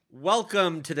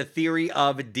Welcome to the Theory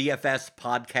of DFS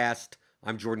podcast.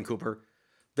 I'm Jordan Cooper,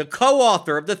 the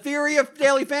co-author of The Theory of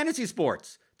Daily Fantasy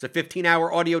Sports. It's a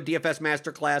 15-hour audio DFS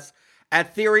masterclass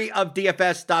at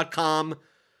theoryofdfs.com.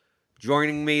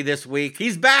 Joining me this week,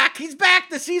 he's back.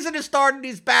 The season has started.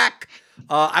 He's back.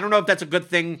 I don't know if that's a good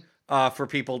thing for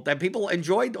people. That people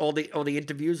enjoyed all the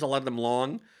interviews, a lot of them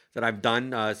long, that I've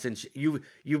done since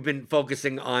you've been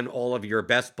focusing on all of your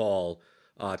best ball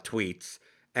tweets.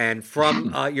 And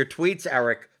from your tweets,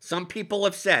 Eric, some people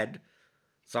have said,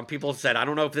 I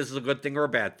don't know if this is a good thing or a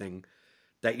bad thing,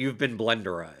 that you've been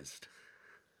blenderized.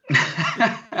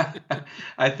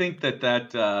 I think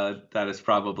that is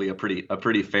probably a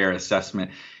pretty fair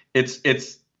assessment. It's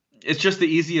just the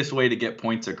easiest way to get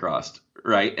points across,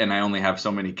 right? And I only have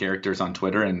so many characters on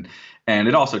Twitter, and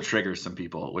it also triggers some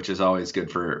people, which is always good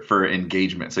for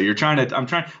engagement. So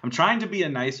I'm trying to be a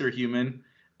nicer human.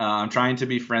 I'm trying to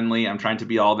be friendly. I'm trying to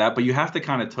be all that, but you have to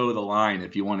kind of toe the line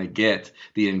if you want to get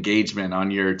the engagement on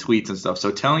your tweets and stuff.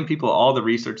 So telling people all the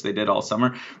research they did all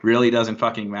summer really doesn't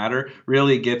fucking matter,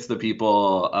 really gets the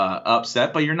people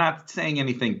upset, but you're not saying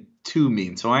anything too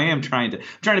mean. So I am trying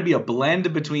to be a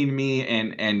blend between me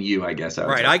and you, I guess.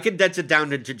 Right. I could condense it down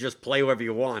to just play whoever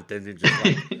you want. And just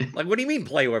like what do you mean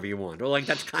play whoever you want? Or like,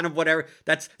 that's kind of whatever,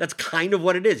 that's kind of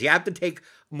what it is. You have to take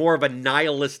more of a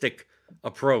nihilistic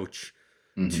approach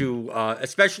to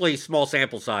especially small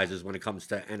sample sizes when it comes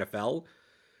to NFL.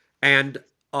 And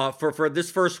for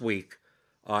this first week,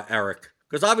 Eric,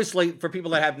 because obviously for people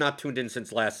that have not tuned in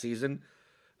since last season,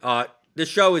 this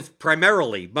show is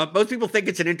primarily, but most people think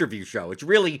it's an interview show.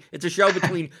 It's a show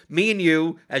between me and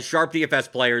you as sharp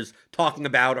DFS players talking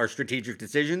about our strategic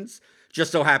decisions.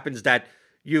 Just so happens that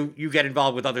you get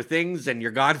involved with other things and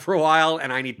you're gone for a while,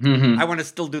 and I want to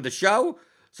still do the show,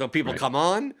 so people come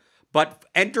on. But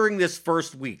entering this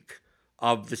first week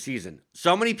of the season,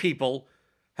 so many people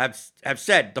have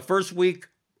said the first week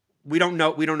we don't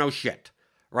know shit,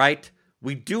 right?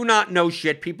 We do not know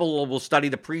shit. People will study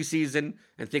the preseason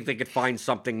and think they could find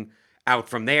something out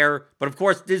from there. But of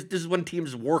course, this is when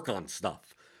teams work on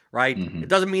stuff, right? It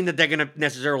doesn't mean that they're going to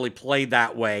necessarily play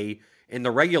that way in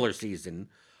the regular season.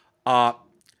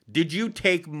 Did you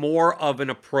take more of an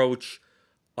approach?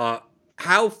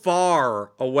 How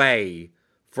far away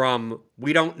from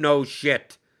we don't know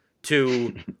shit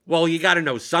to, well, you got to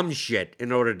know some shit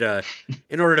in order to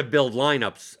build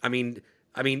lineups? I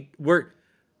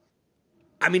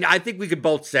think we could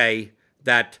both say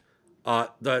that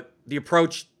the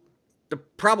approach,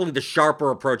 probably the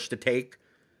sharper approach to take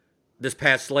this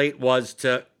past slate was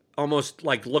to almost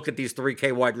like look at these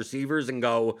 3K wide receivers and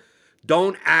go,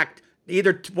 don't act,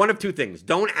 either one of two things.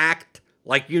 Don't act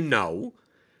like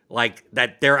like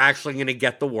that they're actually going to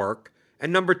get the work.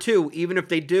 And number two, even if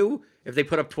they do, if they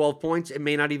put up 12 points, it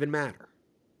may not even matter.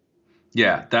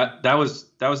 Yeah, that was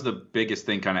the biggest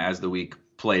thing kind of as the week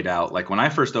played out. Like when I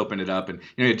first opened it up, and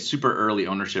you had super early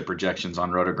ownership projections on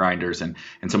Roto Grinders, and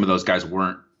some of those guys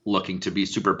weren't looking to be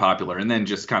super popular. And then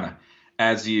just kind of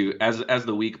as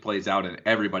the week plays out and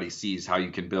everybody sees how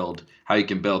you can build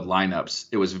lineups,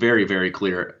 it was very, very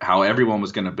clear how everyone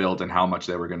was going to build and how much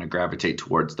they were going to gravitate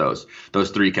towards those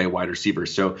 3K wide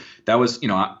receivers. So that was,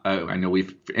 I know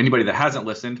anybody that hasn't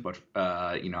listened, but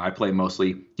I play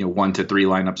mostly 1 to 3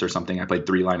 lineups or something. I played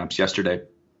 3 lineups yesterday,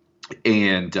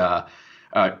 and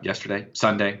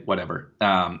Sunday, whatever.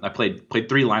 I played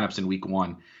 3 lineups in week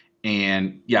 1.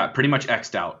 And yeah, pretty much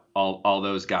X'd out all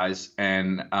those guys.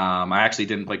 And I actually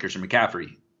didn't play Christian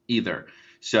McCaffrey either.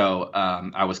 So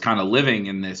I was kind of living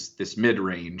in this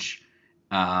mid-range.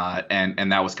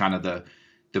 And that was kind of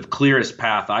the clearest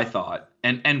path, I thought.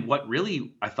 And what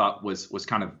really I thought was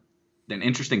kind of an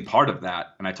interesting part of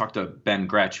that. And I talked to Ben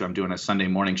Gretsch, who I'm doing a Sunday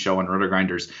morning show on Roto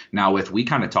Grinders now with. We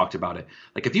kind of talked about it.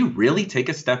 Like if you really take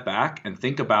a step back and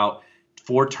think about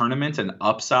for tournament and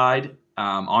upside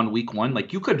on week 1,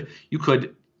 like you could,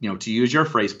 to use your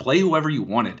phrase, play whoever you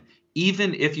wanted,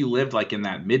 even if you lived like in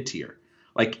that mid tier.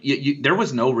 Like there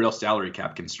was no real salary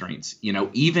cap constraints,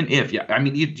 even if,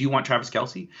 do you want Travis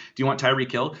Kelce? Do you want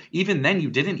Tyreek Hill? Even then you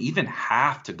didn't even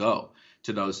have to go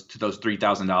to those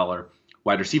 $3,000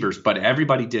 wide receivers, but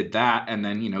everybody did that. And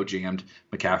then, jammed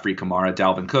McCaffrey, Kamara,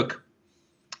 Dalvin Cook.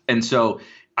 And so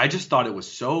I just thought it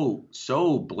was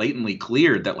so blatantly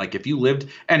clear that like if you lived,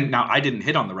 and now I didn't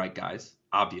hit on the right guys,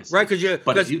 obviously, right?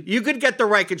 Because you could get the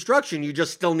right construction, you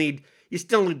just still need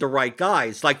the right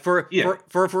guys. Like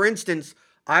for instance,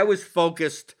 I was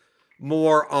focused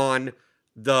more on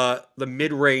the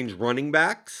mid-range running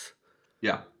backs.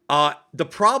 Yeah. The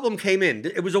problem came in.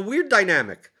 It was a weird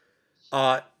dynamic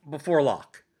before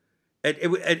lock.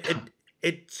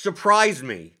 It surprised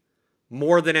me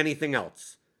more than anything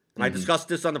else. and I discussed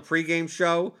this on the pregame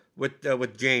show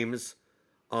with James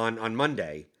on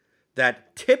Monday,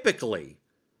 that typically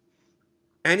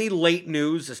any late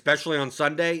news, especially on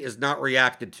Sunday, is not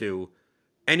reacted to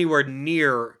anywhere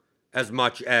near as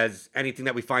much as anything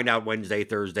that we find out Wednesday,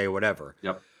 Thursday, or whatever.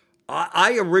 Yep.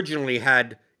 I originally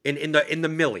had in the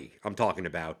millie I'm talking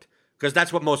about, because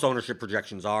that's what most ownership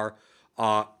projections are,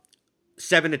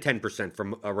 7 to 10%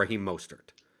 from Raheem Mostert.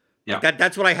 Yeah.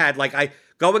 That's what I had. Like, I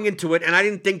going into it, and I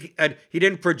didn't think he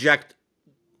didn't project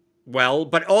well,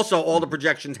 but also all the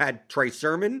projections had Trey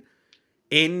Sermon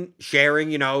in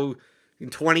sharing, 20,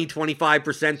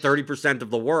 25%, 30% of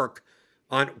the work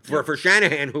for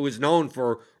Shanahan, who is known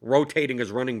for rotating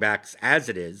his running backs as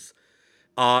it is.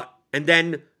 And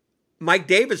then Mike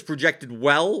Davis projected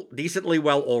decently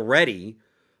well already.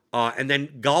 And then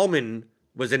Gallman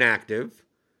was inactive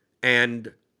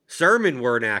and Sermon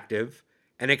were inactive.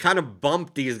 And it kind of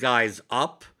bumped these guys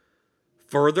up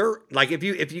further. Like if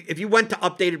you went to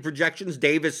updated projections,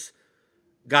 Davis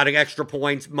got extra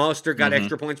points, Mostert got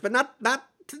extra points, but not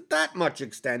to that much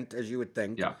extent as you would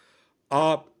think. Yeah.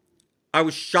 I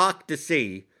was shocked to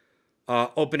see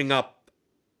opening up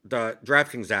the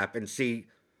DraftKings app and see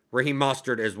Raheem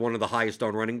Mostert as one of the highest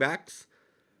owned running backs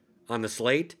on the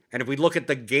slate. And if we look at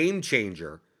the game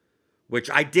changer, which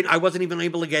I wasn't even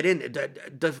able to get in,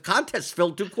 the contest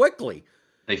filled too quickly.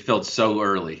 They filled so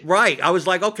early. Right. I was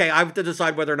like, okay, I have to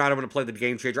decide whether or not I'm going to play the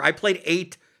game changer. I played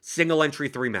 8 single entry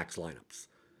 3 max lineups.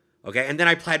 Okay. And then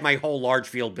I played my whole large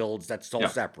field builds that's still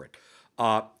separate.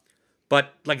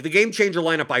 But like the game changer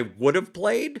lineup I would have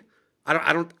played,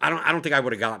 I don't think I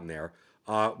would have gotten there.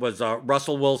 Was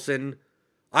Russell Wilson.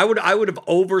 I would have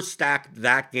overstacked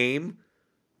that game.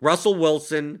 Russell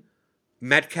Wilson,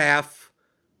 Metcalf,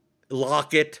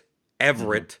 Lockett,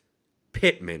 Everett,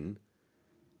 Pittman,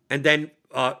 and then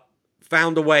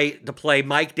found a way to play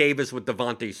Mike Davis with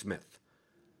Devontae Smith.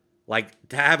 Like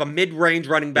to have a mid-range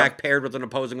running back paired with an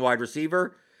opposing wide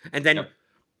receiver, and then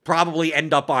probably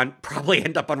end up on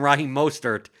Raheem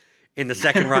Mostert in the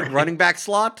second running back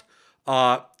slot.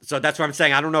 So that's what I'm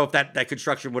saying. I don't know if that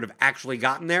construction would have actually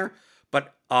gotten there,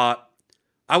 but I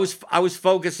was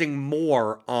focusing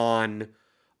more on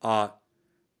on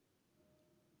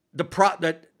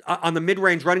the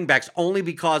mid-range running backs only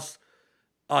because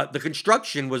the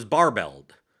construction was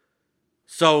barbelled.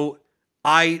 So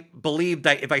I believe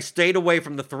that if I stayed away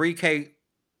from the 3K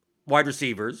wide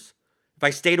receivers, if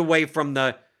I stayed away from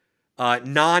the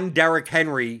non-Derrick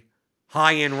Henry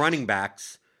high-end running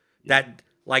backs, that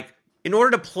like in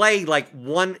order to play like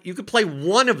one, you could play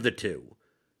one of the two.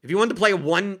 If you wanted to play a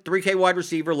 3K wide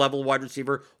receiver, level wide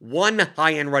receiver, one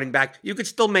high-end running back, you could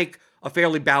still make a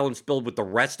fairly balanced build with the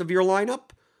rest of your lineup.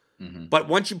 Mm-hmm. But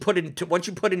once you put in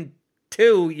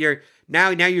two, you're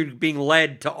being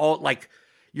led to all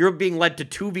you're being led to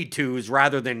 2v2s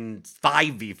rather than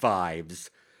 5v5s.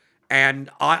 And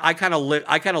I kind of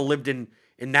lived in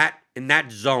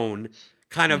that zone,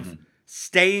 kind of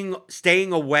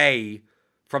staying away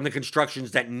from the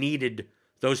constructions that needed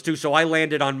those two. So I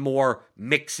landed on more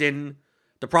Mixon.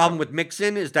 The problem with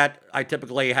Mixon is that I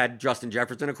typically had Justin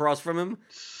Jefferson across from him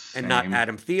and not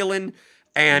Adam Thielen.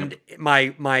 And my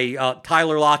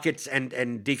Tyler Lockett's and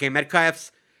DK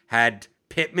Metcalf's had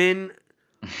Pittman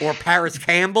or Paris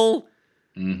Campbell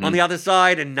on the other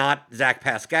side and not Zach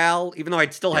Pascal, even though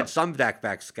I'd still had some Zach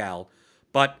Pascal.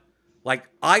 But like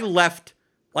I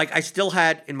still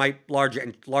had in my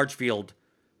large field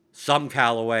some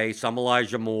Callaway, some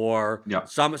Elijah Moore,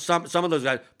 some of those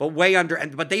guys, but way under.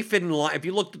 But they fit in line. If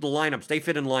you looked at the lineups, they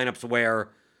fit in lineups where,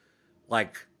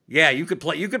 like, you could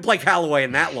play Callaway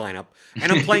in that lineup.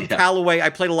 And I'm playing Callaway. I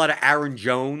played a lot of Aaron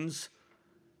Jones,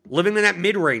 living in that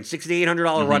mid range,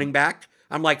 $6,800 running back.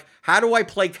 I'm like, how do I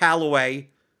play Callaway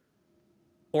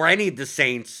or any of the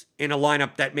Saints in a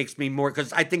lineup that makes me more?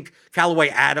 Because I think Callaway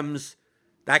Adams,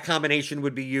 that combination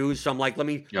would be used. So I'm like, let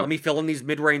me fill in these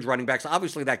mid-range running backs.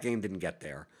 Obviously, that game didn't get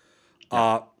there.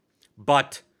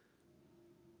 But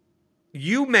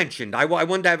you mentioned, I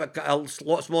wanted to have a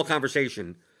small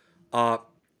conversation.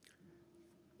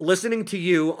 Listening to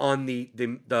you on the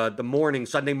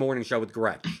Sunday morning show with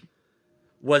Gretch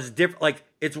was different. Like,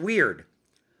 it's weird.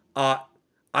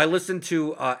 I listened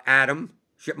to Adam,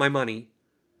 Ship My Money,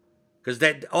 because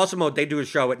that Awesome they do a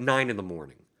show at 9 in the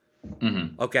morning.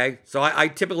 Mm-hmm. Okay, so I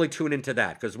typically tune into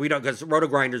that because Roto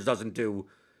Grinders doesn't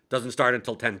start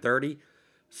until 10:30.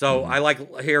 So I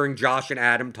like hearing Josh and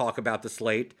Adam talk about the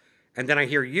slate, and then I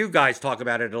hear you guys talk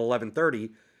about it at 11:30.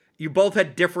 You both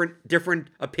had different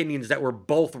opinions that were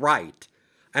both right,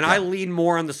 and I lean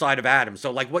more on the side of Adam.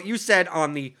 So like what you said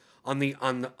on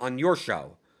your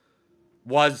show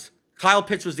was Kyle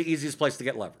Pitts was the easiest place to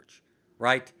get leverage,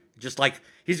 right? Just like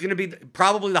he's going to be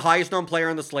probably the highest known player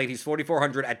on the slate. He's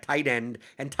 4,400 at tight end,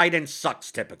 and tight end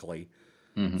sucks typically.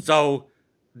 Mm-hmm. So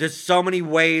there's so many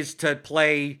ways to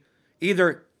play.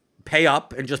 Either pay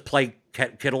up and just play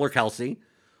Kittle or Kelsey,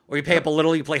 or you pay up a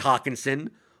little, you play Hawkinson,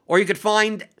 or you could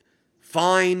find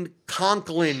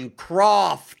Conklin,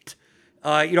 Croft,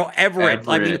 Everett.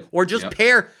 I mean, or just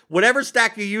pair whatever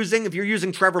stack you're using. If you're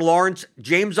using Trevor Lawrence,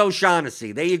 James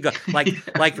O'Shaughnessy, there you go. Like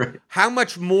how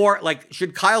much more? Like,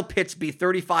 should Kyle Pitts be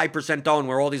 35% owned,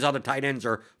 where all these other tight ends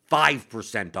are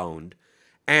 5% owned?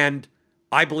 And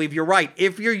I believe you're right.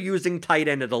 If you're using tight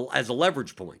end as a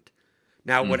leverage point.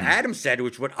 Now, what Adam said,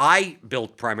 which what I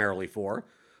built primarily for,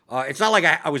 it's not like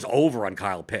I was over on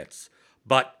Kyle Pitts,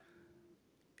 but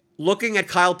looking at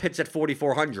Kyle Pitts at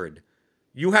 4,400,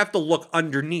 you have to look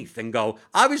underneath and go,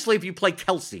 obviously, if you play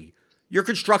Kelsey, your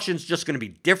construction's just going to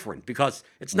be different because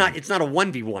it's not a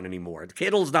 1v1 anymore.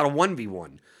 Kittle's not a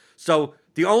 1v1. So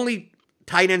the only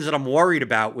tight ends that I'm worried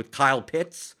about with Kyle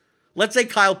Pitts, let's say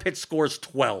Kyle Pitts scores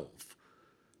 12,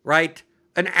 right?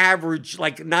 An average,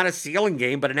 like not a ceiling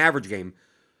game, but an average game.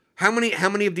 How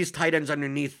many of these tight ends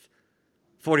underneath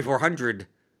 4,400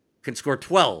 can score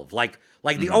 12? Like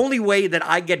the only way that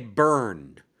I get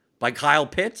burned by Kyle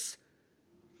Pitts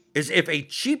is if a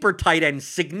cheaper tight end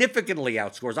significantly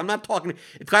outscores. I'm not talking,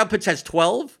 if Kyle Pitts has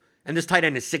 12 and this tight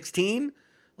end is 16,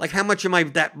 like how much am I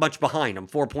that much behind? I'm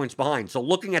 4 points behind. So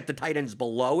looking at the tight ends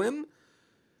below him,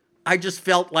 I just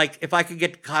felt like if I could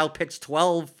get Kyle Pitts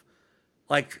 12,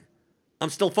 like I'm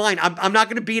still fine. I'm not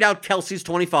going to beat out Kelsey's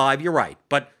 25. You're right,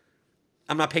 but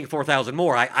I'm not paying $4,000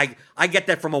 more. I get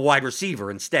that from a wide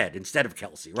receiver instead of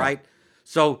Kelsey, right? Yeah.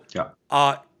 So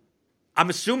I'm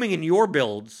assuming in your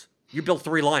builds you built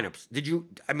 3 lineups. Did you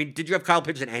have Kyle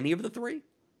Pitts in any of the 3?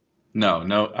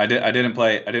 No, I didn't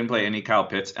play any Kyle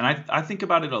Pitts, and I think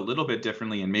about it a little bit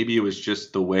differently, and maybe it was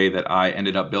just the way that I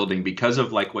ended up building because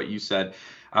of like what you said.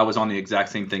 I was on the exact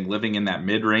same thing, living in that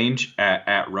mid-range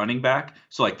at running back.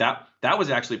 So like that was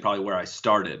actually probably where I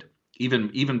started,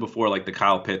 even before like the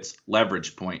Kyle Pitts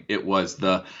leverage point. It was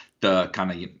the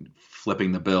kind of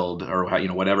flipping the build or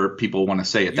whatever people want to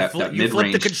say it. That mid-range. You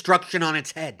flipped the construction on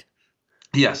its head.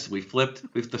 Yes,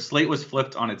 the slate was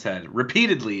flipped on its head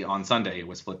repeatedly on Sunday. It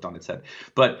was flipped on its head,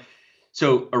 but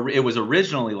so it was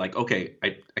originally like, okay,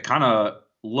 I kind of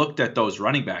looked at those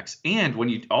running backs. And when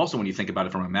you think about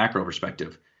it from a macro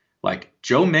perspective, like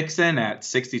Joe Mixon at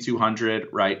 6,200,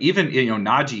 right? Even,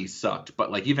 Najee sucked,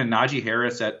 but like even Najee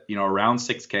Harris at, around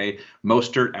 6K,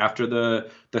 Mostert after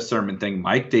the sermon thing,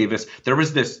 Mike Davis, there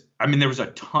was a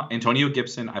ton, Antonio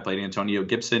Gibson. I played Antonio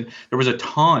Gibson. There was a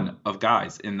ton of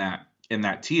guys in that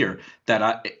tier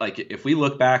that if we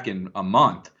look back in a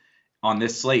month on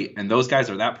this slate and those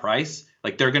guys are that price,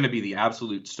 like they're going to be the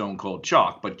absolute stone cold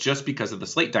chalk. But just because of the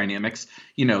slate dynamics,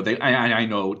 I know,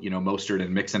 Mostert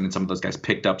and Mixon and some of those guys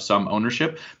picked up some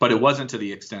ownership, but it wasn't to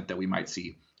the extent that we might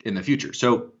see in the future.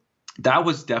 So that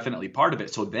was definitely part of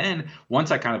it. So then once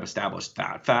I kind of established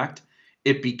that fact,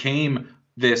 it became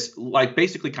this like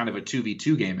basically kind of a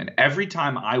 2v2 game. And every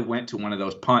time I went to one of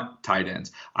those punt tight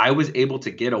ends, I was able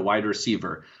to get a wide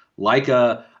receiver like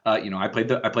I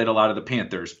played a lot of the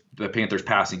Panthers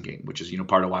passing game, which is,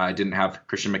 part of why I didn't have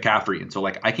Christian McCaffrey. And so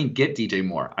like I can get DJ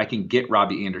Moore, I can get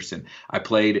Robbie Anderson. I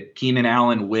played Keenan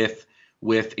Allen with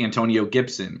Antonio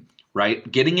Gibson, right?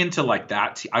 Getting into like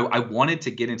that, I wanted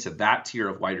to get into that tier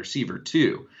of wide receiver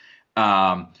too.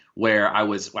 Where I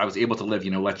was able to live,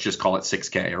 let's just call it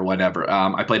 6K or whatever.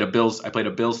 I played a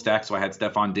Bills stack, so I had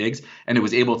Stephon Diggs, and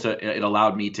it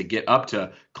allowed me to get up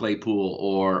to Claypool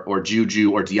or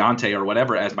Juju or Deontay or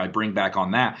whatever as my bring back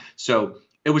on that. So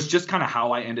it was just kind of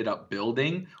how I ended up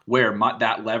building, where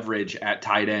that leverage at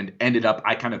tight end ended up.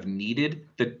 I kind of needed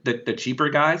the cheaper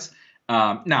guys.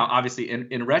 Now, obviously,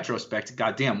 in retrospect,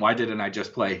 goddamn, why didn't I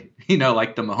just play,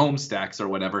 like the Mahomes stacks or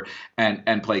whatever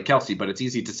and play Kelsey? But it's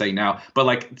easy to say now. But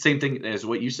like same thing as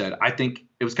what you said. I think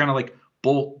it was kind of like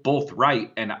both right,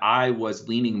 and I was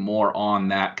leaning more on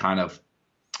that kind of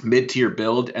mid-tier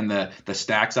build, and the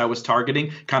stacks I was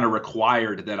targeting kind of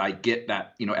required that I get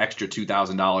that extra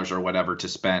 $2,000 or whatever to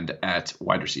spend at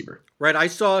wide receiver. Right.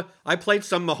 I played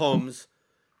some Mahomes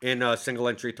in a single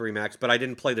entry 3 max, but I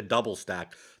didn't play the double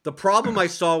stack. The problem I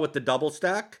saw with the double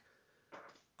stack,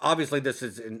 obviously this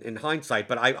is in hindsight,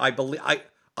 but I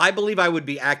believe I would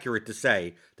be accurate to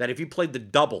say that if you played the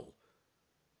double,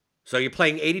 so you're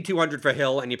playing 8,200 for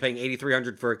Hill and you're paying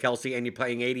 8,300 for Kelsey and you're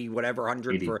paying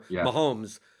 100 for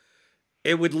Mahomes,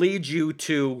 it would lead you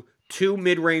to 2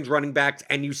 mid-range running backs,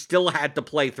 and you still had to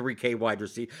play 3K wide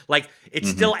receiver. Like, it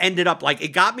still ended up, like,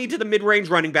 it got me to the mid-range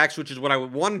running backs, which is what I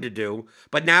wanted to do,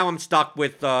 but now I'm stuck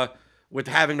with with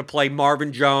having to play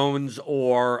Marvin Jones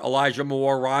or Elijah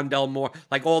Moore, Rondell Moore,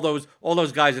 like all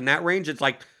those guys in that range. It's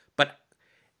like, but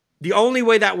the only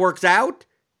way that works out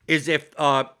is if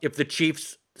the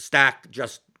Chiefs stack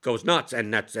just goes nuts,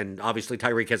 and obviously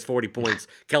Tyreek has 40 points,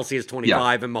 Kelsey has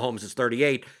 25, and Mahomes is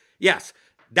 38. Yes,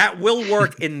 that will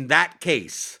work in that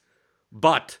case,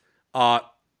 but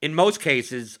in most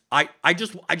cases, I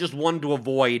just wanted to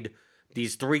avoid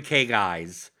these 3K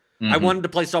guys. I wanted to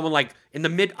play someone like in the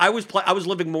mid. I was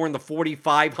living more in the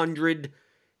 4,500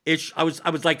 ish. I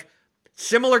was like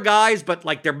similar guys, but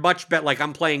like they're much better. Like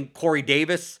I'm playing Corey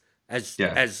Davis as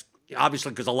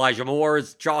obviously because Elijah Moore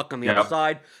is chalk on the other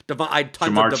side. I had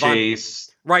tons Jamar of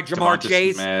Chase, right? Jamar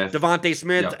Chase, Smith. Devontae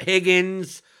Smith,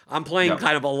 Higgins. I'm playing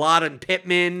kind of a lot of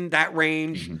Pittman, that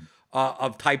range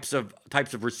of types of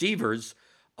receivers,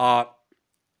 and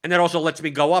that also lets me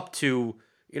go up to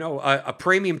a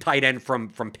premium tight end from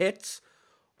Pitts,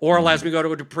 or allows me to go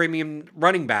to a premium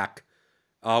running back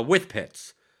with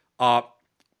Pitts.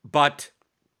 But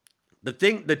the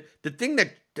thing that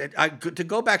I to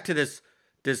go back to this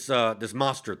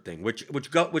Mostert thing, which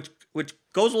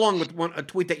goes along with a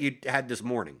tweet that you had this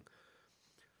morning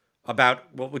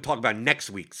about what we'll talk about next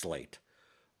week's slate.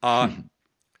 In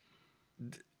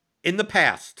the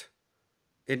past,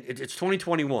 it's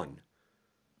 2021.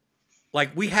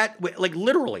 Like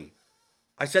literally,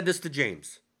 I said this to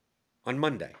James on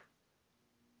Monday.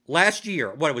 Last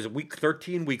year, what was it, week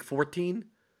 13, week 14?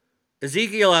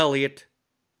 Ezekiel Elliott,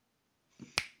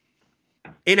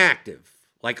 inactive,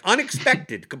 like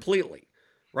unexpected completely,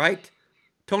 right?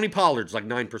 Tony Pollard's like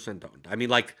 9% owned. I mean,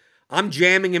 like, I'm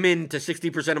jamming him into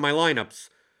 60% of my lineups.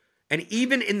 And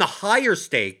even in the higher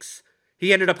stakes,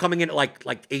 he ended up coming in at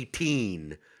like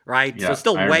 18, right? Yeah, so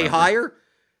still way higher.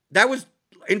 That was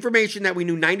information that we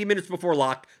knew 90 minutes before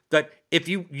lock, that if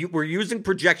you were using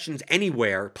projections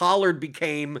anywhere, Pollard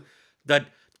became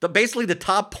basically the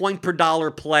top point per dollar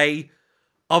play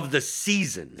of the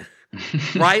season,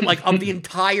 right? Like of the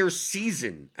entire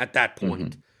season at that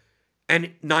point.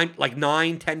 And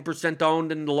 10%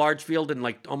 owned in the large field and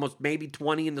like almost maybe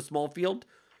 20 in the small field.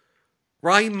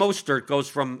 Raheem Mostert goes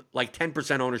from like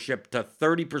 10% ownership to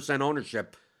 30%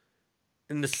 ownership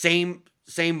in the same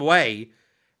way.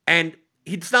 And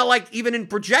it's not like, even in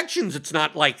projections, it's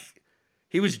not like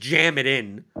he was jamming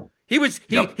in.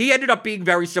 He ended up being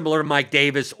very similar to Mike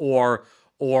Davis or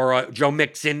Joe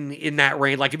Mixon in that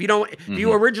range. Like if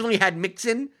you originally had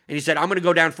Mixon and you said, I'm going to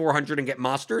go down 400 and get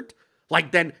Mostert,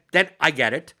 like then I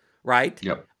get it, right?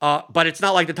 Yep. But it's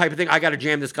not like the type of thing I got to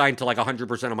jam this guy into like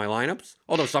 100% of my lineups,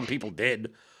 although some people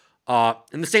did.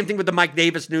 And the same thing with the Mike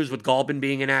Davis news with Galvin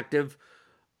being inactive.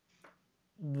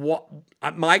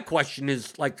 My question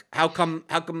is, like, how come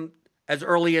as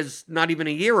early as not even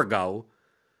a year ago,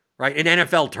 right, in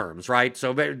NFL terms, right?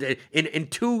 So in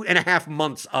 2.5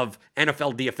 months of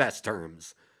NFL DFS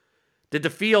terms, did the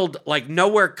field like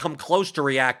nowhere come close to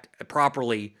react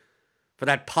properly for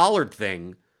that Pollard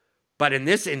thing? But in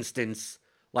this instance,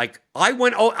 like I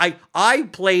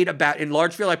played about, in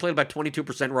large field, I played about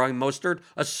 22% Raheem Mostert,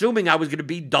 assuming I was going to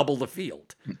be double the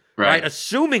field. Right.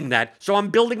 Assuming that. So I'm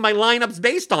building my lineups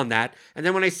based on that. And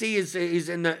then when I see he's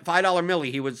in the $5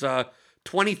 milli, he was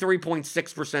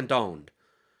 23.6% owned.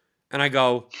 And I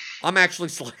go, I'm actually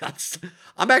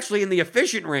in the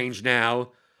efficient range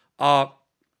now. Do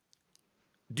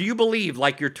you believe,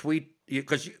 like your tweet,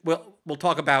 because we'll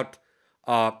talk about,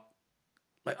 are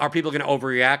people going to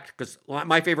overreact? Because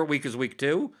my favorite week is week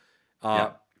 2.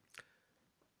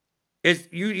 Is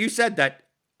you said that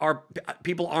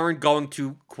people aren't going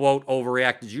to, quote,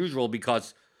 overreact as usual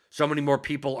because so many more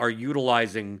people are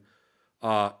utilizing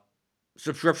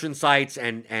subscription sites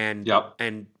and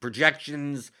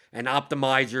projections and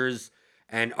optimizers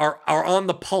and are on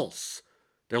the pulse.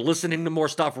 They're listening to more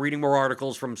stuff, reading more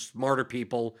articles from smarter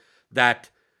people,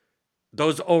 that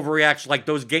those overreactions, like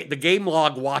the game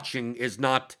log watching is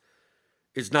not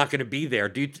going to be there.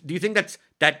 Do you think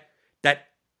that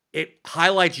it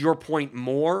highlights your point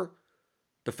more?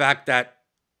 The fact that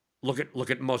look at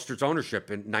Mostert's ownership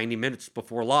in 90 minutes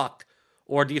before lock,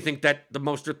 or do you think that the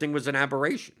Mostert thing was an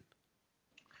aberration?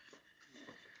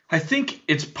 I think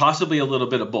it's possibly a little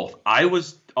bit of both. I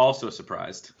was also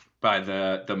surprised by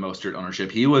the Mostert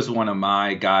ownership. He was one of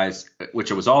my guys,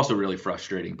 which was also really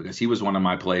frustrating because he was one of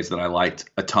my plays that I liked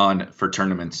a ton for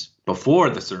tournaments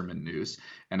before the Sermon news,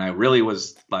 and I really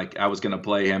was like, I was going to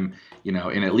play him, in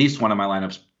at least one of my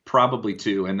lineups, probably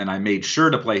 2, and then I made sure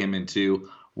to play him in 2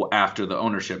 after the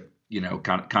ownership,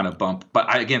 kind of bump.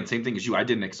 But again, same thing as you. I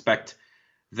didn't expect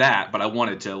that, but I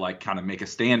wanted to like kind of make a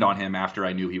stand on him after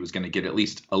I knew he was going to get at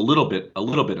least a little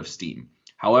bit of steam.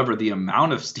 However, the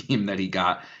amount of steam that he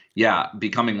got, Yeah,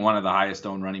 becoming one of the highest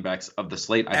owned running backs of the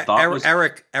slate. I thought was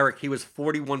Eric. He was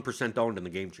 41% owned in the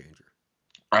game changer.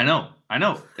 I know.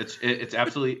 It's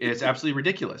absolutely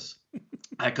ridiculous.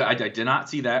 I did not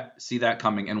see that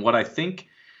coming. And what I think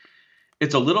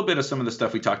it's a little bit of some of the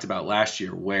stuff we talked about last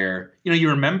year, where you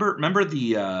remember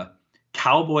the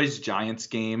Cowboys Giants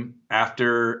game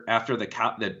after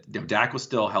Dak was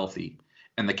still healthy.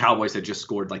 And the Cowboys had just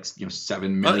scored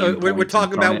 7 million points. We're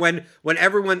talking about when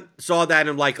everyone saw that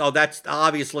and like, oh, that's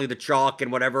obviously the chalk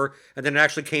and whatever, and then it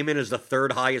actually came in as the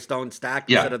third highest owned stack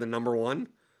instead of the number one.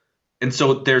 And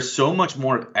so there's so much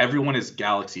more. Everyone is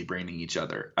galaxy braining each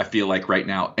other, I feel like, right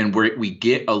now. And we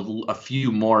get a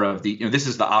few more of the, this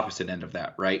is the opposite end of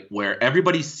that, right? Where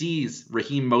everybody sees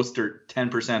Raheem Mostert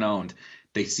 10% owned.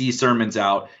 They see Sermon's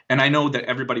out. And I know that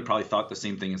everybody probably thought the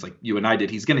same thing as like you and I did.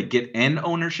 He's going to get an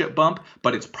ownership bump,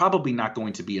 but it's probably not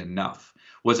going to be enough,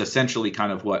 was essentially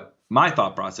kind of what my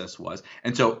thought process was.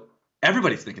 And so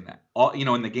everybody's thinking that.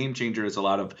 In the game changer is a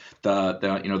lot of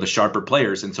the sharper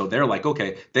players. And so they're like,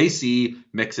 okay, they see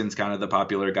Mixon's kind of the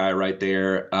popular guy right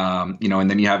there. And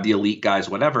then you have the elite guys,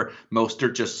 whatever.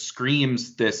 Mostert just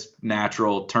screams this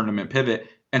natural tournament pivot.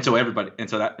 And so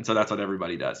that's what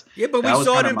everybody does. Yeah, but we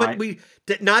saw it, but we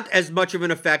did not as much of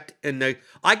an effect in the.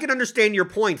 I can understand your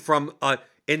point from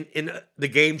in the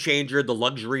game changer, the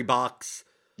luxury box,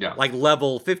 like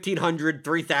level $1,500,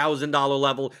 $3,000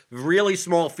 level, really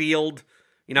small field,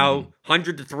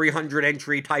 100 to 300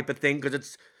 entry type of thing,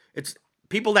 because it's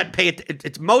people that pay it.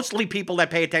 It's mostly people that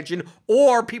pay attention,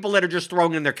 or people that are just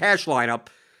throwing in their cash lineup,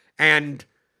 and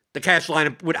the cash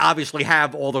lineup would obviously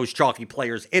have all those chalky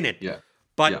players in it. Yeah.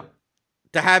 But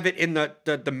to have it in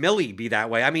the Millie be that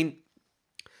way, I mean,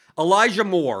 Elijah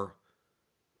Moore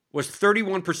was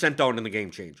 31% owned in the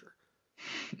game changer.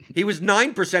 He was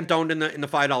 9% owned in the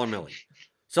 $5 Millie.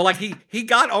 So like he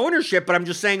got ownership, but I'm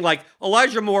just saying like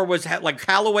Elijah Moore was like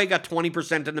Callaway got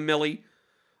 20% in the Millie,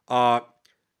 and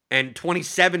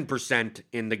 27%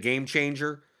 in the game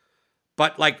changer.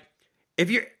 But like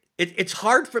it's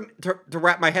hard for to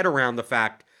wrap my head around the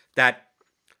fact that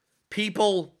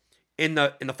people in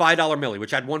the $5 Millie, which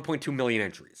had 1.2 million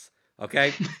entries,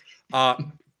 okay,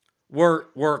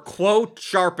 were quote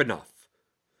sharp enough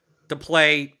to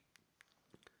play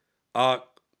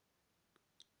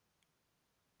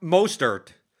Mostert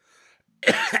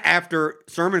after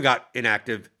Sermon got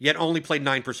inactive, yet only played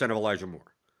 9% of Elijah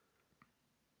Moore.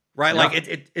 Right, yeah. Like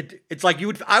it's like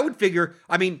I would figure.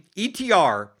 I mean,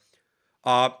 ETR.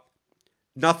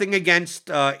 Nothing against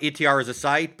ETR as a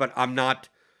site, but I'm not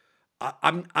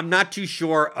too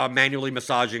sure manually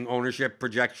massaging ownership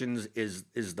projections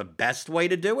is the best way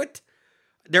to do it.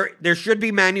 There should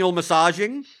be manual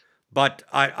massaging, but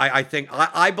I think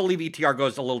I believe ETR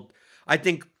goes a little. I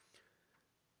think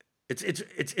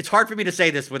it's hard for me to say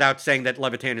this without saying that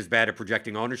Levitan is bad at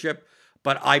projecting ownership,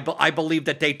 but I believe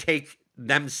that they take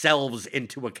themselves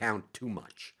into account too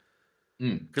much.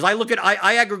 Because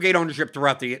I aggregate ownership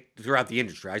throughout the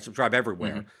industry. I subscribe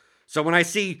everywhere. Mm-hmm. So when I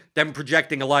see them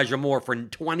projecting Elijah Moore for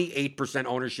 28%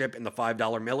 ownership in the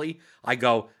 $5 Millie, I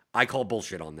call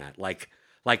bullshit on that.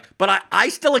 But I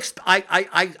still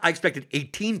I expected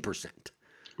 18%,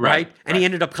 right? And he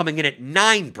ended up coming in at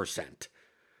 9%,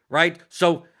 right?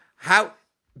 So how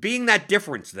being that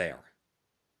difference there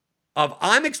of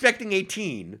I'm expecting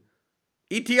 18,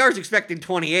 ETR is expecting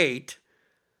 28,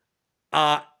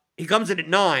 he comes in at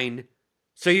 9,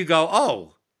 so you go,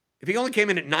 oh, if he only came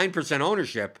in at 9%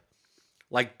 ownership.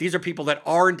 Like, these are people that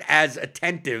aren't as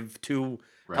attentive to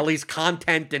at least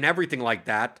content and everything like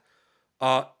that.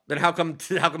 Then how come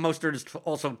Mostert is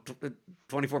also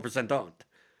 24% owned?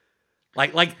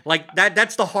 Like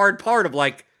that's the hard part of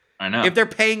like, I know if they're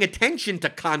paying attention to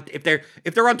content,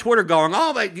 if they're on Twitter going,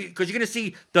 oh, because you're gonna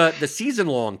see the season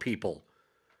long people,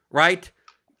 right,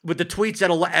 with the tweets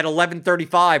at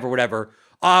 11:35 or whatever.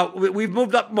 We've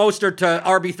moved up Mostert to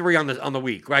RB3 on the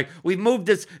week, right? We've moved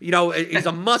this, he's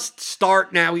a must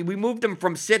start now. We moved him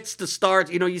from sits to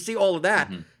starts. You see all of that.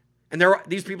 Mm-hmm. And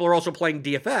these people are also playing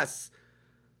DFS.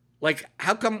 Like,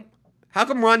 how come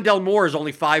Rondell Moore is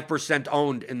only 5%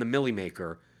 owned in the Millie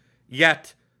Maker,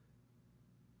 yet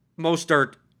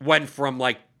Mostert went from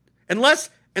like,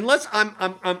 unless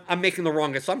I'm making the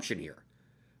wrong assumption here,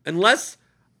 unless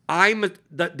I'm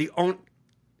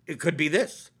it could be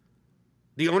this.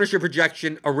 The ownership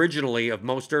projection originally of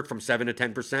Mostert from 7 to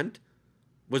 10%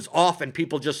 was off, and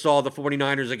people just saw the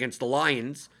 49ers against the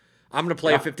Lions. I'm going to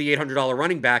play a $5,800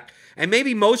 running back. And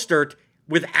maybe Mostert,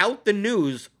 without the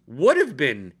news, would have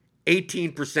been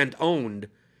 18% owned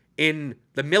in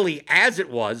the Millie as it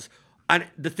was. And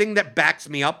the thing that backs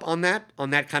me up on that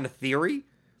kind of theory,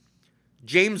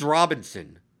 James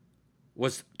Robinson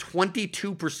was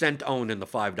 22% owned in the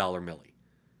 $5 milli.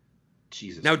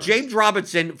 Jesus. Now, Christ. James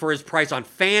Robinson, for his price on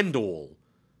FanDuel,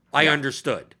 I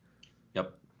understood.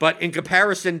 Yep. But in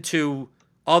comparison to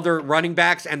other running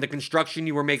backs and the construction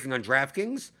you were making on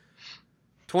DraftKings,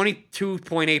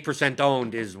 22.8%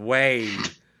 owned is way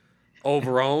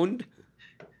over-owned.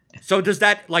 So does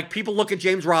that, like, people look at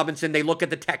James Robinson, they look at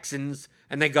the Texans,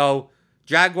 and they go,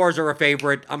 Jaguars are a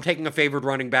favorite. I'm taking a favored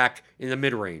running back in the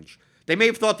mid-range. They may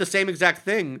have thought the same exact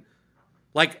thing.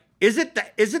 Like, is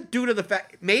it due to the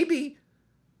fact, maybe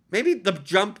the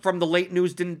jump from the late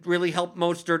news didn't really help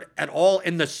Mostert at all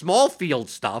in the small field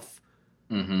stuff.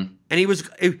 Mm-hmm.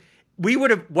 And we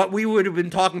would have been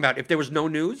talking about if there was no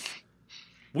news,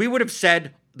 we would have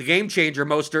said the game changer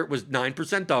Mostert was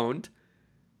 9% owned,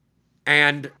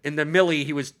 and in the milli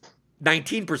he was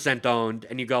 19% owned.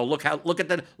 And you go, look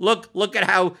at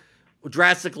how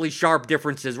drastically sharp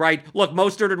differences, right? Look,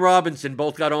 Mostert and Robinson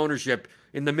both got ownership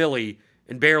in the milli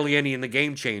and barely any in the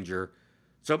game changer.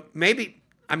 So maybe.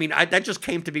 I mean, that just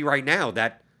came to be right now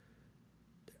that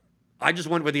I just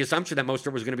went with the assumption that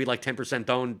Mostert was going to be like 10%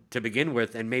 owned to begin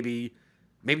with, and maybe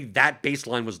that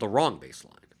baseline was the wrong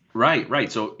baseline.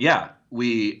 Right. So, yeah,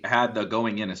 we had the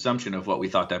going in assumption of what we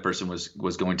thought that person was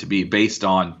going to be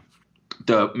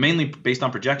mainly based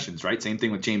on projections, right? Same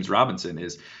thing with James Robinson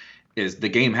is the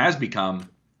game has become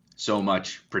so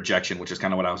much projection, which is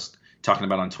kind of what I was talking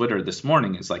about on Twitter this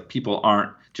morning, is like people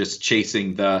aren't just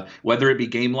chasing whether it be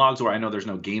game logs, or I know there's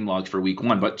no game logs for week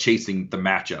 1, but chasing the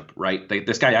matchup, right?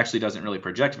 This guy actually doesn't really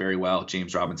project very well,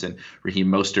 James Robinson, Raheem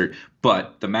Mostert,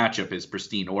 but the matchup is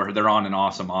pristine, or they're on an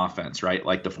awesome offense, right?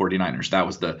 Like the 49ers. That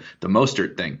was the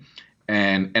Mostert thing.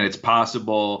 And it's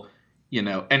possible,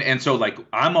 and so like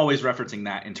I'm always referencing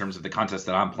that in terms of the contest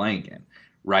that I'm playing in,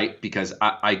 right? Because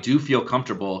I do feel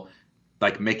comfortable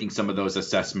like making some of those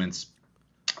assessments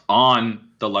on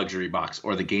the luxury box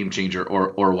or the game changer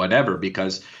or whatever,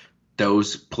 because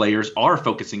those players are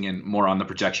focusing in more on the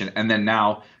projection. And then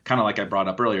now, kind of like I brought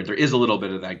up earlier, there is a little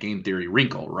bit of that game theory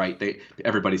wrinkle, right?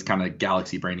 Everybody's kind of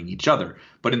galaxy braining each other.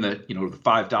 But in the the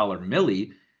 $5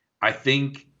 milli, I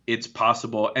think it's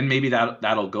possible, and maybe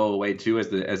that'll go away too as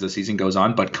the season goes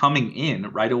on. But coming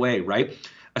in right away, right?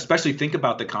 Especially think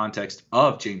about the context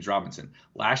of James Robinson.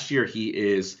 Last year, he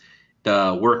is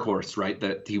the workhorse, right?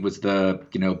 That he was the,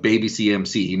 baby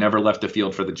CMC. He never left the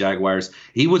field for the Jaguars.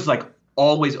 He was like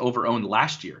always over-owned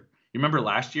last year. You remember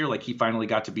last year, like he finally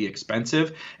got to be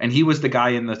expensive, and he was the guy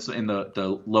in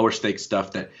the lower stakes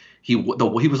stuff that he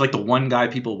was like the one guy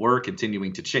people were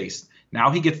continuing to chase. Now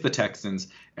he gets the Texans.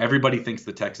 Everybody thinks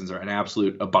the Texans are an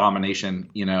absolute abomination,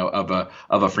 of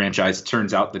a franchise.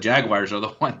 Turns out the Jaguars are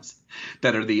the ones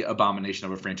that are the abomination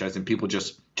of a franchise, and people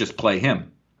just play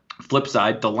him. Flip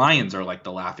side, the Lions are like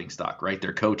the laughing stock, right?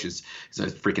 Their coach is a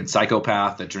freaking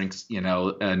psychopath that drinks,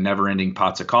 never-ending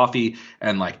pots of coffee,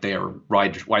 and like they are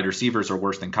wide receivers are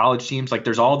worse than college teams. Like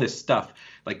there's all this stuff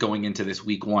like going into this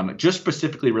week 1, just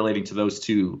specifically relating to those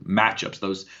two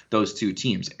matchups, those two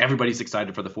teams. Everybody's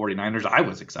excited for the 49ers. I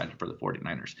was excited for the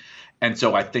 49ers. And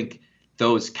so I think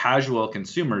those casual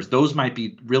consumers, those might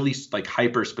be really like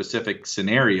hyper specific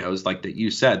scenarios like that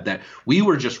you said, that we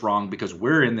were just wrong because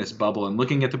we're in this bubble and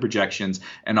looking at the projections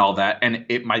and all that. And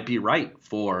it might be right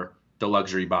for the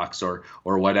luxury box or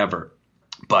whatever.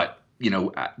 But,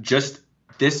 just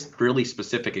this really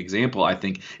specific example, I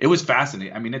think it was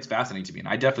fascinating. I mean, it's fascinating to me, and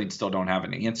I definitely still don't have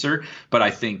an answer, but I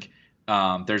think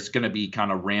there's going to be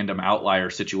kind of random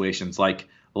outlier situations like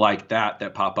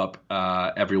that pop up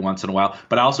every once in a while.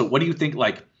 But also, what do you think?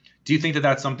 Like, do you think that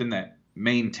that's something that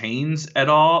maintains at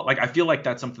all? Like, I feel like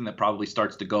that's something that probably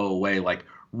starts to go away like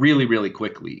really, really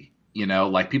quickly.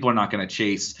 Like people are not going to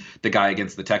chase the guy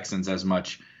against the Texans as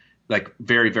much, like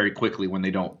very, very quickly when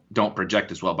they don't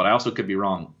project as well. But I also could be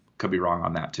wrong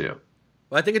on that too.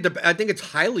 Well, I think it's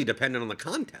highly dependent on the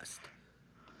contest.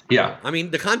 Yeah. I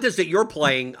mean, the contest that you're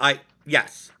playing,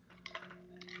 yes.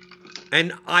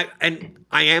 And I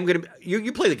am gonna.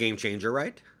 You play the game changer,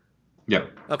 right? Yeah.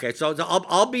 Okay, so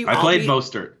I'll be. I played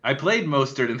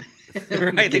Mostert in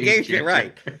right, the game changer,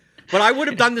 right? But I would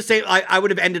have done the same. I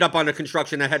would have ended up on a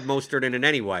construction that had Mostert in it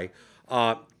anyway.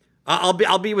 I'll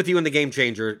be with you in the game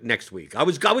changer next week.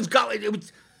 It's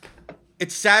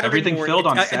Saturday. Everything morning. filled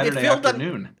on Saturday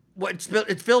afternoon.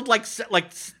 It's filled like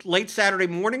late Saturday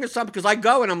morning or something, because I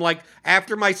go and I'm like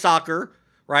after my soccer,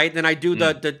 right? Then I do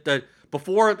the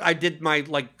before I did my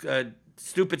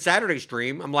stupid Saturday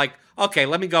stream. I'm like, okay,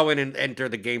 let me go in and enter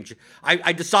the game.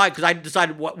 I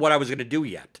decided what I was going to do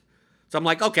yet. So I'm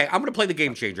like, okay, I'm going to play the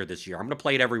game changer this year. I'm going to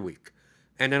play it every week.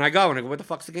 And then I go, what the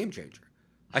fuck's the game changer?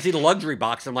 I see the luxury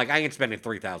box. I'm like, I ain't spending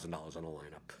 $3,000 on a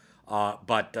lineup.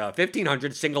 But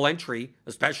 1,500 single entry,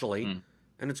 especially,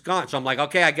 and it's gone. So I'm like,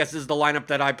 okay, I guess this is the lineup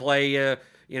that I play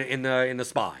in the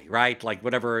spy, right? Like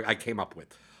whatever I came up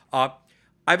with. I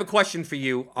have a question for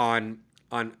you it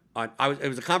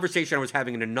was a conversation I was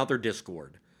having in another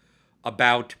Discord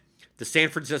about the San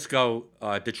Francisco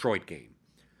Detroit game.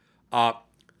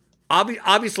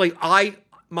 Obviously,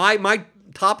 my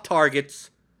top targets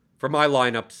for my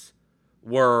lineups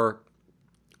were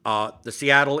the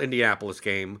Seattle-Indianapolis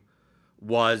game,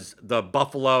 was the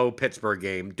Buffalo-Pittsburgh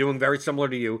game, doing very similar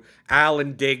to you,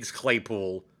 Allen, Diggs,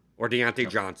 Claypool, or Deontay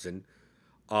Johnson,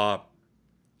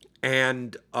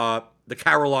 and the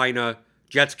Carolina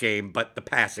Jets game, but the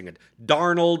passing it.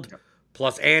 Darnold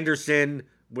plus Anderson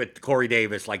with Corey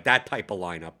Davis, like that type of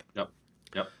lineup. Yep.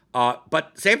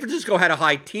 But San Francisco had a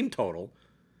high team total,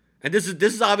 and this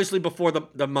is obviously before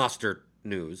the Mostert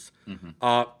news.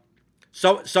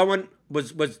 So someone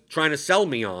was trying to sell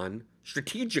me on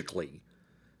strategically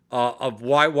of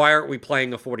why aren't we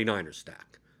playing a 49ers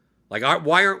stack? Like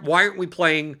why aren't we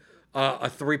playing a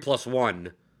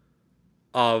 3+1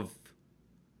 of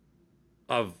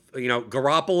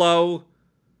Garoppolo,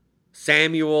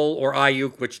 Samuel, or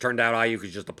Ayuk, which turned out Ayuk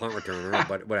is just a punt returner,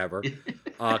 but whatever.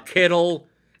 Kittle,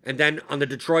 and then on the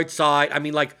Detroit side, I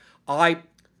mean, like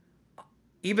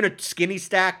even a skinny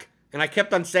stack. And I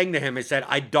kept on saying to him, I said,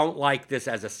 I don't like this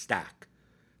as a stack.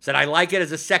 I said, I like it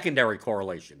as a secondary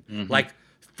correlation. Like,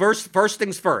 first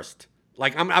things first.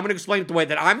 Like, I'm going to explain it the way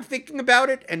that I'm thinking about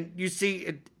it, and you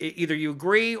see, either you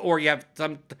agree or you have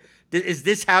some... Is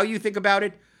this how you think about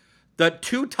it? The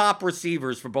two top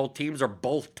receivers for both teams are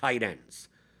both tight ends.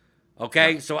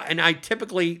 Okay? Yeah. So, and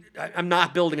I'm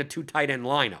not building a two tight end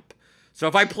lineup. So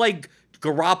if I play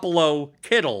Garoppolo,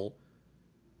 Kittle...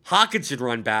 Hockenson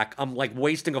run back, I'm like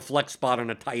wasting a flex spot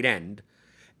on a tight end.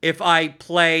 If I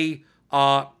play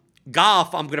Goff,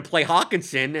 I'm going to play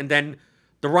Hockenson, and then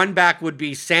the run back would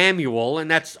be Samuel,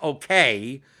 and that's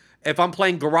okay. If I'm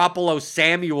playing Garoppolo,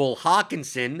 Samuel,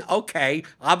 Hockenson, okay.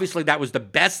 Obviously, that was the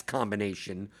best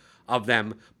combination of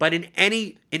them. But in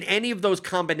any of those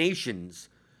combinations,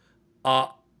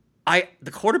 the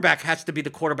quarterback has to be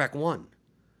the quarterback one,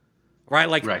 right?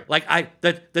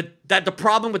 The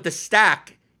problem with the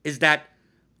stack is that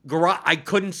I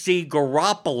couldn't see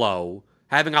Garoppolo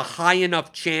having a high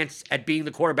enough chance at being the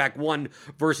quarterback one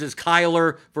versus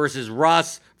Kyler, versus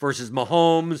Russ, versus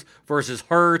Mahomes, versus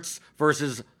Hurts,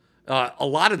 versus a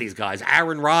lot of these guys,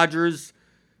 Aaron Rodgers.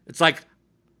 It's like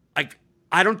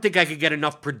I don't think I could get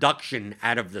enough production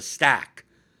out of the stack.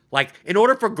 Like, in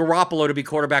order for Garoppolo to be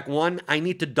quarterback one, I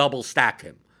need to double stack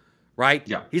him, right?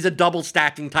 Yeah. He's a double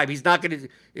stacking type. He's not going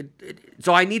to...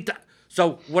 So I need to...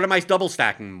 So what am I double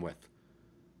stacking him with?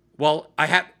 Well, I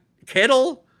have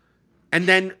Kittle, and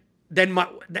then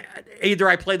either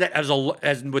I play that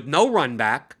as with no run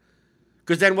back,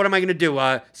 because then what am I going to do?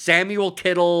 Samuel,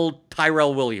 Kittle,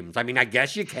 Tyrell Williams. I mean, I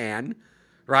guess you can,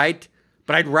 right?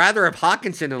 But I'd rather have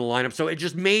Hockenson in the lineup. So it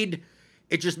just made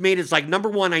it's like, number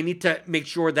one, I need to make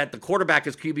sure that the quarterback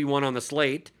is QB1 on the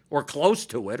slate or close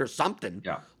to it or something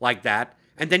like that.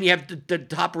 And then you have the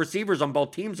top receivers on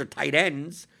both teams are tight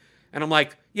ends. And I'm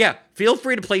like, yeah, feel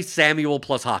free to play Samuel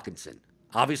plus Hockenson.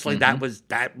 Obviously, that was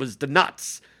the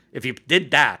nuts. If you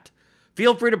did that,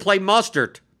 feel free to play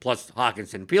Mostert plus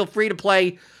Hockenson. Feel free to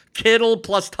play Kittle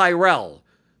plus Tyrell.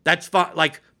 That's fine.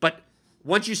 Like, but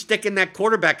once you stick in that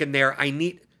quarterback in there,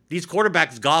 these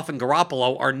quarterbacks, Goff and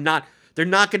Garoppolo, they're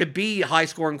not going to be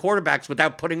high-scoring quarterbacks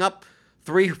without putting up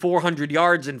 300-400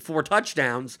 yards and 4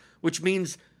 touchdowns, which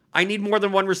means I need more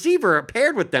than one receiver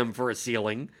paired with them for a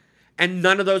ceiling. And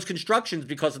none of those constructions,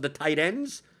 because of the tight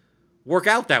ends, work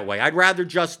out that way. I'd rather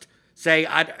just say,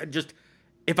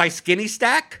 if I skinny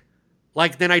stack,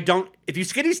 like, then I don't... If you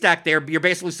skinny stack there, you're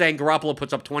basically saying Garoppolo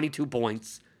puts up 22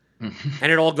 points,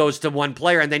 and it all goes to one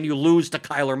player, and then you lose to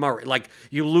Kyler Murray. Like,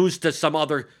 you lose to some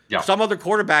other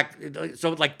quarterback.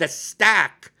 So, like, the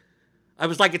stack... I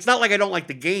was like, it's not like I don't like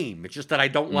the game. It's just that I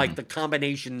don't like the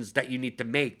combinations that you need to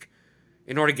make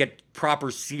in order to get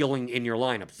proper ceiling in your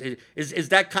lineups. Is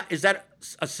that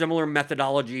a similar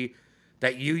methodology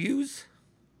that you use?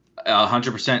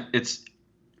 100%.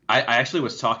 I actually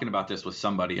was talking about this with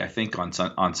somebody, I think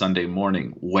on Sunday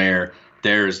morning, where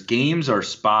there's games or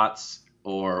spots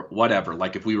or whatever.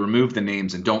 Like, if we remove the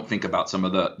names and don't think about some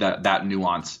of that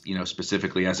nuance,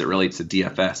 specifically as it relates to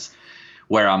DFS,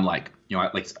 where I'm like,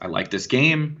 I like this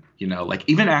game, like,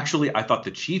 even actually I thought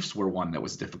the Chiefs were one that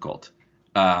was difficult.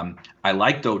 I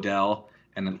liked Odell,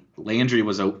 and Landry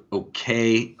was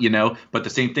okay, but the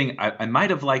same thing, I might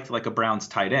have liked like a Browns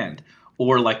tight end,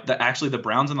 or like the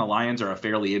Browns and the Lions are a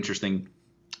fairly interesting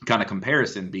kind of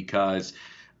comparison because,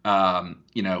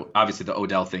 obviously the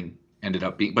Odell thing ended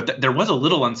up being. But there was a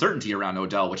little uncertainty around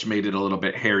Odell, which made it a little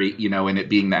bit hairy, in it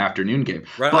being the afternoon game.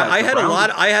 Right. But I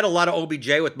had a lot of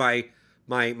OBJ with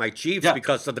my Chiefs Yeah.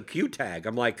 because of the Q tag.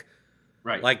 I'm like,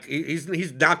 Right. he's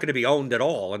not going to be owned at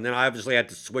all, and then I obviously had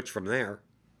to switch from there.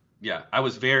 Yeah, I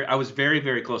was very,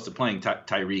 very close to playing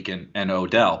Tyreek and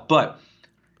Odell, but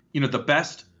the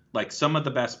best, like some of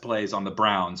the best plays on the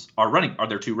Browns are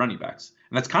their two running backs,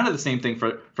 and that's kind of the same thing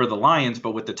for the Lions,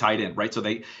 but with the tight end, right? So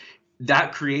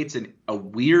that creates a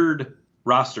weird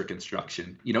roster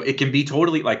construction. It can be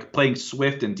totally like playing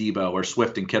Swift and Debo or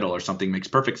Swift and Kittle or something makes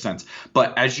perfect sense,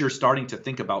 but as you're starting to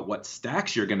think about what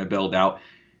stacks you're going to build out,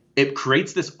 it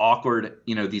creates this awkward,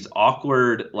 these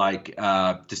awkward like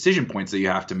decision points that you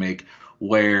have to make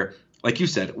where, like you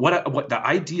said, what the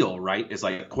ideal, right, is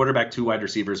like quarterback, two wide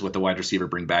receivers with the wide receiver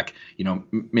bring back,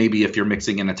 maybe if you're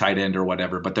mixing in a tight end or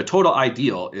whatever. But the total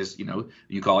ideal is,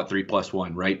 you call it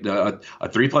 3+1, right? A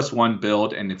 3+1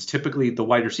 build, and it's typically the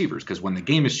wide receivers because when the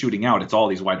game is shooting out, it's all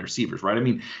these wide receivers, right? I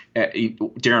mean,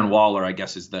 Darren Waller, I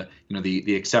guess, is the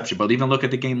exception. But even look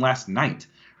at the game last night.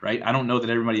 Right. I don't know that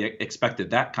everybody expected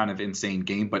that kind of insane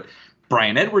game, but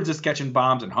Bryan Edwards is catching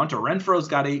bombs and Hunter Renfro's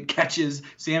got 8 catches.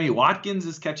 Sammy Watkins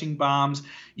is catching bombs.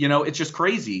 It's just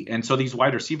crazy. And so these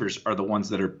wide receivers are the ones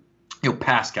that are,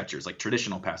 pass catchers, like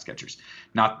traditional pass catchers,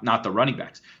 not the running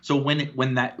backs. So when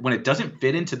it doesn't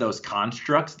fit into those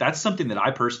constructs, that's something that I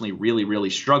personally really,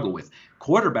 really struggle with.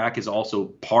 Quarterback is also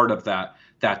part of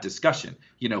that discussion.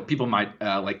 People might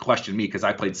question me because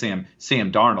I played Sam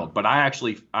Darnold, but I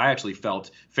actually felt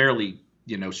fairly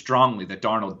strongly that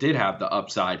Darnold did have the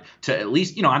upside to at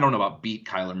least I don't know about beat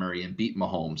Kyler Murray and beat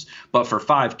Mahomes, but for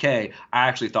 5K I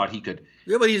actually thought he could.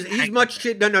 Yeah, but he's much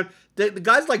shit. No. The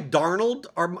guys like Darnold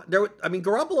are there. I mean,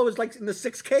 Garoppolo is like in the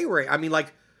 6K range. I mean,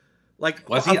 like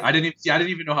was he? I didn't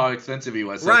even know how expensive he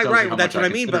was. So right. That's what I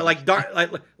mean. But like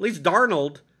at least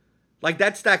Darnold. Like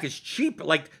that stack is cheap.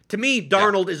 Like to me,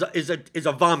 Darnold is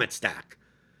a vomit stack.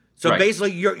 So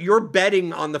basically, you're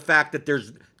betting on the fact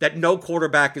that no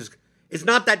quarterback is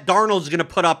not that Darnold's going to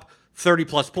put up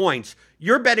 30+ points.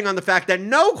 You're betting on the fact that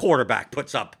no quarterback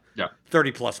puts up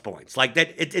 30+ points. Like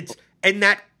that, it's in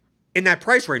that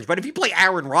price range. But if you play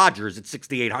Aaron Rodgers at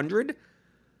 6,800,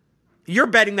 you're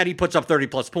betting that he puts up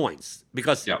 30+ points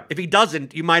because if he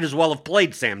doesn't, you might as well have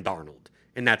played Sam Darnold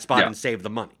in that spot and save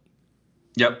the money.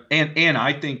 Yep. And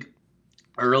I think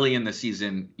early in the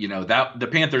season, that the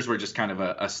Panthers were just kind of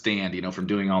a stand, from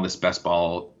doing all this best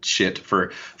ball shit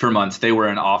for months. They were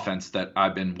an offense that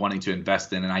I've been wanting to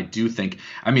invest in. And I do think,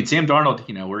 Sam Darnold,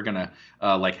 we're going to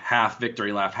half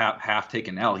victory lap, half take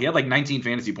an L. He had 19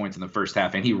 fantasy points in the first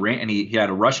half and he ran and he had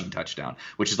a rushing touchdown,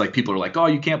 which is people are like, oh,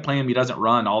 you can't play him. He doesn't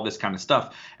run, all this kind of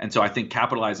stuff. And so I think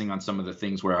capitalizing on some of the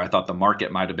things where I thought the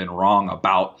market might have been wrong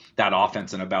about that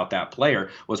offense and about that player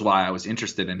was why I was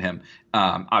interested in him.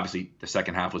 Obviously the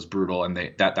second half was brutal and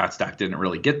that stack didn't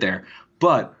really get there,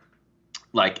 but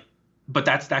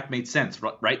that stack made sense,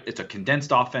 right? It's a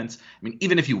condensed offense.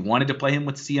 Even if you wanted to play him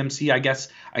with CMC, I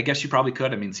guess you probably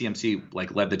could.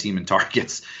 CMC led the team in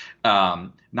targets.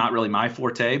 Not really my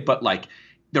forte, but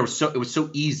it was so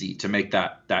easy to make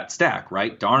that stack,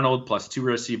 right? Darnold plus 2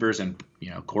 receivers and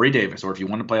Corey Davis, or if you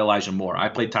want to play Elijah Moore, I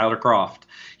played Tyler Kroft.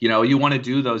 You want to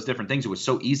do those different things. It was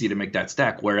so easy to make that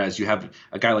stack. Whereas you have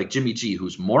a guy like Jimmy G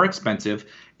who's more expensive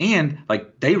and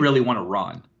they really want to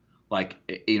run.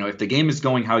 If the game is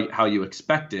going how you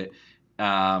expect it,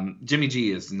 Jimmy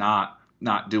G is not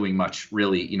doing much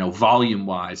really, volume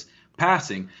wise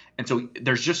passing. And so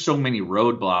there's just so many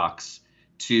roadblocks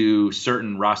to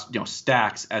certain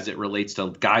stacks as it relates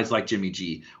to guys like Jimmy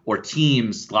G or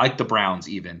teams like the Browns,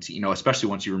 even especially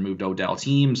once you removed Odell,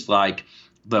 teams like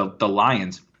the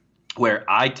Lions, where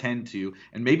I tend to,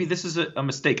 and maybe this is a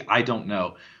mistake, I don't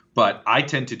know, but I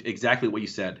tend to exactly what you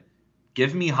said.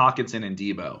 Give me Hockenson and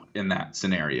Debo in that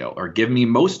scenario, or give me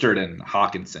Mostert and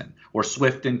Hockenson, or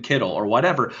Swift and Kittle, or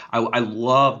whatever. I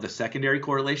love the secondary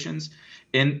correlations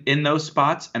in those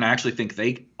spots, and I actually think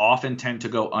they often tend to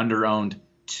go under-owned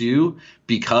too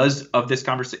because of this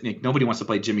conversation. Nobody wants to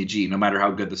play Jimmy G, no matter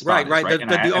how good the spot is. Right.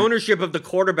 The ownership of the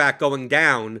quarterback going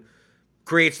down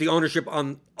creates the ownership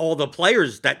on all the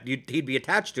players that he'd be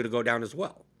attached to go down as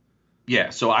well.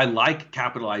 Yeah, so I like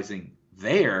capitalizing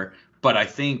there, but I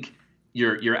think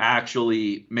you're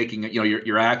actually making it,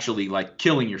 you're actually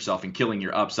killing yourself and killing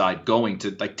your upside, going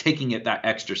to taking it that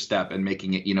extra step and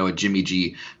making it, a Jimmy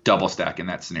G double stack in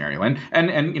that scenario.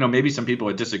 And maybe some people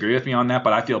would disagree with me on that,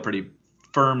 but I feel pretty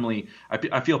firmly,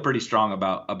 I feel pretty strong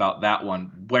about that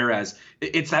one. Whereas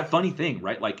it's that funny thing,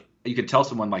 right? you could tell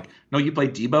someone like, no, you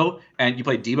played Debo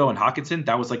and Hawkinson.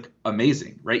 That was like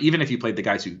amazing, right? Even if you played the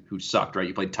guys who sucked, right?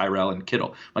 You played Tyrell and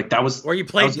Kittle. Like that was, or you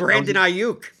played Brandon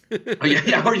Ayuk. Oh,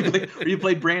 yeah, or you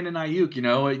played Brandon Ayuk.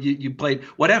 You played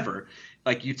whatever.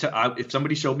 Like if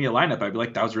somebody showed me a lineup, I'd be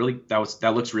like,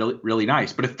 that looks really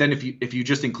nice. But if you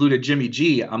just included Jimmy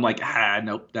G, I'm like,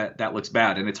 nope, that looks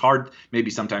bad. And it's hard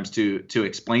maybe sometimes to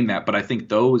explain that. But I think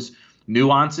those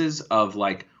nuances of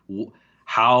like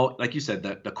how, like you said,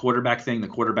 the quarterback thing, the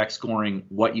quarterback scoring,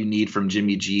 what you need from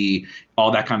Jimmy G,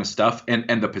 all that kind of stuff, and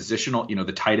the positional,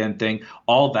 the tight end thing,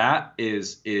 all that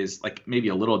is like maybe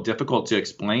a little difficult to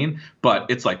explain, but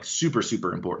it's like super,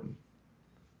 super important.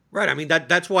 Right. I mean,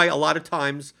 that's why a lot of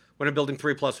times when I'm building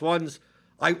 3+1s,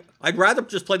 I'd rather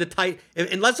just play the tight,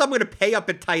 unless I'm going to pay up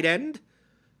at tight end,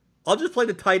 I'll just play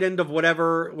the tight end of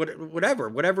whatever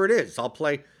it is. I'll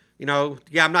play, I'm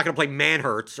not going to play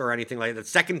Manhurts or anything like that,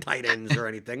 second tight ends or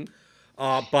anything.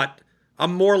 But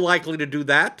I'm more likely to do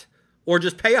that or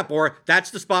just pay up. Or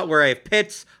that's the spot where I have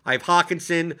Pitts, I have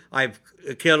Hawkinson, I have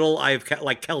Kittle, I have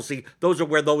like Kelsey. Those are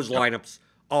where those lineups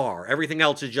are. Everything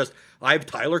else is just, I have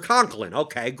Tyler Conklin.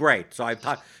 Okay, great. So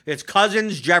it's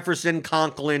Cousins, Jefferson,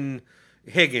 Conklin,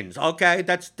 Higgins. Okay,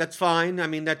 that's fine. I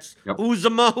mean, that's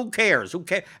Uzama. Who cares? Who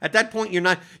cares? At that point,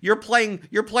 you're playing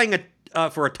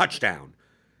for a touchdown.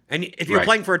 And if you're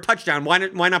playing for a touchdown, why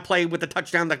not play with the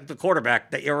touchdown that the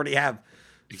quarterback that you already have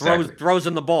throws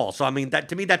in the ball? So I mean, that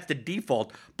to me that's the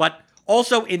default. But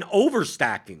also in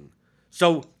overstacking.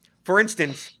 So for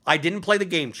instance, I didn't play the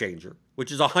Game Changer,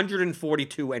 which is a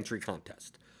 142 entry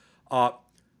contest.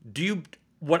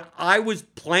 What I was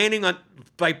planning on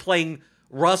by playing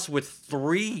Russ with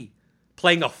 3,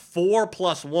 playing a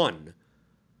 4+1,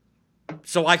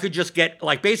 so I could just get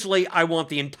basically I want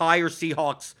the entire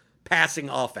Seahawks passing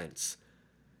offense,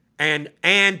 and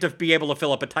to be able to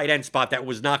fill up a tight end spot that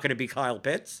was not going to be Kyle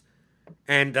Pitts,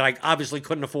 and that I obviously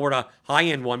couldn't afford a high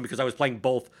end one because I was playing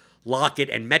both Lockett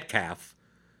and Metcalf,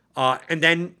 and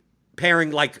then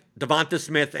pairing like Devonta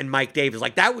Smith and Mike Davis,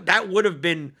 like that would have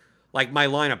been like my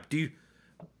lineup.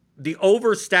 The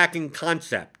overstacking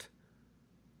concept,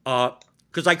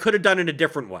 because I could have done it a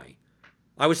different way.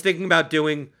 I was thinking about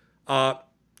doing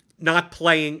not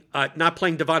playing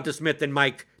Devonta Smith and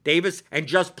Mike Davis and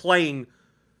just playing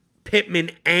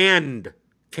Pittman and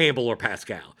Campbell or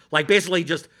Pascal. Like basically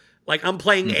just like I'm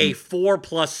playing a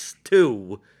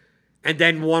 4+2 and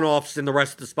then one-offs in the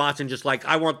rest of the spots, and just like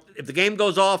if the game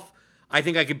goes off, I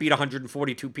think I could beat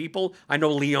 142 people. I know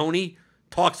Leone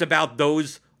talks about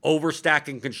those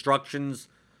overstacking constructions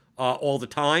all the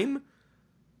time,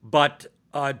 but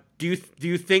do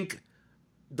you think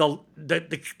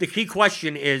the key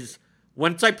question is,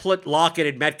 once I put Lockett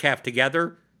and Metcalf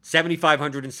together,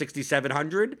 7,500 and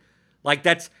 6,700, like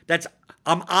that's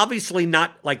I'm obviously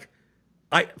not like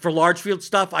for large field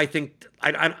stuff. I think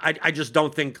I just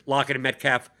don't think Lockett and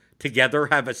Metcalf together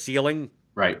have a ceiling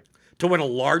to win a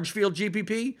large field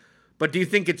GPP. But do you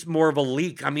think it's more of a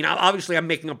leak? I mean, obviously I'm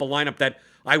making up a lineup that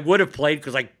I would have played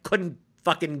because I couldn't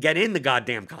fucking get in the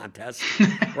goddamn contest,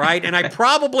 right? And I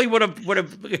probably would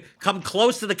have come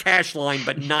close to the cash line,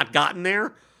 but not gotten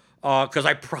there. Because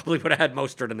I probably would have had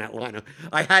Mostert in that lineup.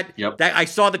 I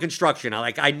saw the construction.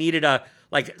 I needed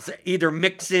either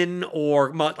Mixon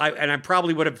or and I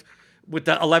probably would have, with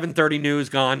the 11:30 news,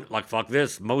 gone like, fuck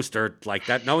this Mostert, like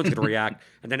that. No one's gonna react,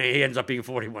 and then he ends up being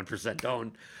 41%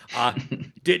 owned.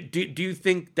 Do you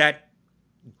think that?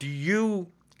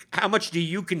 How much do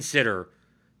you consider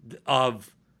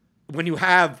of when you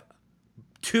have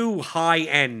two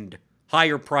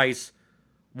higher price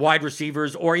wide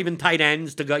receivers or even tight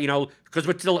ends to go, because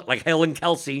we're still like Hill and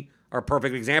Kelsey are a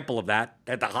perfect example of that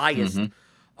at the highest.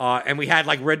 And we had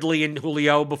like Ridley and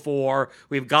Julio before.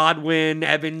 We have Godwin,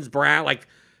 Evans, Brown. Like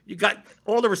you got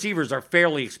all the receivers are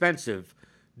fairly expensive.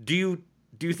 Do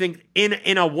you think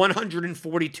in a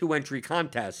 142 entry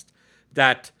contest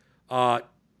that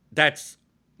that's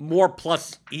more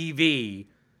plus EV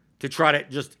to try to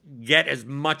just get as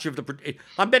much of the?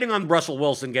 I'm betting on Russell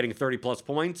Wilson getting 30 plus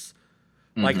points.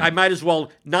 Like, I might as well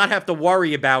not have to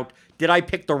worry about, did I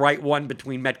pick the right one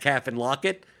between Metcalf and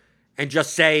Lockett? And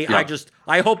just say,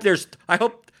 I hope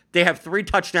they have 3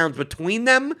 touchdowns between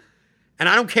them. And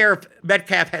I don't care if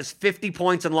Metcalf has 50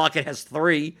 points and Lockett has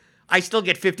 3. I still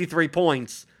get 53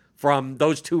 points from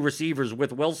those 2 receivers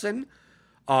with Wilson.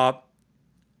 Do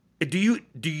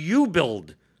you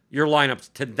build your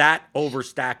lineups to that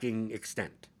overstacking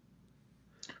extent?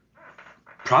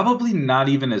 Probably not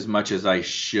even as much as I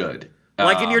should.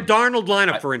 Like in your Darnold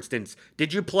lineup, for instance,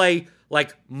 did you play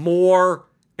like Moore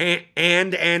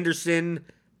and Anderson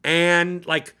and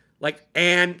like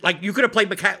you could have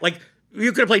played like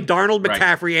You could have played Darnold, Right.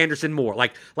 McCaffrey, Anderson, Moore.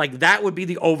 Like that would be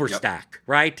the overstack,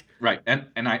 right? Right. And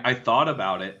I thought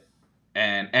about it,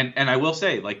 and I will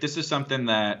say, like, this is something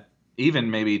that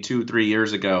even maybe 2-3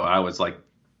 years ago I was like,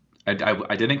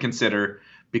 I didn't consider,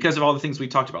 because of all the things we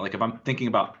talked about. Like, if I'm thinking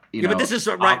about, Yeah, but this is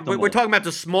right. We're talking about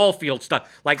the small field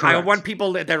stuff. Like, I Correct. want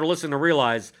people that are listening to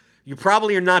realize you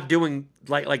probably are not doing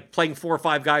like playing 4 or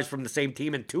 5 guys from the same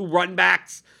team and 2 run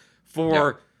backs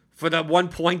for the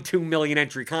 1.2 million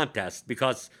entry contest,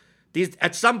 because these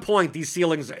at some point these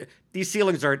ceilings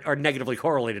are negatively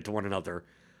correlated to one another.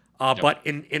 But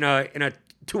in a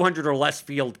 200 or less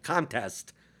field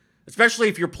contest, especially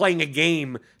if you're playing a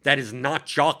game that is not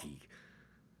chalky,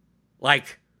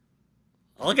 like.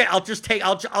 I'll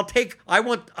take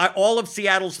all of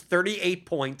Seattle's 38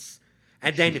 points,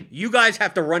 and then you guys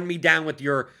have to run me down with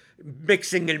your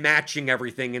mixing and matching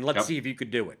everything, and let's see if you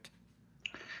could do it.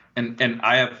 And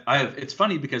I have it's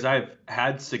funny because I've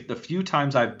had the few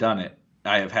times I've done it,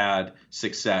 I have had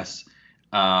success.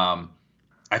 I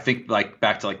think like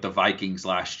back to like the Vikings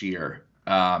last year.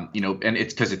 And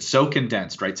it's because it's so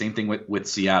condensed, right? Same thing with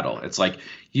Seattle. It's like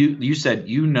you said,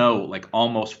 like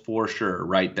almost for sure,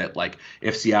 right? That like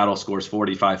if Seattle scores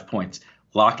 45 points,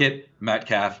 Lockett,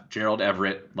 Metcalf, Gerald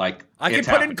Everett, like I could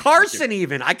put in Carson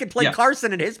even. I could play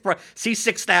Carson at his price. See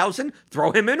 6,000,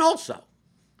 throw him in also.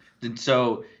 And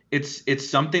so it's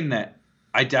something that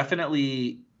I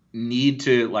definitely need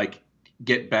to like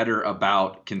get better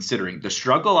about considering. The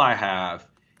struggle I have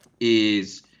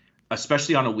is,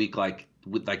 especially on a week like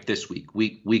this week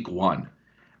 1,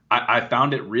 I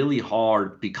found it really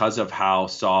hard because of how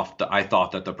soft I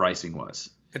thought that the pricing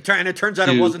was. And it turns out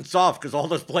it wasn't soft because all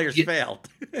those players failed.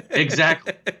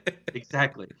 Exactly.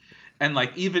 And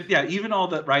like even all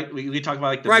the right, we talk about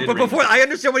like the right, but before I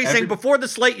understand what he's saying. Before the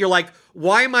slate, you're like,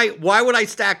 why would I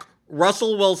stack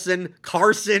Russell Wilson,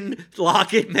 Carson,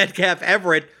 Lockett, Metcalf,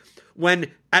 Everett,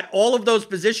 when at all of those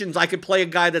positions I could play a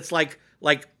guy that's like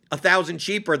 1,000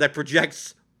 cheaper that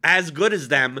projects as good as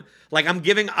them. Like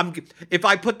if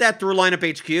I put that through lineup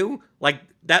HQ, like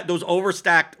that, those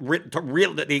overstacked,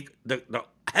 the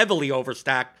heavily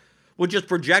overstacked would just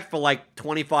project for like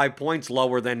 25 points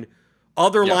lower than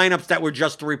other lineups that were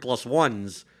just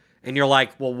 3+1s. And you're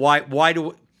like, well, why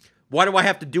do I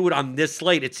have to do it on this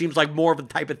slate? It seems like more of the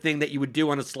type of thing that you would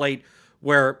do on a slate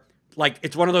where like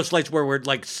it's one of those slates where we're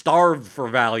like starved for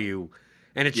value.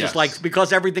 And it's just like,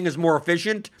 because everything is more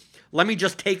efficient, let me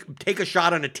just take a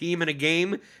shot on a team in a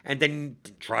game and then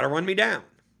try to run me down.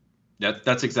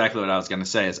 That's exactly what I was going to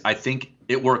say. Is I think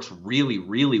it works really,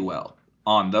 really well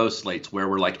on those slates where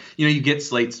we're like, you get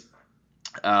slates,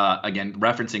 again,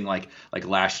 referencing like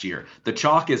last year. The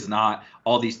chalk is not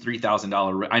all these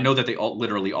 $3,000. I know that they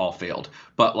literally all failed,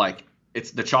 but like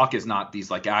the chalk is not these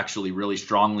like actually really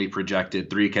strongly projected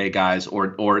 3K guys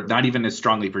or not even as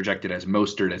strongly projected as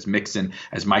Mostert, as Mixon,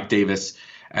 as Mike Davis,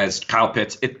 as Kyle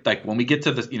Pitts. It like when we get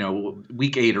to this,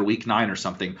 week 8 or week 9 or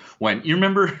something, when you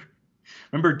remember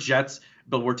Jets,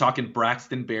 but we're talking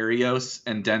Braxton Berrios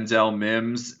and Denzel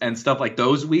Mims and stuff like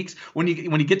those weeks. When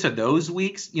you get to those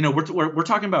weeks, we're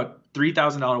talking about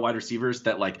 $3,000 wide receivers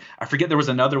that like I forget there was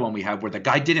another one we had where the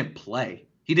guy didn't play.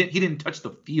 He didn't touch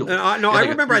the field. I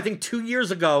remember. I think 2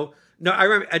 years ago. No, I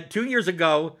remember 2 years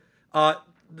ago.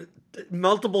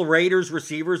 Multiple Raiders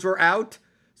receivers were out.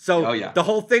 So the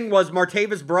whole thing was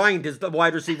Martavis Bryant is the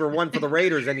wide receiver 1 for the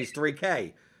Raiders, and he's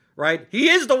 3K, right? He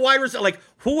is the wide receiver. Like,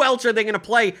 who else are they going to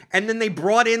play? And then they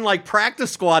brought in like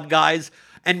practice squad guys,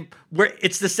 and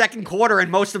it's the second quarter,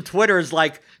 and most of Twitter is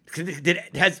like,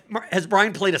 has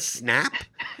Bryant played a snap?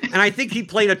 And I think he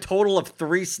played a total of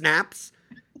 3 snaps,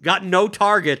 got no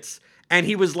targets, and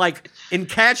he was like, in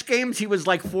catch games, he was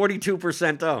like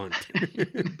 42% owned.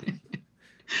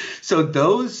 So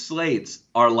those slates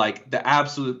are like the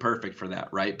absolute perfect for that,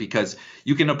 right? Because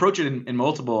you can approach it in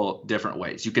multiple different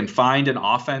ways. You can find an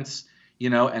offense,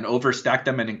 and overstack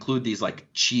them and include these like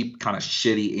cheap kind of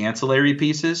shitty ancillary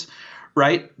pieces,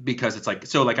 right? Because it's like,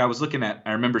 so like I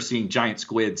remember seeing Giant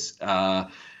Squid's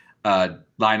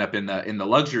lineup in the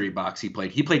luxury box he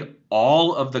played. He played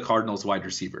all of the Cardinals wide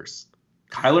receivers: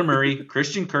 Kyler Murray,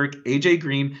 Christian Kirk, AJ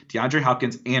Green, DeAndre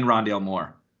Hopkins, and Rondale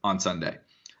Moore on Sunday.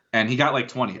 And he got like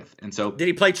 20th. And so did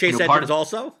he play Chase Edmonds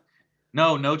also?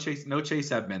 No Chase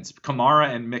Edmonds,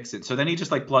 Kamara and Mixon. So then he just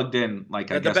like plugged in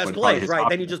like I guess the best plays, right?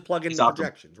 Then you just plug in the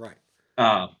projections, right?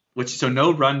 So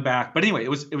no run back. But anyway, it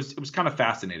was kind of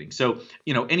fascinating. So,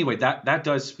 anyway, that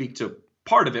does speak to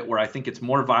part of it where I think it's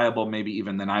more viable maybe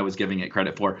even than I was giving it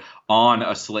credit for on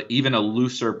a slate, even a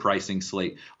looser pricing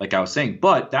slate, like I was saying.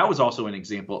 But that was also an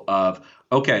example of,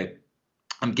 okay,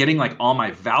 I'm getting like all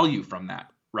my value from that.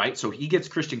 right? So he gets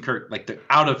Christian Kirk like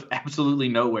out of absolutely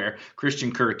nowhere.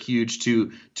 Christian Kirk, huge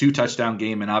two touchdown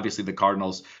game, and obviously the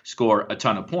Cardinals score a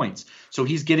ton of points. So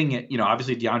he's getting it.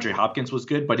 Obviously DeAndre Hopkins was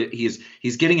good, but he's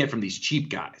getting it from these cheap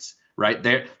guys, right?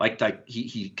 They're like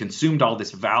he consumed all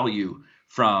this value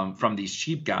from these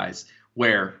cheap guys.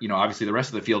 Where obviously the rest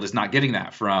of the field is not getting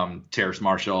that from Terrace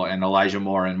Marshall and Elijah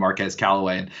Moore and Marquez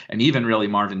Callaway and even really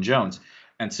Marvin Jones.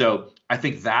 And so I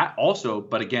think that also,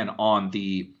 but again, on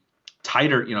the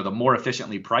tighter, the more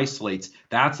efficiently priced slates,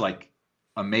 that's like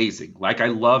amazing. Like I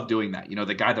love doing that.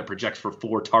 The guy that projects for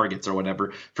 4 targets or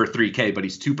whatever for 3K, but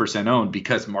he's 2% owned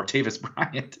because Martavis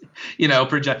Bryant,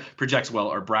 projects well,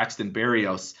 or Braxton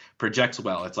Berrios projects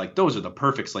well. It's like those are the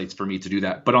perfect slates for me to do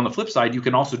that. But on the flip side, you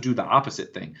can also do the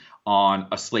opposite thing on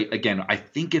a slate. Again, I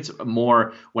think it's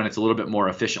more when it's a little bit more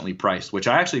efficiently priced, which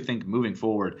I actually think moving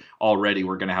forward already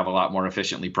we're going to have a lot more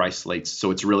efficiently priced slates.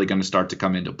 So it's really going to start to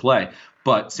come into play.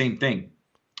 But same thing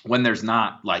when there's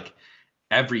not like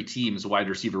every team's wide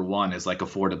receiver 1 is like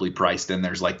affordably priced and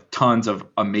there's like tons of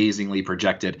amazingly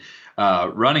projected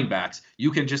running backs.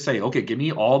 You can just say, okay, give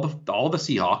me all the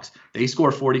Seahawks. They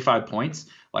score 45 points.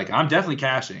 Like I'm definitely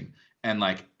cashing. And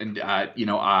I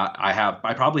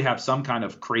probably have some kind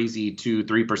of crazy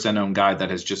 2-3% owned guy that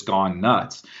has just gone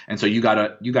nuts. And so you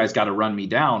guys got to run me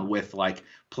down with like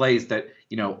plays that,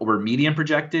 were median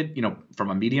projected,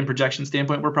 from a median projection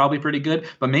standpoint, we're probably pretty good,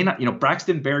 but may not,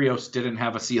 Braxton Berrios didn't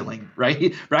have a ceiling,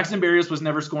 right? Braxton Berrios was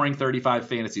never scoring 35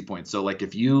 fantasy points. So like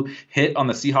if you hit on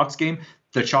the Seahawks game,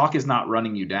 the chalk is not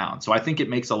running you down. So I think it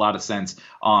makes a lot of sense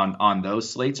on those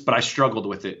slates, but I struggled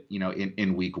with it,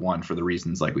 in week 1 for the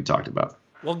reasons like we talked about.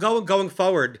 Well, going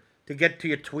forward, to get to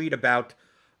your tweet about,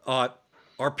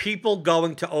 are people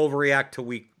going to overreact to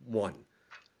week 1?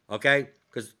 Okay?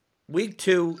 Because week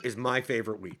 2 is my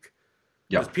favorite week.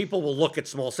 Because people will look at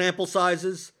small sample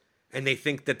sizes and they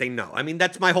think that they know. I mean,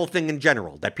 that's my whole thing in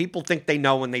general, that people think they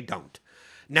know and they don't.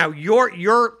 Now,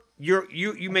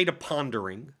 you made a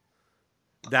pondering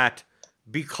that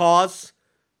because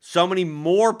so many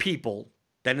more people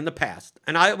than in the past,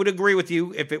 and I would agree with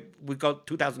you if it would go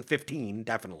 2015,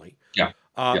 definitely,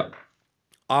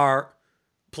 are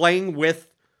playing with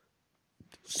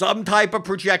some type of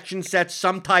projection set,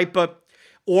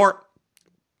 or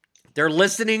they're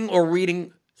listening or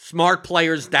reading smart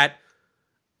players that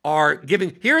are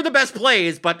giving, here are the best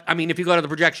plays, but I mean, if you go to the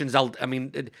projections, that's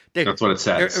what it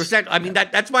says.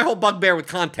 That's my whole bugbear with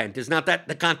content, is not that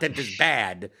the content is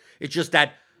bad. It's just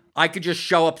that I could just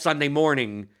show up Sunday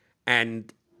morning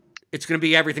and it's going to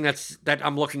be everything that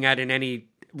I'm looking at in any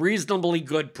reasonably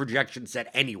good projection set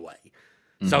anyway.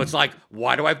 Mm-hmm. So it's like,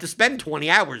 why do I have to spend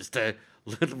 20 hours to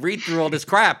read through all this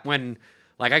crap when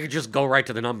like I could just go right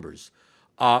to the numbers?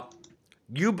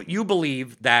 You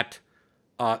believe that,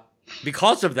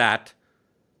 because of that,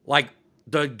 like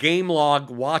the game log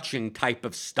watching type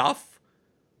of stuff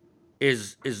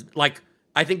is like,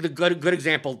 I think the good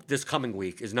example this coming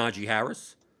week is Najee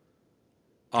Harris.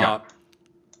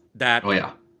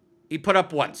 He put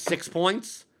up 6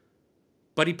 points,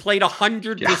 but he played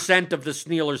 100% of the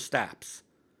Steelers snaps.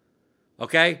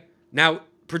 Okay, now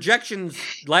projections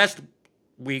last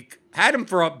week had him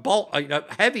for a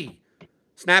heavy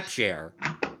snap share.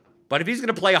 But if he's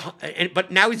going to play,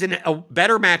 but now he's in a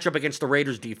better matchup against the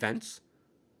Raiders defense.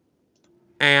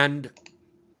 And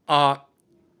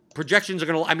projections are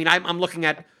going to, I'm looking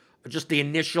at just the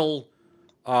initial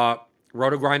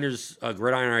Roto-Grinders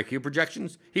Gridiron IQ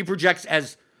projections. He projects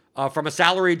as, from a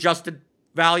salary adjusted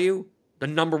value, the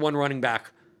number 1 running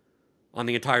back on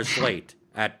the entire slate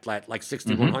at like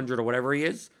 6,100 or whatever he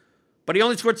is. But he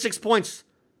only scored 6 points.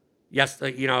 Yes,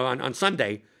 on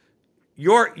Sunday.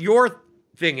 Your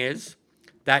thing is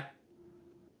that,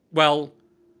 well,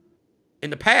 in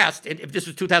the past, if this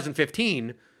was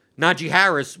 2015, Najee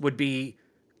Harris would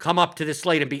come up to this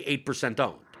slate and be 8%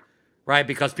 owned, right?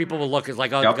 Because people will look as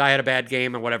like, the guy had a bad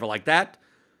game or whatever like that.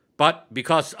 But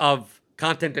because of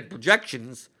content and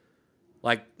projections,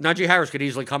 like Najee Harris could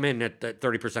easily come in at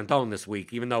 30% owned this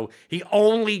week, even though he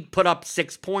only put up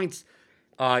 6 points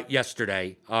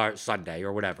yesterday or Sunday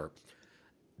or whatever.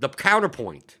 The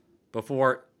counterpoint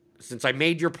since I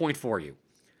made your point for you,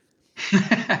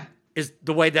 is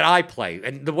the way that I play.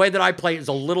 And the way that I play is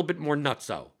a little bit more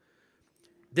nutso.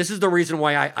 This is the reason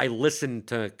why I listen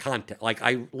to content. Like,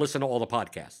 I listen to all the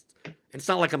podcasts. It's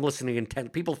not like I'm listening in 10.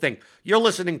 People think, you're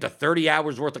listening to 30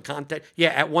 hours worth of content? Yeah,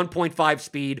 at 1.5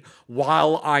 speed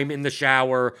while I'm in the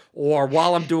shower or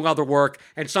while I'm doing other work.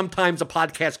 And sometimes a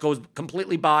podcast goes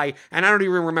completely by and I don't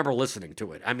even remember listening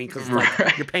to it. I mean, because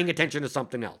you're paying attention to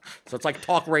something else. So it's like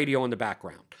talk radio in the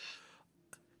background.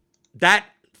 The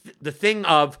thing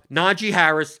of Najee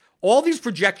Harris, all these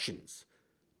projections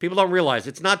People don't realize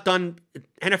it's not done,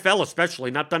 NFL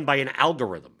especially, not done by an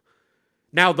algorithm.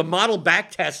 Now, the model back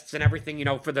tests and everything,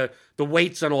 for the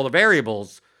weights and all the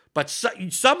variables, but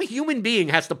some human being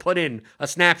has to put in a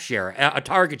snap share, a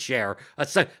target share.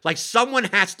 Like someone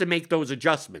has to make those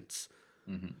adjustments.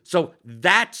 Mm-hmm. So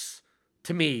that's,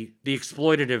 to me, the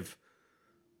exploitative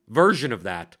version of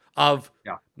that, of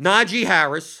Najee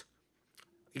Harris.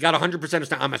 He got 100% of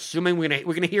snap. I'm assuming we're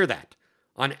gonna hear that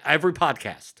on every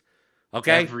podcast.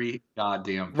 Okay. Every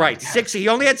goddamn podcast. Right. He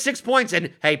only had 6 points.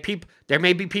 And hey, there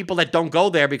may be people that don't go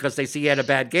there because they see he had a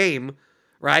bad game,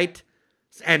 right?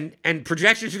 And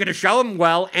projections are going to show him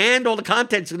well, and all the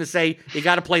content's going to say you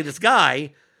got to play this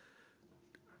guy.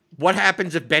 What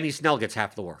happens if Benny Snell gets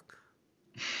half the work?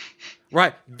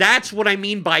 Right. That's what I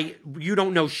mean by you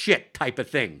don't know shit type of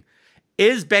thing.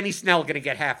 Is Benny Snell going to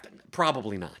get half?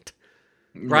 Probably not.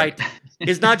 Right?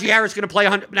 Is Najee Harris going to play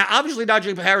 100? Now, obviously,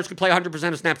 Najee Harris could play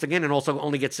 100% of snaps again and also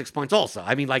only get 6 points also.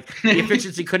 I mean, like, the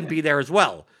efficiency couldn't be there as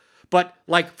well. But,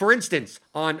 like, for instance,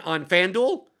 on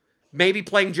FanDuel, maybe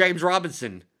playing James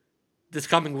Robinson this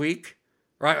coming week,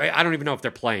 right? I don't even know if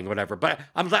they're playing, whatever. But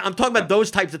I'm talking about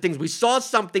those types of things. We saw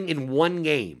something in one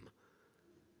game,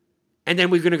 and then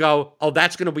we're going to go, oh,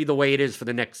 that's going to be the way it is for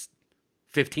the next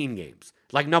 15 games.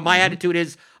 Like, no, my attitude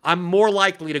is I'm more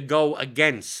likely to go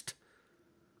against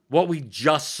what we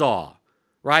just saw,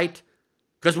 right?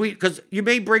 Because you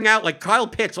may bring out, like, Kyle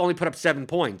Pitts only put up 7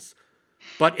 points,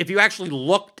 but if you actually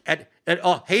looked at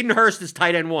Hayden Hurst is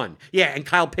tight end 1, yeah, and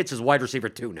Kyle Pitts is wide receiver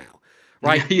 2 now,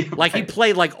 right? Like, he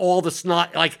played like all the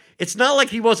snot. Like, it's not like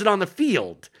he wasn't on the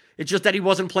field. It's just that he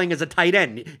wasn't playing as a tight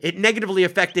end. It negatively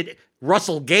affected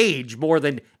Russell Gage more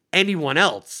than anyone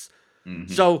else.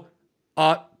 Mm-hmm. So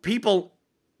people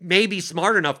may be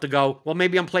smart enough to go, well,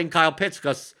 maybe I'm playing Kyle Pitts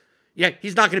because, yeah,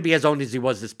 he's not going to be as owned as he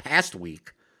was this past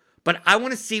week. But I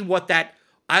want to see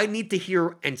I need to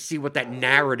hear and see what that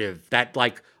narrative, that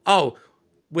like,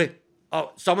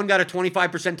 someone got a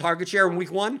 25% target share in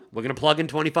week 1. We're going to plug in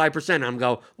 25%. And I'm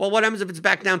go, well, what happens if it's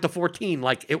back down to 14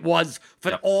 like it was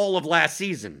for all of last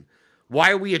season?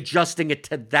 Why are we adjusting it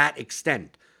to that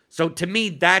extent? So to me,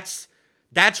 that's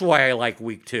why I like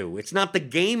week 2. It's not the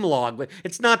game log, but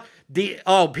it's not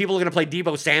people are going to play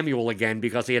Deebo Samuel again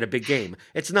because he had a big game.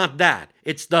 It's not that.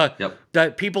 It's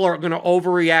the people are going to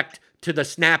overreact to the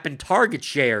snap and target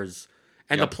shares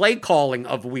and the play calling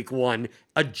of week 1,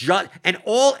 adjust and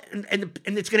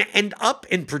it's going to end up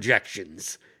in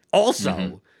projections also.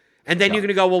 Mm-hmm. And then you're going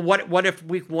to go, well, what if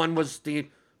week 1 was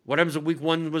what happens if week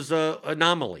 1 was a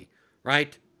anomaly,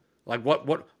 right? Like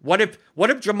what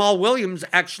if Jamal Williams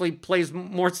actually does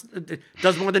more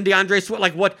than DeAndre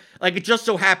Swift? Like it just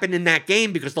so happened in that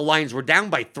game because the Lions were down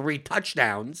by 3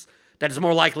 touchdowns that it's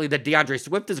more likely that DeAndre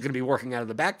Swift is going to be working out of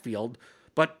the backfield.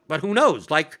 But who knows?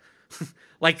 Like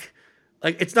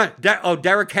it's not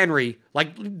Derrick Henry.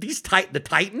 Like the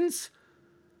Titans.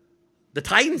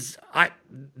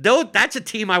 That's a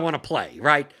team I want to play,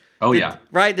 right? Oh yeah,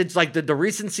 right. It's like the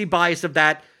recency bias of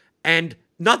that, and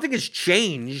nothing has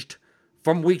changed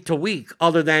from week to week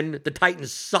other than the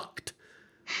Titans sucked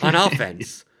on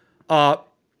offense.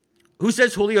 Who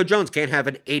says Julio Jones can't have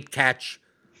an 8-catch,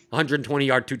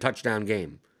 120-yard, 2-touchdown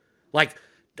game? Like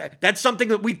that's something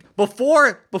that we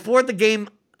before the game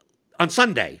on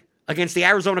Sunday against the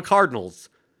Arizona Cardinals,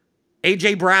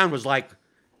 A.J. Brown was like,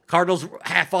 Cardinals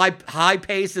high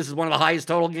pace. This is one of the highest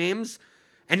total games.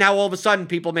 And now all of a sudden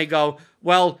people may go,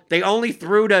 well, they only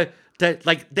threw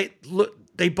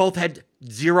they both had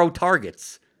 0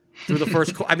 targets through the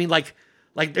first quarter. I mean,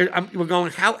 we're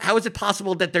going, how is it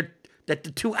possible that the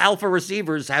 2 alpha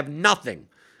receivers have nothing?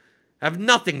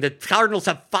 The Cardinals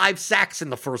have 5 sacks in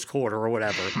the first quarter or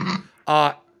whatever.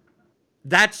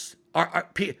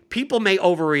 People may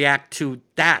overreact to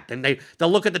that, and they'll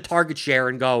look at the target share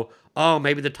and go, oh,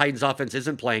 maybe the Titans offense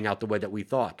isn't playing out the way that we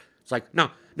thought. It's like,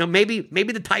 no, maybe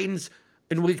the Titans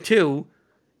in week 2,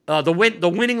 the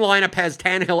winning lineup has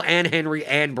Tannehill and Henry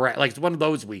and Brett. Like, it's one of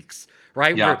those weeks,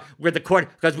 right? Yeah. Where the court,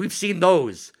 because we've seen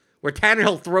those where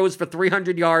Tannehill throws for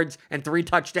 300 yards and 3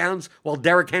 touchdowns, while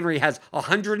Derrick Henry has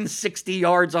 160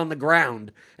 yards on the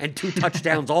ground and 2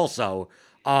 touchdowns also.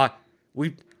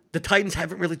 The Titans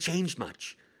haven't really changed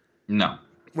much. No.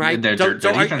 Right? Their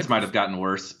defense might have gotten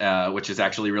worse, which is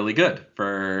actually really good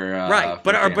for right. For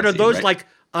but fantasy, are those right? like,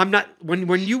 I'm not,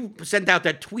 when you sent out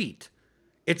that tweet,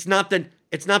 it's not the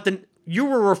you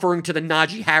were referring to the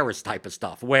Najee Harris type of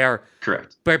stuff where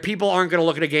correct, where people aren't going to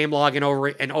look at a game log and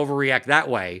overreact that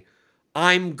way.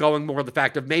 I'm going more of the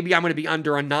fact of maybe I'm going to be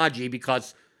under on Najee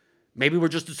because maybe we're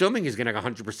just assuming he's going to get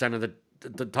 100% of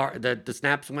the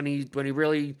snaps when he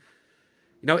really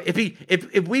You know,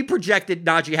 if we projected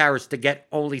Najee Harris to get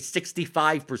only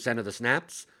 65% of the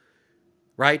snaps,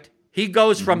 right? He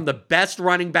goes from the best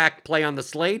running back play on the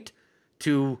slate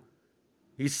to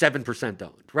he's 7%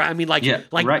 owned, right? I mean,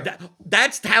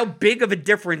 that's how big of a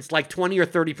difference, like 20 or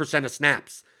 30% of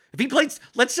snaps. If he played,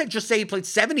 just say he played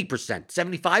 70%,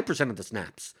 75% of the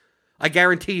snaps, I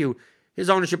guarantee you his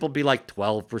ownership will be like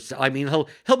 12%. I mean,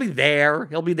 he'll be there.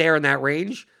 He'll be there in that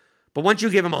range. But once you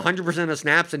give him 100% of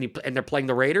snaps and they're playing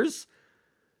the Raiders,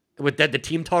 with the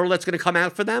team total that's going to come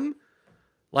out for them,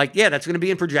 like, yeah, that's going to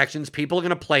be in projections. People are going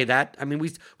to play that. I mean,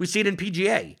 we see it in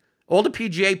PGA. All the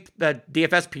PGA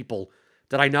DFS people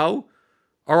that I know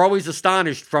are always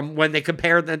astonished from when they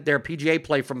compare their PGA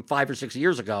play from 5 or 6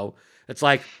 years ago. It's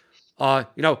like, a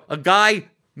guy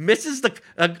misses the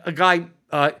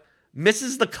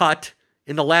cut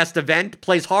in the last event,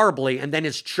 plays horribly, and then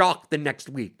is chalked the next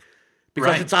week.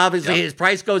 Because it's obviously his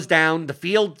price goes down, the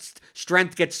field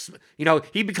strength gets,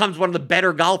 he becomes one of the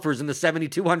better golfers in the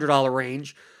 $7,200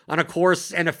 range on a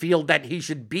course and a field that he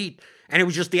should beat. And it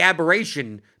was just the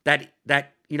aberration that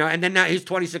and then now he's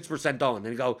 26% on. And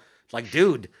you go, it's like,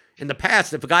 dude, in the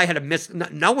past, if a guy had a miss,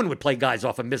 no one would play guys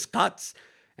off of missed cuts.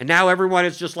 And now everyone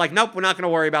is just like, nope, we're not going to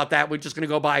worry about that. We're just going to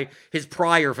go by his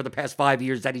prior for the past 5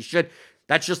 years that he should.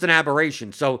 That's just an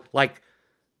aberration. So like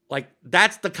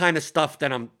that's the kind of stuff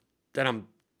that I'm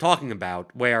talking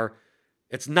about, where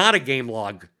it's not a game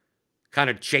log kind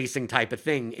of chasing type of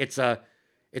thing. It's a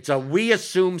we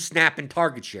assume snap and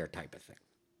target share type of thing.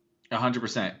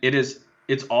 100%.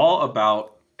 It's all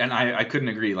about, and I couldn't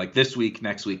agree, like this week,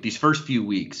 next week, these first few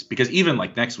weeks, because even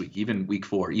like next week, even week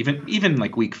 4, even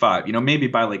like week 5, maybe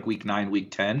by like week 9,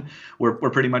 week 10, we're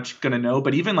pretty much going to know.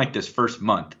 But even like this first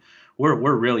month,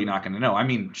 we're really not going to know. I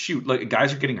mean, shoot, like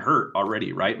guys are getting hurt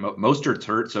already, right? Mostert's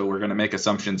hurt, so we're going to make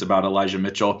assumptions about Elijah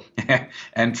Mitchell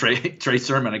and Trey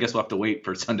Sermon. I guess we'll have to wait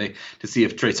for Sunday to see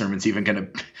if Trey Sermon's even going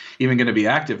to be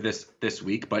active this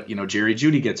week. But Jerry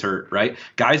Jeudy gets hurt, right?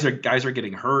 Guys are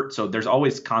getting hurt, so there's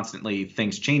always constantly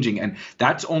things changing, and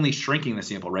that's only shrinking the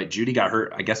sample, right? Jeudy got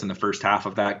hurt, I guess, in the first half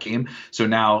of that game, so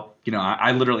now.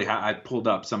 I literally I pulled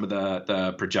up some of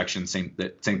the projections, same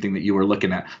thing that you were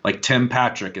looking at. Like Tim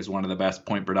Patrick is one of the best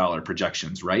point per dollar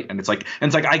projections, right? And it's like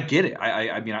I get it.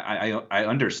 I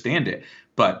understand it,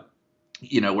 but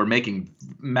we're making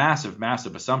massive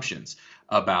assumptions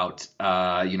about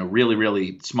really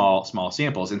really small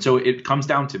samples, and so it comes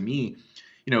down to me.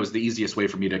 Is the easiest way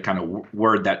for me to kind of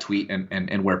word that tweet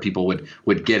and where people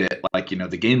would get it, like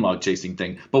the game log chasing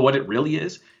thing. But what it really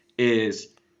is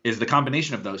the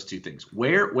combination of those two things.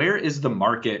 Where is the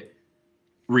market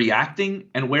reacting,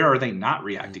 and where are they not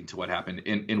reacting to what happened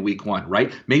in week 1,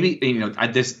 right? Maybe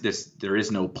there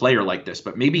is no player like this,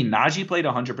 but maybe Najee played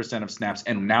 100% of snaps,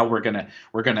 and now we're gonna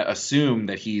assume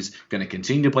that he's gonna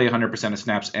continue to play 100% of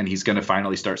snaps, and he's gonna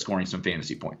finally start scoring some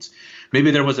fantasy points.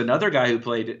 Maybe there was another guy who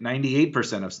played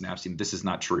 98% of snaps. This is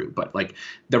not true, but like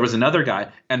there was another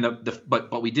guy, and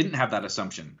but we didn't have that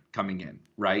assumption coming in,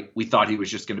 right? We thought he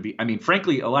was just going to be. I mean,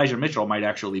 frankly, Elijah Mitchell might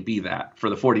actually be that for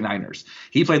the 49ers.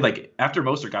 He played after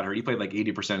Mostert got hurt, he played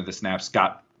 80% of the snaps,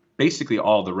 got basically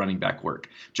all the running back work.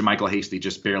 JaMychal Hasty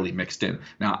just barely mixed in.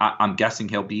 Now, I'm guessing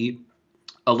he'll be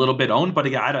a little bit owned, but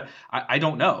again, I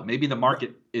don't know. Maybe the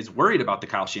market is worried about the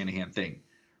Kyle Shanahan thing,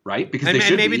 right? Because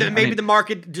maybe the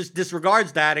market just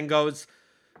disregards that and goes,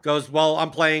 well,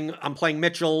 I'm playing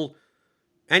Mitchell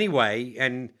anyway,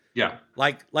 and yeah,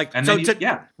 and so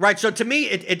right. So to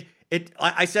me,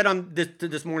 I said on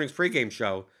this morning's pregame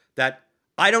show that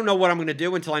I don't know what I'm going to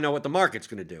do until I know what the market's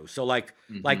going to do. So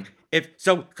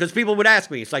because people would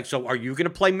ask me, it's like, so are you going to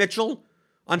play Mitchell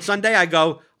on Sunday? I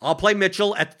go, I'll play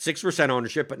Mitchell at 6%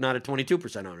 ownership, but not at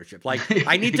 22% ownership. Like,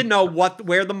 I need to know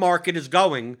where the market is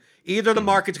going. Either the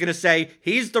market's going to say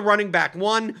he's the running back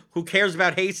 1. Who cares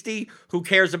about Hasty? Who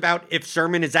cares about if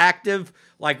Sermon is active?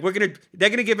 Like, they're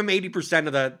going to give him 80%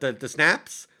 of the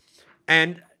snaps.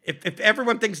 And if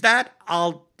everyone thinks that,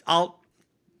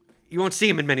 you won't see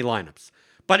him in many lineups.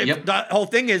 But the whole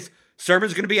thing is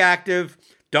Sermon's going to be active.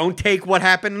 Don't take what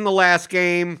happened in the last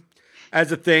game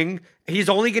as a thing. He's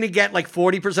only going to get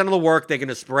 40% of the work. They're going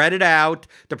to spread it out.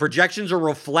 The projections will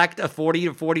reflect a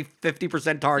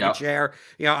 50% target share,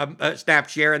 a snap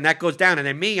share, and that goes down. And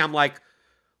then I'm like,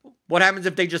 what happens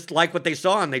if they just like what they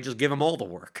saw and they just give him all the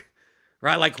work?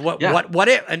 Right? Like what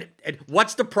if, and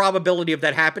what's the probability of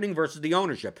that happening versus the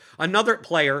ownership? Another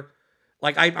player,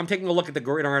 I'm taking a look at the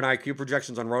Gridiron IQ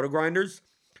projections on RotoGrinders.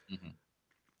 Mm-hmm.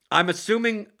 I'm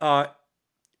assuming, I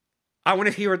want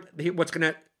to hear what's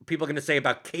people are going to say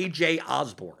about KJ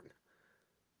Osborne.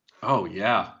 Oh,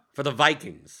 yeah. For the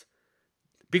Vikings.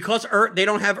 Because they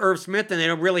don't have Irv Smith and they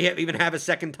don't really even have a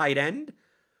second tight end.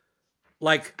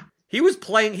 like he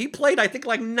played I think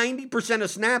like 90% of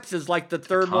snaps as like the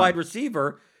third wide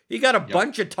receiver. He got a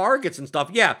bunch of targets and stuff.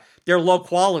 Yeah, they're low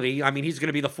quality. I mean, he's going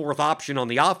to be the fourth option on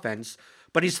the offense,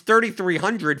 but he's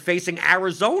 3,300 facing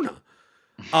Arizona.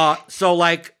 So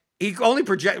like he only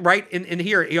in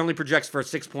here, he only projects for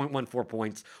 6.14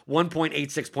 points,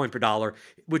 1.86 point per dollar,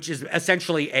 which is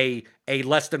essentially a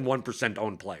less than 1%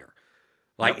 owned player,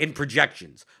 like in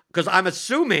projections. Because I'm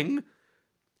assuming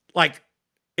like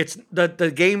it's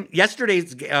the game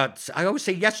yesterday's. I always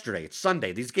say yesterday. It's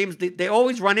Sunday. These games they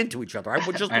always run into each other. I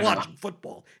was just watching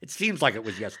football. It seems like it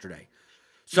was yesterday.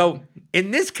 So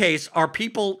in this case, are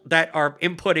people that are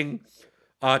inputting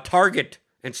target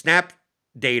and snap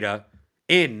data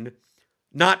in,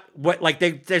 not what like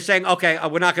they're saying. Okay,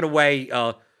 we're not going to weigh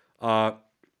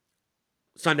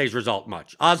Sunday's result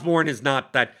much. Osborne is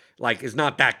not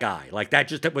that guy. Like that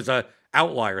just it was a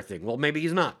outlier thing. Well, maybe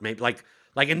he's not. Maybe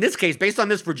like in this case, based on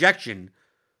this projection,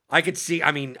 I could see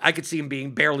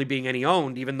him barely being any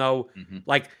owned, even though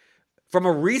like from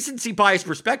a recency bias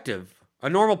perspective, a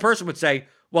normal person would say,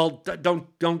 well,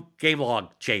 don't game log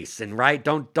chase and right.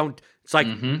 Don't. It's like,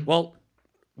 well,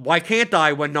 why can't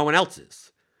I when no one else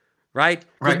is? Right?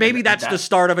 Because maybe that's the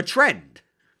start of a trend.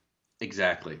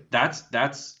 Exactly. That's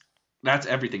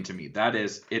everything to me. That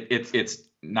is it's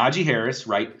Najee Harris,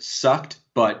 right? Sucked,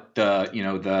 but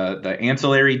the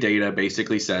ancillary data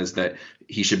basically says that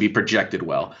he should be projected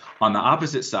well. On the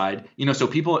opposite side, so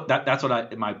people that's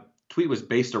what my tweet was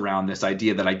based around, this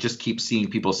idea that I just keep seeing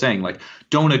people saying, like,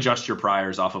 don't adjust your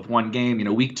priors off of one game.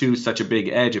 Week 2 is such a big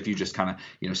edge if you just kind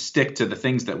of stick to the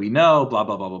things that we know, blah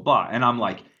blah blah blah blah. And I'm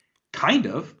like, kind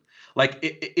of. Like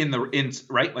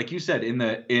right, like you said,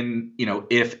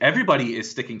 if everybody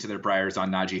is sticking to their priors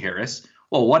on Najee Harris,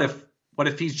 well, what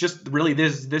if he's just really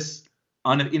this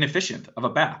inefficient of a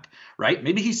back, right?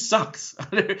 Maybe he sucks,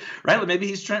 right? Like maybe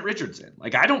he's Trent Richardson.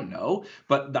 Like I don't know,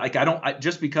 but like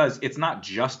just because it's not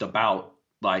just about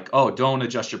like, oh, don't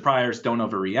adjust your priors, don't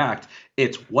overreact.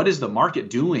 It's what is the market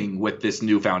doing with this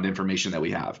newfound information that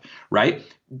we have, right?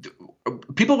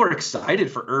 People were excited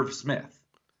for Irv Smith.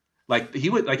 Like he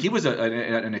was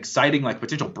an exciting like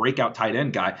potential breakout tight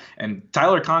end guy, and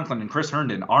Tyler Conklin and Chris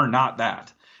Herndon are not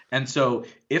that. And so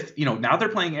if now they're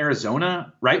playing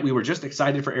Arizona, right? We were just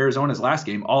excited for Arizona's last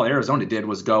game. All Arizona did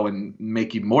was go and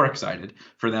make you more excited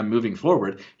for them moving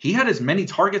forward. He had as many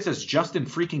targets as Justin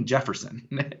freaking Jefferson,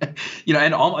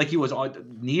 and all like he was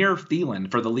near Thielen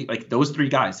for the league. Like those three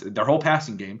guys, their whole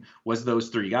passing game was those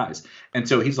three guys. And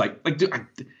so he's like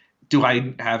do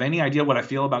I have any idea what I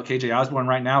feel about KJ Osborne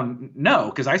right now? No,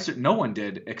 because no one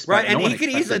did expect. Right, and he could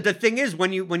easily. The thing is,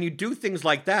 when you do things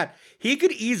like that, he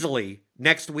could easily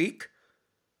next week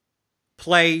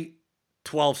play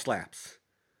 12 slaps.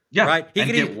 Yeah, right. They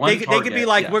could be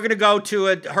like, we're going to go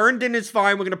to Herndon is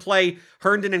fine. We're going to play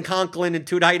Herndon and Conklin in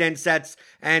 2 tight end sets,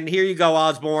 and here you go,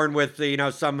 Osborne with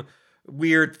some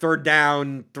weird third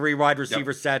down 3 wide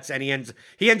receiver sets, and he ends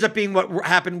up being what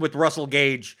happened with Russell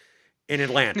Gage in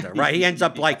Atlanta, right? He ends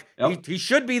up like he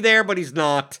should be there, but he's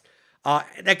not.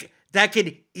 That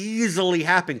could easily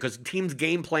happen because teams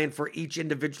game plan for each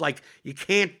individual. Like you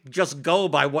can't just go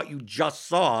by what you just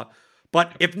saw.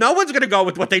 But if no one's going to go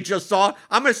with what they just saw,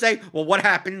 I'm going to say, well, what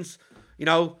happens?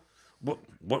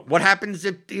 What happens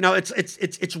if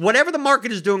it's whatever the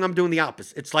market is doing. I'm doing the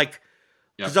opposite. It's like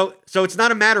so it's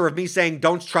not a matter of me saying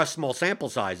don't trust small sample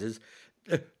sizes.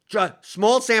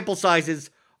 Small sample sizes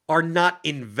are not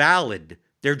invalid.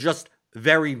 They're just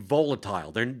very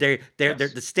volatile. The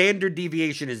standard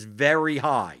deviation is very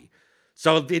high.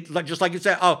 So just like you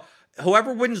said,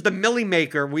 whoever wins the Millie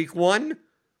Maker week 1,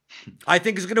 I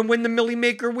think is going to win the Millie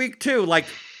Maker week 2. Like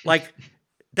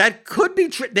that could be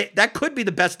that could be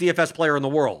the best DFS player in the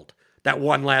world that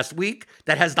won last week.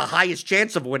 That has the highest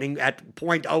chance of winning at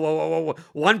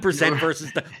 0.0001%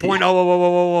 versus the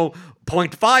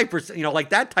 0.5%. Like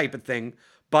that type of thing.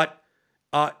 But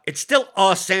it's still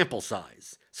a sample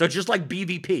size. So just like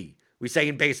BVP, we say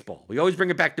in baseball, we always bring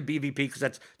it back to BVP because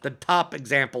that's the top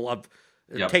example of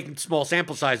taking small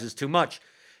sample sizes too much.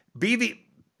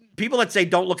 People that say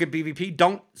don't look at BVP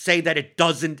don't say that it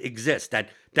doesn't exist,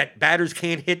 that batters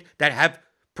can't hit, that have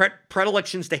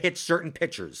predilections to hit certain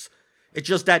pitchers. It's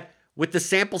just that with the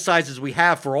sample sizes we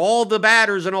have for all the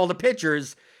batters and all the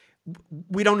pitchers,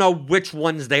 we don't know which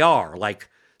ones they are. Like,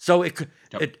 so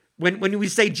when we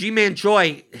say G-Man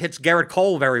Choi hits Garrett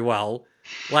Cole very well,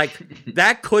 like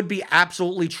that could be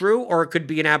absolutely true or it could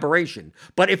be an aberration.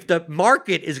 But if the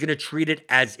market is going to treat it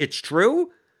as it's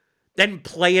true, then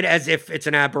play it as if it's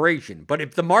an aberration. But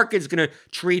if the market is going to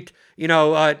treat,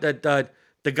 the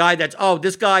guy that's,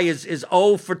 this guy is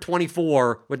 0 for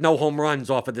 24 with no home runs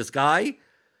off of this guy,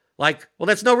 Like, well,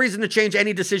 that's no reason to change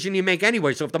any decision you make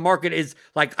anyway. So if the market is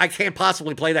like, I can't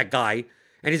possibly play that guy,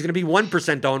 and he's going to be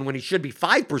 1% owned when he should be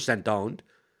 5% owned,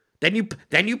 then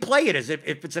you play it as if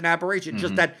it's an aberration.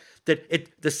 Just that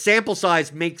the sample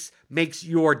size makes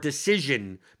your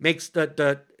decision, makes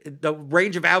the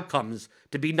range of outcomes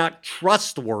to be not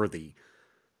trustworthy.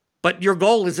 But your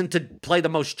goal isn't to play the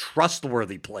most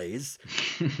trustworthy plays.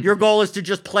 Your goal is to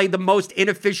just play the most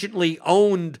inefficiently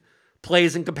owned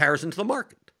plays in comparison to the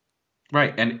market.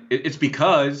 Right. And it's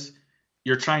because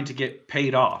you're trying to get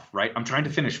paid off, right? I'm trying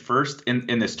to finish first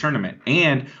in this tournament.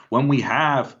 And when we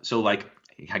have, so like,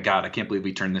 God, I can't believe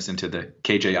we turned this into the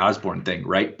KJ Osborne thing,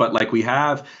 right? But like we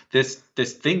have this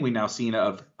thing we now seen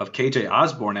of KJ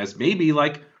Osborne as maybe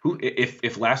like who,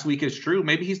 if last week is true,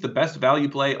 maybe he's the best value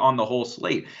play on the whole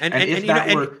slate. And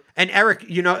Eric,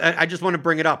 I just want to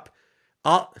bring it up.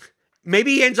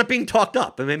 Maybe he ends up being talked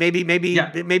up. I mean, maybe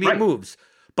right. It moves.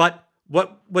 But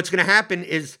what's going to happen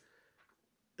is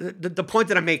the point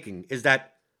that I'm making is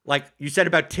that, like you said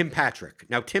about Tim Patrick.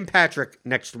 Now, Tim Patrick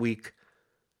next week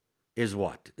is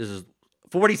what? This is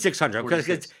 4,600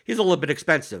 because he's a little bit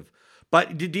expensive.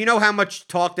 But do you know how much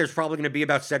talk there's probably going to be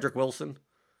about Cedric Wilson?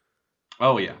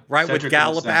 Oh yeah, right. Cedric with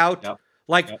Gallup Wilson out,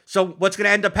 So what's going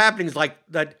to end up happening is like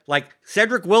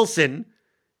Cedric Wilson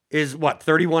is what,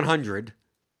 3,100.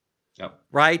 Yep.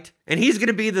 Right, and he's going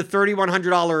to be the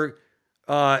 $3,100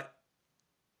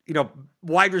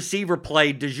 wide receiver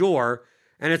play du jour,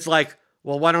 and it's like,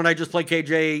 well, why don't I just play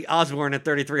KJ Osborne at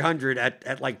 3,300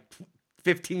 at like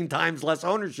 15 times less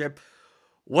ownership?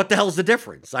 What the hell's the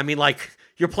difference? I mean, like,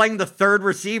 you're playing the third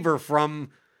receiver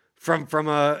from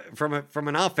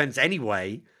an offense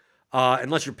anyway,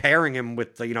 unless you're pairing him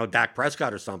with Dak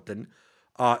Prescott or something.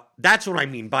 That's what I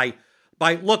mean by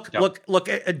look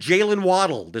at Jalen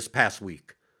Waddle this past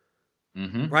week.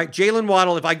 Mm-hmm. Right, Jalen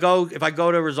Waddle. If I go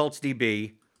to Results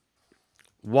DB,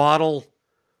 Waddle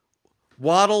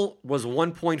was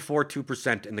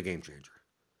 1.42% in the Game Changer.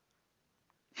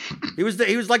 He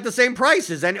was like the same price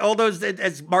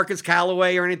as Marcus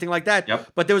Callaway or anything like that.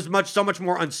 Yep. But there was so much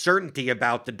more uncertainty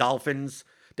about the Dolphins.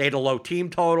 They had a low team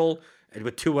total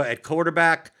with Tua at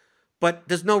quarterback, but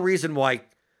there's no reason why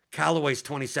Callaway's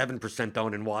 27%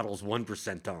 owned and Waddle's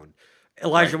 1% owned.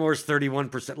 Elijah Moore's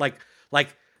 31%.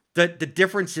 Like the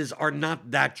differences are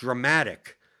not that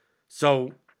dramatic.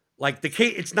 So like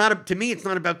it's not about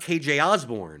KJ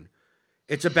Osborne.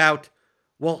 It's about,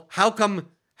 well, how come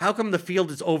the field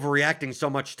is overreacting so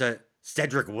much to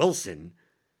Cedric Wilson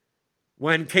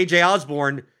when KJ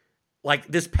Osborne, like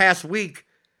this past week,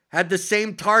 had the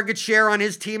same target share on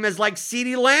his team as like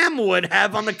CeeDee Lamb would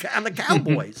have on the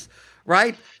Cowboys,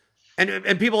 right?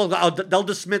 And people, they'll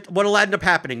dismiss, what'll end up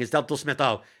happening is they'll dismiss,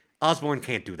 Osborne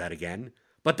can't do that again.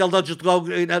 But they'll just go,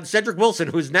 Cedric Wilson,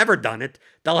 who's never done it,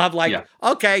 they'll have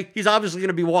okay, he's obviously going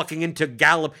to be walking into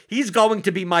Gallup. He's going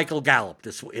to be Michael Gallup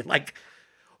this week. Like,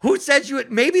 who says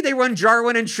maybe they run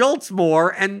Jarwin and Schultz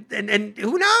more, and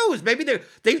who knows? Maybe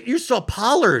you saw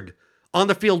Pollard on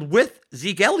the field with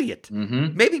Zeke Elliott.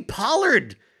 Mm-hmm. Maybe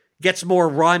Pollard gets more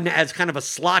run as kind of a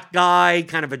slot guy,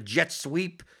 kind of a jet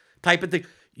sweep type of thing.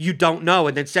 You don't know.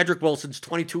 And then Cedric Wilson's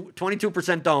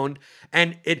 22% owned,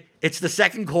 and it's the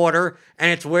second quarter, and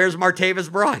it's where's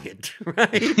Martavis Bryant,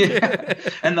 right? Yeah.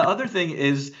 And the other thing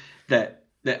is that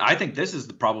I think this is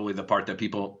probably the part that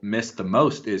people miss the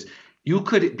most is you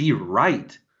could be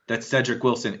right that Cedric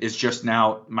Wilson is just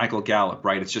now Michael Gallup,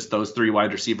 right? It's just those three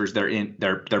wide receivers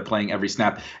they're playing every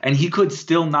snap, and he could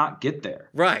still not get there.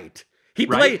 Right.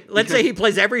 Let's say he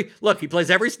plays every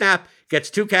snap, gets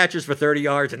 2 catches for 30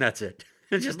 yards, and that's it.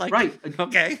 It's just like, right.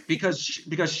 Okay. Because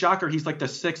shocker, he's like the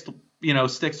sixth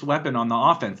weapon on the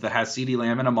offense that has CeeDee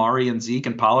Lamb and Amari and Zeke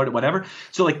and Pollard and whatever.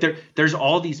 So like there's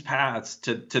all these paths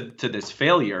to this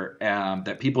failure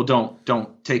that people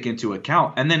don't take into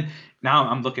account. And then now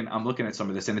I'm looking at some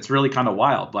of this, and it's really kind of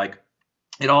wild. Like,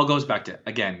 it all goes back to,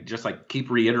 again, just like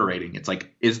keep reiterating. It's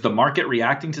like, is the market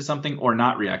reacting to something or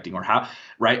not reacting, or how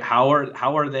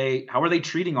are they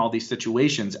treating all these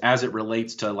situations as it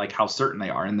relates to like how certain they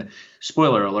are? And the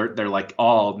spoiler alert, they're like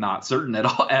all not certain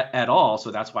at all. So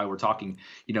that's why we're talking,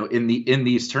 in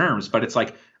these terms. But it's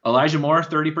like Elijah Moore,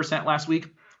 30% last week.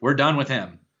 We're done with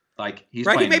him. Like he's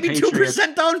right. He playing may be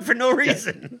 2% down for no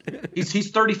reason. Yeah.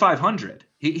 He's 3,500.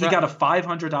 He got a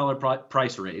 $500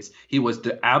 price raise. He was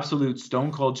the absolute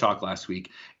stone cold chalk last week,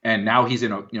 and now he's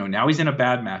in a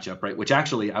bad matchup, right? Which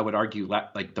actually I would argue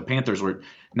like the Panthers were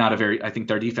not a very. I think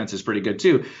their defense is pretty good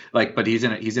too. Like, but he's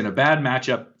in a bad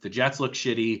matchup. The Jets look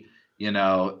shitty.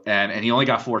 and he only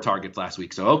got 4 targets last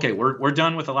week. So, okay, we're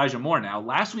done with Elijah Moore now.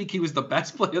 Last week, he was the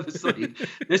best play of the slate.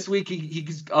 This week,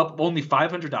 he's up only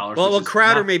 $500. Well,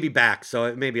 Crowder may be back, so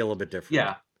it may be a little bit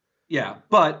different. Yeah.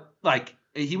 But, like,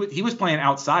 he was playing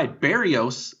outside.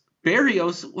 Berrios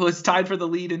was tied for the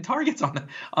lead in targets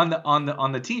on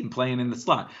the team playing in the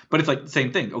slot. But it's like the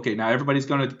same thing. Okay, now everybody's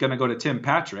gonna go to Tim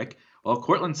Patrick. Well,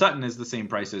 Cortland Sutton is the same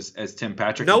price as Tim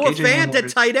Patrick. Noah Fant at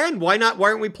tight end. Why not? Why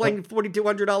aren't we playing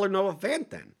 $4,200 Noah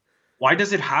Fant then? Why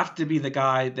does it have to be the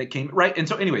guy that came right? And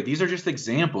so anyway, these are just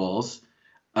examples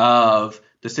of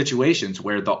the situations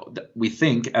where we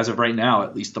think, as of right now,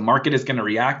 at least, the market is going to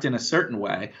react in a certain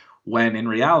way, when in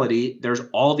reality, there's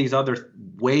all these other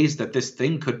ways that this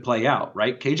thing could play out,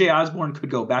 right? KJ Osborne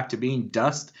could go back to being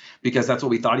dust because that's what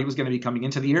we thought he was going to be coming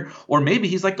into the year. Or maybe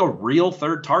he's like a real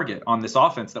third target on this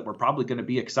offense that we're probably going to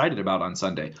be excited about on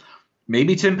Sunday.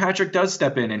 Maybe Tim Patrick does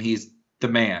step in and he's the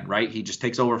man, right? He just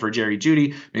takes over for Jerry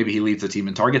Jeudy. Maybe he leads the team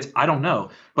in targets. I don't know.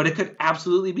 But it could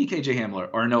absolutely be KJ Hamler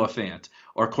or Noah Fant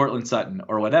or Cortland Sutton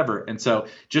or whatever. And so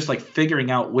just like figuring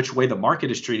out which way the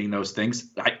market is treating those things,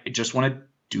 I just want to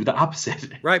do the opposite.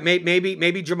 Right. Maybe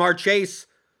Jamar Chase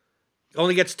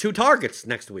only gets 2 targets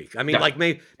next week. I mean,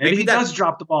 maybe he does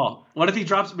drop the ball. What if he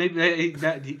drops? Maybe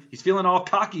he's feeling all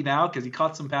cocky now because he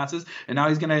caught some passes, and now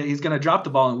he's gonna drop the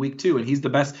ball in week 2, and he's the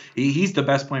best. He's the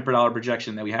best point per dollar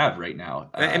projection that we have right now.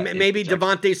 And maybe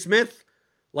Devontae Smith,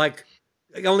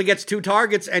 only gets 2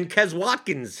 targets, and Kez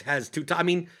Watkins has 2. I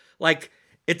mean,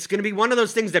 it's gonna be one of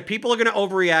those things that people are gonna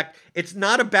overreact. It's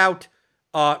not about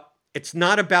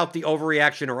the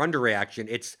overreaction or underreaction.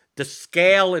 It's the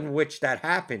scale in which that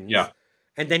happens. Yeah.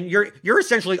 And then you're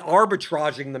essentially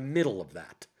arbitraging the middle of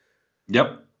that.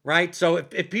 Yep. Right? So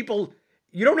if people,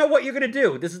 you don't know what you're going to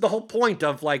do. This is the whole point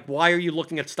of why are you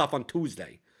looking at stuff on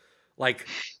Tuesday?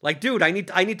 Dude, I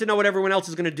need to know what everyone else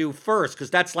is going to do first,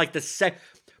 because that's like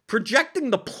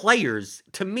projecting the players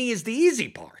to me is the easy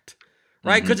part.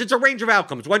 Right? Because it's a range of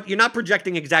outcomes. You're not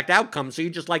projecting exact outcomes, so you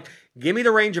just give me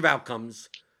the range of outcomes.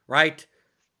 Right?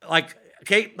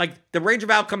 The range of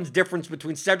outcomes difference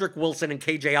between Cedric Wilson and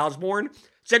KJ Osborne.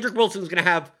 Cedric Wilson's going to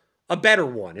have a better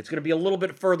one. It's going to be a little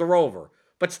bit further over.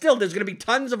 But still, there's going to be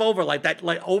tons of overlap. That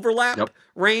overlap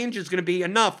range is going to be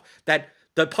enough that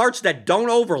the parts that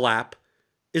don't overlap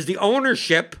is the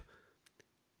ownership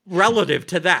relative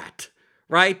to that.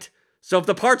 Right? So if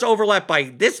the parts overlap by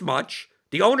this much,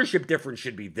 the ownership difference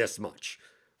should be this much.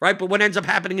 Right? But what ends up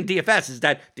happening in DFS is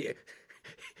that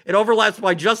it overlaps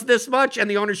by just this much, and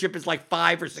the ownership is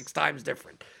 5 or 6 times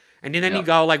different. And then you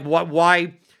go what?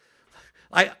 Why?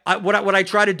 What I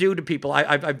try to do to people,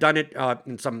 I've done it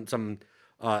in some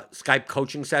Skype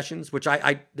coaching sessions, which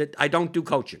I don't do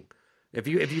coaching. If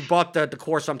you bought the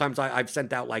course, sometimes I've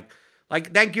sent out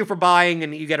thank you for buying,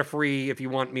 and you get a free if you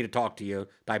want me to talk to you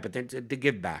type of thing to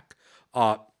give back.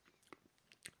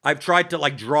 I've tried to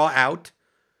draw out.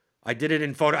 I did it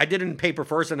in paper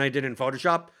first, and I did it in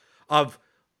Photoshop of.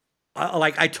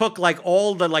 I took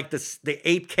all the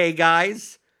 8K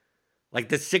guys,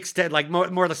 the 6 to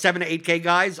more the 7 to 8K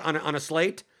guys on a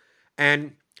slate,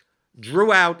 and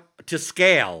drew out to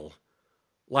scale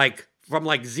from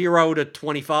 0 to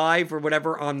 25 or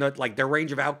whatever on the their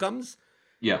range of outcomes.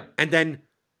 Yeah. And then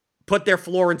put their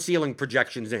floor and ceiling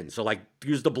projections in. So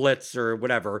use the blitz or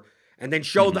whatever, and then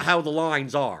show how the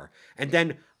lines are. And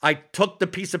then I took the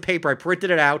piece of paper, I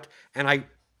printed it out, and I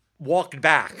walked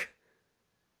back.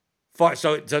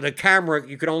 So the camera,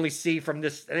 you could only see from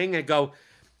this thing and go,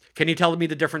 can you tell me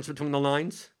the difference between the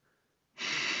lines?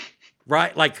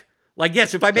 Right?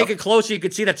 Yes, if I make it closer, you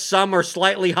could see that some are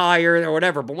slightly higher or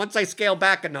whatever. But once I scale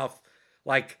back enough,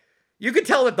 you could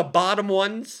tell that the bottom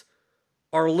ones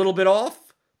are a little bit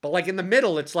off. But in the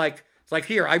middle, it's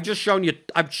here, I've shown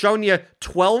you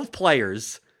 12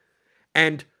 players,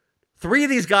 and 3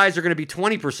 of these guys are going to be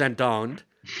 20% owned,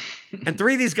 and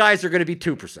 3 of these guys are going to be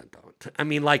 2% owned. I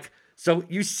mean, so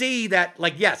you see that,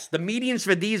 yes, the medians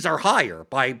for these are higher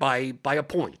by a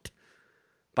point,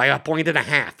 by a point and a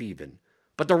half even.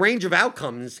 But the range of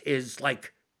outcomes is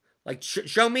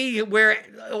show me where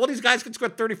all these guys could score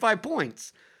 35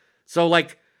 points. So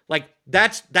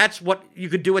that's what you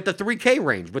could do at the 3K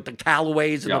range with the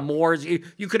Callaways and the Moores.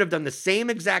 You could have done the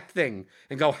same exact thing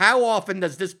and go, how often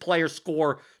does this player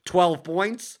score 12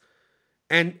 points?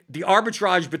 And the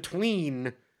arbitrage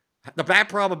between the bat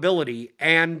probability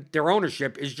and their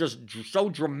ownership is just so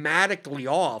dramatically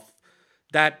off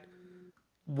that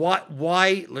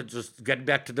why let's just get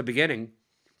back to the beginning.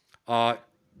 Why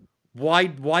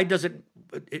does it,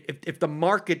 if the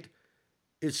market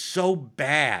is so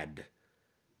bad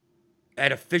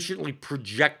at efficiently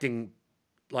projecting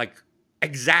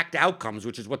exact outcomes,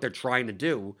 which is what they're trying to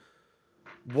do,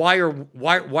 why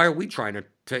are we trying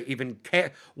to even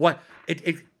care? What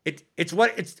it's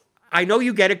what it's. I know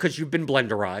you get it because you've been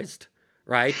blenderized,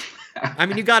 right? I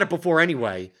mean, you got it before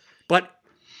anyway, but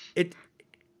it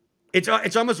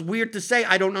it's almost weird to say.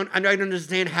 I don't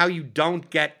understand how you don't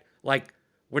get, like,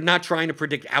 we're not trying to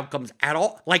predict outcomes at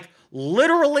all, like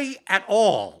literally at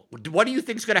all. What do you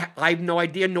think's gonna? I have no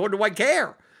idea, nor do I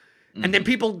care. And then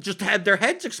people just had their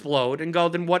heads explode and go,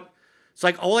 then what? It's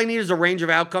like, all I need is a range of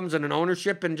outcomes and an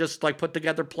ownership, and just like put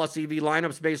together plus EV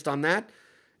lineups based on that.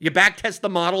 You back test the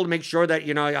model to make sure that,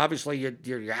 obviously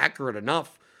you're accurate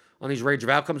enough on these range of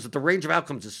outcomes, but the range of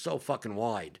outcomes is so fucking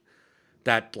wide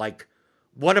that, like,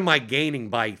 what am I gaining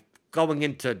by going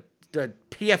into the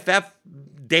PFF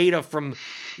data from,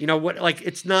 what, like,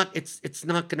 it's not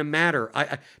going to matter.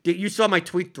 You saw my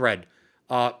tweet thread.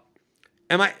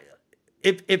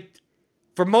 If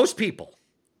for most people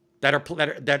that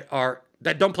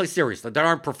don't play seriously, that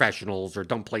aren't professionals or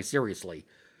don't play seriously,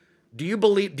 do you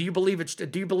believe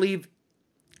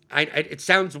it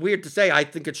sounds weird to say, I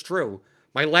think it's true.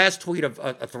 My last tweet of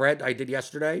a thread I did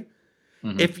yesterday,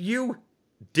 if you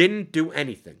didn't do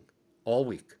anything all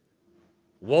week,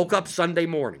 woke up Sunday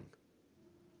morning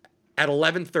at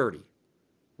 11:30,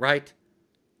 right?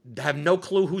 Have no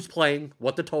clue who's playing,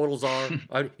 what the totals are.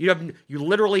 You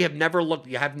literally have never looked.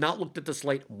 You have not looked at the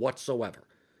slate whatsoever.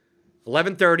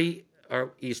 11:30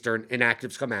 Eastern,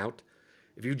 inactives come out.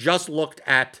 If you just looked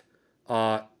at,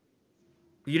 you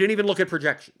didn't even look at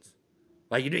projections.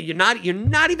 Like, you're not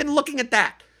even looking at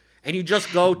that, and you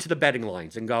just go to the betting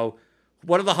lines and go,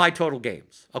 what are the high total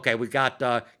games? Okay, we got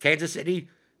Kansas City,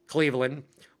 Cleveland.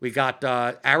 We got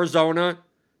Arizona,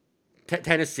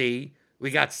 Tennessee. We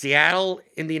got Seattle,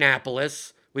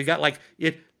 Indianapolis. We got, like,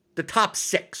 the top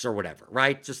 6 or whatever,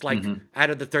 right? Just like out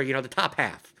of the 30, the top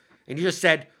half. And you just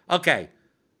said, okay,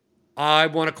 I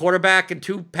want a quarterback and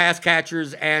 2 pass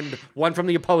catchers and 1 from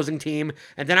the opposing team.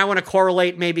 And then I want to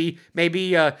correlate maybe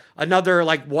another,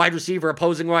 like,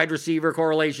 opposing wide receiver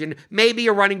correlation. Maybe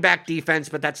a running back defense,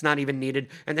 but that's not even needed.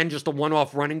 And then just a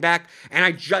one-off running back.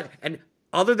 And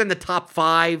other than the top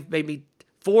 5, maybe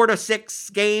 4 to 6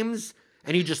 games,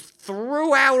 and you just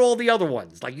threw out all the other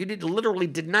ones. Like, you literally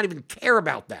did not even care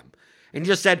about them. And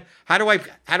you just said, how do I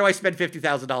spend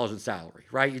 $50,000 in salary,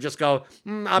 right? You just go,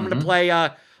 I'm going to play,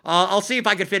 I'll see if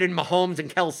I can fit in Mahomes and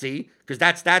Kelsey, because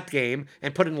that's that game,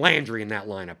 and put in Landry in that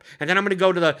lineup. And then I'm going to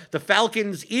go to the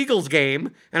Falcons-Eagles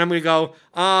game, and I'm going to go,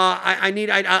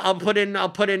 I'll put in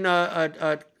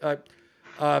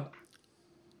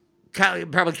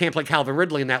probably can't play Calvin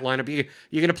Ridley in that lineup.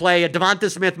 You're going to play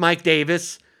Devonta Smith, Mike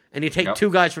Davis, and you take 2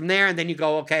 guys from there, and then you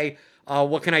go, okay,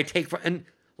 what can I take for? And,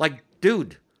 like,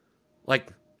 dude,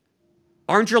 like,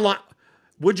 would your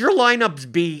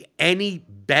lineups be any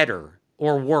better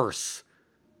or worse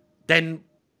than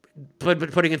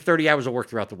putting in 30 hours of work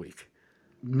throughout the week?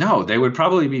 No, they would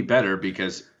probably be better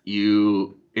because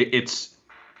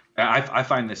I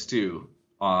find this too.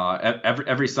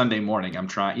 Every Sunday morning, I'm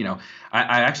trying.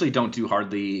 I actually don't do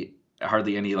hardly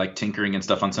any, like, tinkering and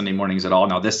stuff on Sunday mornings at all.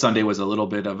 Now, this Sunday was a little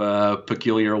bit of a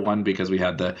peculiar one because we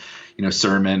had the,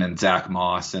 Sermon and Zach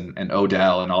Moss and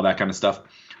Odell and all that kind of stuff.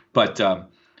 But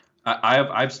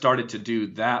I've started to do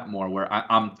that more, where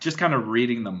I'm just kind of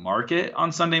reading the market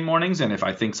on Sunday mornings, and if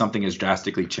I think something has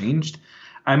drastically changed,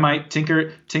 I might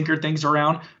tinker things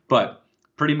around. But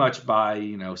pretty much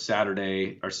by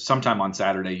Saturday, or sometime on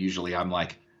Saturday, usually I'm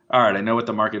like, all right, I know what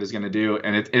the market is going to do,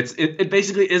 and it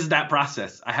basically is that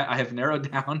process. I have narrowed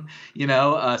down,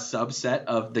 a subset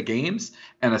of the games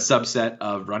and a subset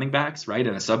of running backs, right,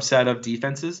 and a subset of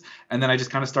defenses, and then I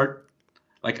just kind of start,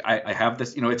 like, I have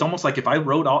this, it's almost like if I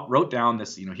wrote down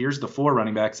this, here's the 4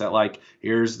 running backs I like,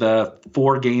 here's the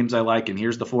 4 games I like, and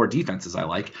here's the 4 defenses I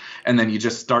like, and then you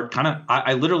just start kind of,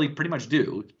 I literally pretty much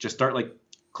just start, like,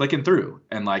 clicking through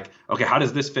and, like, okay, how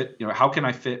does this fit? How can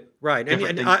I fit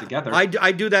different things together?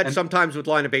 I do that sometimes with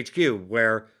Lineup HQ,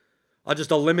 where I'll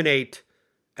just eliminate.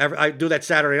 I do that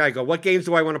Saturday night. I go, what games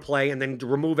do I want to play, and then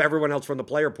remove everyone else from the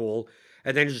player pool,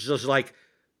 and then just like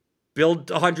build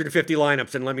 150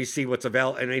 lineups and let me see what's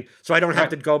available. So I don't have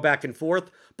to go back and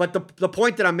forth. But the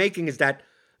point that I'm making is that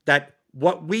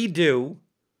what we do,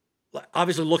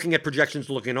 obviously looking at projections,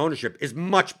 looking at ownership, it's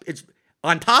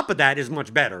on top of that is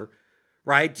much better.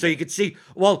 Right? So you could see,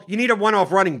 well, you need a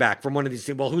one-off running back from one of these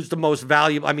teams. Well, who's the most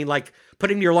valuable? I mean, like,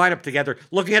 putting your lineup together,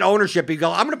 looking at ownership, you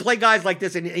go, I'm going to play guys like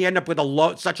this, and you end up with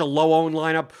such a low-owned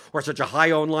lineup or such a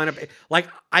high-owned lineup. Like,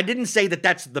 I didn't say that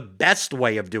that's the best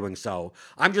way of doing so.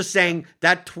 I'm just saying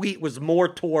that tweet was more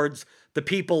towards the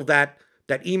people that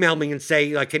email me and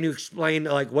say, like, can you explain,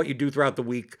 like, what you do throughout the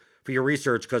week for your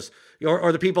research, because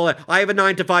or the people that I have a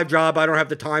 9 to 5 job, I don't have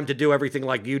the time to do everything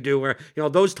like you do, or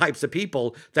those types of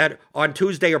people that on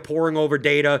Tuesday are poring over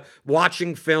data,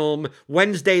 watching film.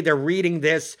 Wednesday they're reading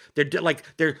this.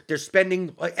 They're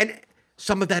spending, and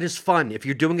some of that is fun. If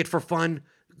you're doing it for fun,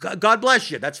 God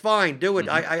bless you. That's fine. Do it.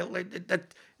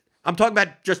 I'm talking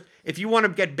about just if you want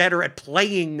to get better at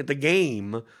playing the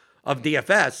game of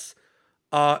DFS.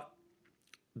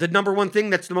 The number one thing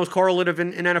that's the most correlative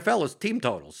in NFL is team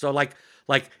totals. So like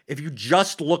if you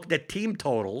just looked at team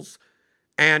totals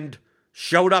and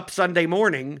showed up Sunday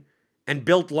morning and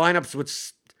built lineups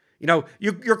with,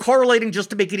 you're correlating just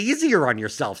to make it easier on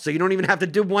yourself. So you don't even have to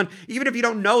do one, even if you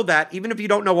don't know that, even if you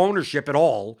don't know ownership at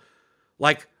all.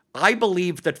 Like, I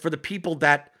believe that for the people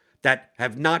that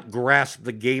have not grasped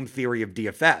the game theory of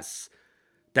DFS,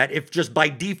 that if just by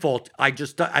default,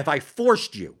 if I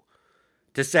forced you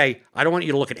to say, I don't want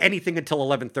you to look at anything until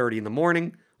 11:30 in the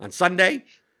morning on Sunday.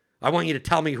 I want you to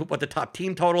tell me what the top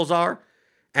team totals are.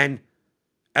 And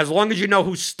as long as you know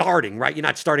who's starting, right? You're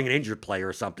not starting an injured player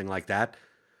or something like that.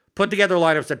 Put together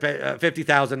lineups at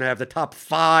 50,000 and have the top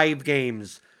 5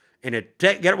 games in it.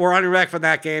 We're on your back from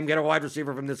that game. Get a wide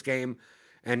receiver from this game.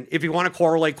 And if you want to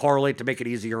correlate to make it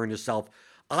easier on yourself.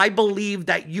 I believe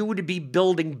that you would be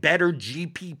building better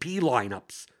GPP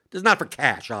lineups. This is not for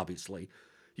cash, obviously.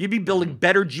 You'd be building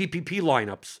better GPP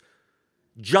lineups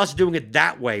just doing it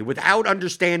that way without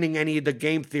understanding any of the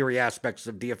game theory aspects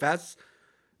of DFS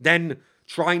than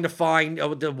trying to find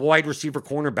the wide receiver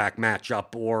cornerback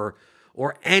matchup or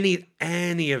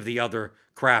any of the other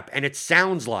crap. And it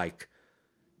sounds like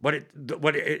what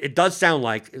it does sound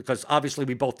like, because obviously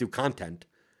we both do content.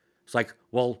 It's like,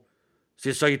 well,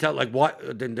 so you tell like what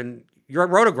then you're at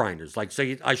Roto-Grinders, like,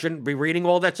 so I shouldn't be reading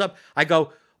all that stuff. I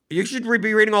go, you should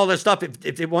be reading all this stuff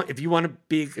if you want to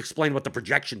be explain what the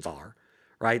projections are,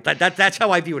 right? That's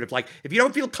how I view it. If you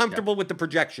don't feel comfortable with the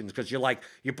projections because you're like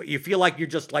you feel like you're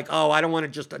just like, oh, I don't want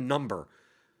just a number.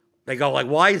 They go like,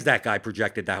 why is that guy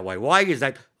projected that way? Why is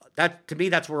that? That to me,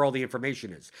 that's where all the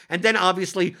information is. And then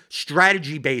obviously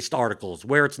strategy-based articles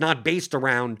where it's not based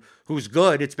around who's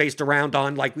good, it's based around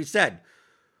on, like we said,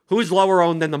 who's lower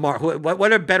owned than the market.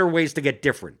 What are better ways to get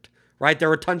different? Right?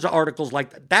 There are tons of articles like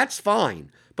that. That's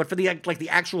fine. But for the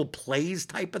actual plays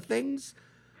type of things,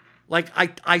 like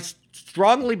I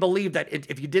strongly believe that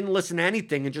if you didn't listen to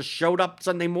anything and just showed up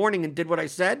Sunday morning and did what I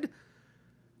said,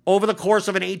 over the course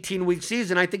of an 18-week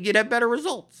season, I think you'd have better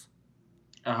results.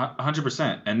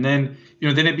 100%. And then,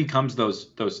 then it becomes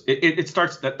it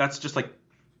starts that's just like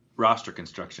roster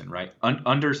construction, right?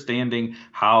 Understanding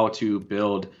how to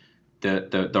build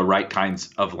the right kinds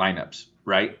of lineups,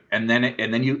 right? And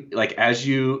then you as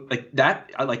you that,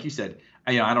 like you said,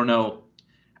 I don't know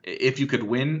if you could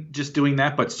win just doing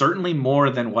that, but certainly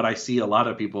more than what I see a lot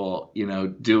of people,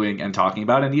 doing and talking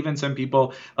about, and even some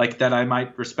people like that I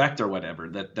might respect or whatever,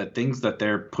 that things that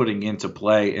they're putting into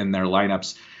play in their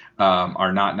lineups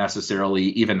are not necessarily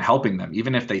even helping them,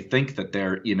 even if they think that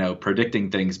they're, predicting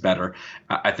things better.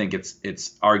 I think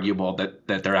it's arguable that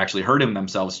they're actually hurting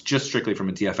themselves just strictly from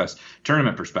a DFS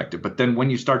tournament perspective. But then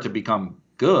when you start to become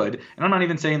good, and I'm not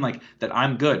even saying like that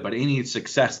I'm good, but any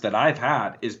success that I've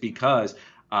had is because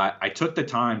I took the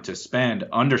time to spend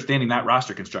understanding that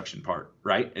roster construction part,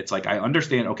 right? It's like I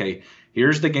understand, okay,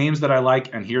 here's the games that I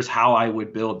like, and here's how I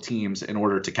would build teams in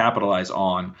order to capitalize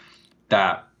on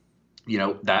that.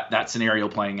 That scenario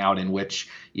playing out in which,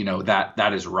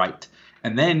 that is right.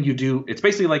 And then it's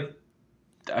basically like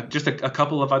just a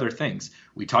couple of other things.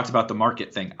 We talked about the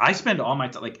market thing. I spend all my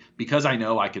time, because I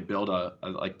know I could build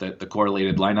the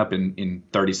correlated lineup in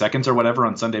 30 seconds or whatever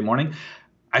on Sunday morning.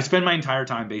 I spend my entire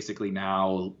time basically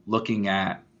now looking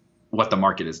at what the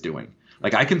market is doing.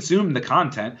 Like, I consume the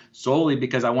content solely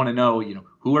because I want to know,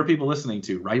 who are people listening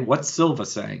to, right? What's Silva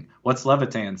saying? What's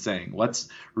Levitan saying? What's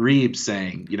Reeves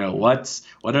saying?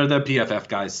 What are the PFF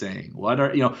guys saying? What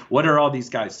are all these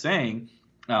guys saying?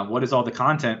 What is all the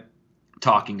content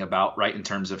talking about, right? In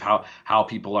terms of how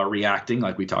people are reacting,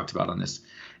 like we talked about on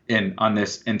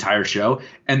this entire show.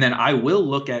 And then I will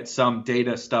look at some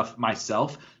data stuff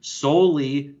myself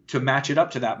solely to match it up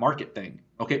to that market thing.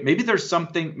 Okay, maybe there's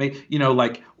something,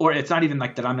 or it's not even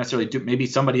like that I'm necessarily maybe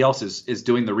somebody else is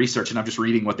doing the research and I'm just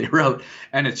reading what they wrote.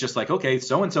 And it's just like, okay,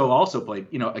 so-and-so also played,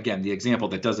 again, the example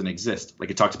that doesn't exist, like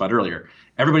I talked about earlier.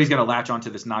 Everybody's going to latch onto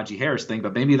this Najee Harris thing,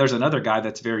 but maybe there's another guy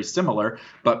that's very similar,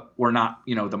 but we're not,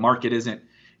 the market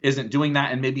isn't doing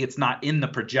that. And maybe it's not in the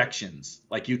projections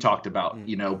like you talked about,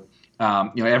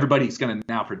 Everybody's going to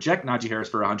now project Najee Harris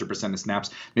for 100% of snaps.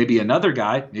 Maybe another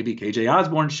guy, maybe KJ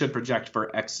Osborne should project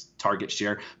for X target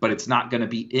share, but it's not going to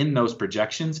be in those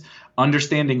projections.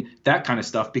 Understanding that kind of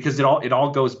stuff, because it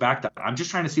all goes back to, I'm just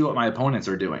trying to see what my opponents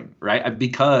are doing, right?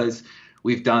 Because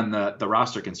we've done the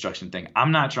roster construction thing.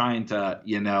 I'm not trying to,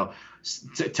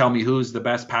 tell me who's the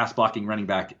best pass blocking running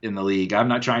back in the league. I'm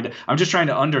just trying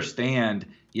to understand,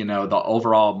 the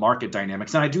overall market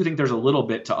dynamics. And I do think there's a little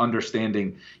bit to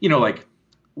understanding, like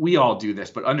we all do this,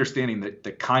 but understanding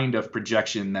the kind of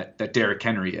projection that Derrick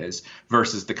Henry is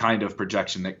versus the kind of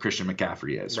projection that Christian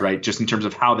McCaffrey is, right? Just in terms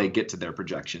of how they get to their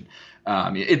projection.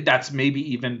 That's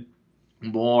maybe even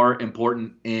more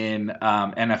important in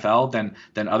NFL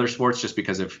than other sports, just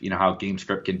because of how game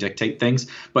script can dictate things.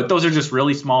 But those are just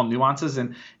really small nuances,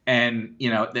 and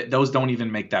those don't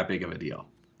even make that big of a deal.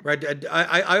 Right.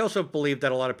 I also believe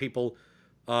that a lot of people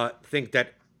think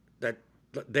that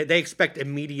they expect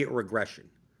immediate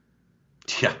regression.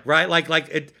 Yeah. Right.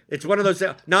 It's one of those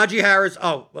Najee Harris.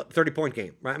 30-point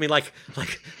game. Right. I mean, like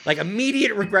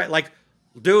immediate regret. Like,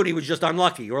 dude, he was just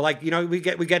unlucky. Or we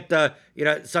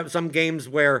get some games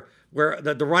where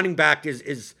the running back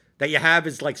is that you have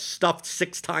is like stuffed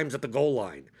 6 times at the goal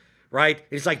line. Right. And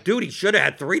it's like, dude, he should have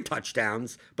had 3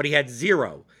 touchdowns, but he had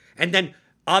 0. And then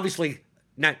obviously.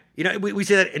 Now, we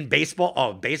see that in baseball.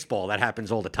 Oh, baseball, that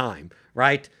happens all the time,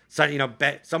 right? So,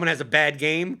 someone has a bad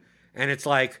game, and it's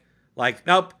like,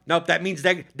 nope. That means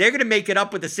they're going to make it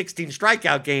up with a 16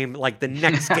 strikeout game, like the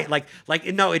next game.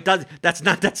 No, it does. That's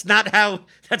not how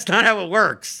it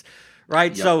works,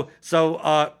 right? Yep.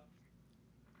 So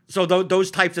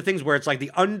those types of things where it's like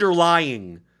the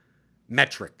underlying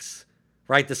metrics,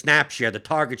 right? The snap share, the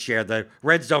target share, the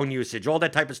red zone usage, all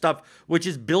that type of stuff, which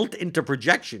is built into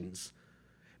projections.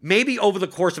 Maybe over the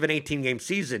course of an 18-game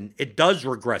season, it does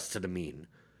regress to the mean.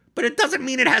 But it doesn't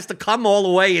mean it has to come all the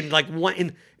way in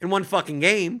one fucking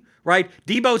game, right?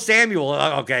 Deebo Samuel,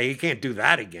 okay, he can't do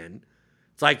that again.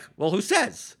 It's like, well, who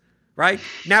says, right?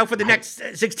 Now for the next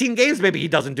 16 games, maybe he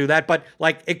doesn't do that, but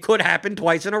it could happen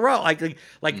twice in a row.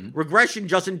 Regression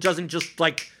doesn't just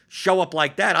show up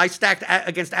like that. I stacked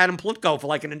against Adam Plutko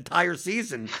for an entire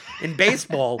season in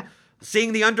baseball.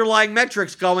 Seeing the underlying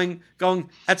metrics going,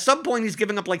 at some point he's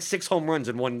giving up 6 home runs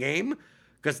in one game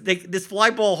because this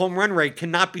fly ball home run rate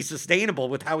cannot be sustainable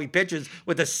with how he pitches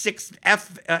with a 6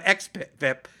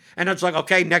 xFIP. And it's like,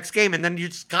 okay, next game. And then you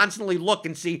just constantly look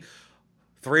and see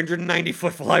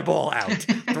 390-foot fly ball out,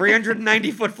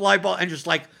 390-foot fly ball. And just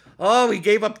he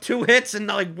gave up 2 hits. And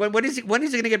when is he going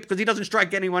to get, because he doesn't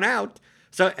strike anyone out.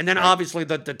 So, and then obviously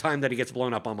the time that he gets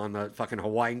blown up, I'm on the fucking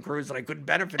Hawaiian cruise and I couldn't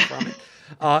benefit from it.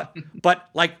 But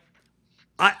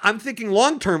I'm thinking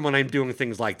long term when I'm doing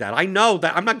things like that. I know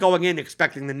that I'm not going in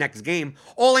expecting the next game.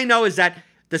 All I know is that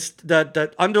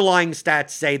the underlying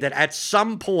stats say that at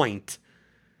some point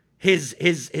his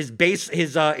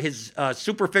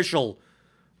superficial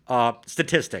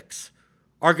statistics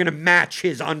are going to match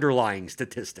his underlying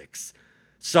statistics.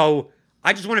 So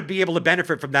I just want to be able to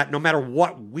benefit from that no matter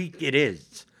what week it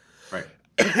is. Right.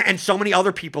 And so many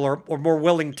other people are more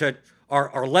willing to,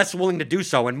 are less willing to do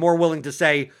so and more willing to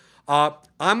say, I'm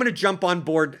going to jump on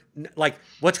board.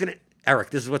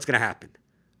 Eric, this is what's going to happen.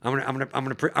 I'm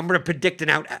going to predict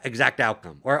an exact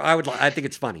outcome. Or I think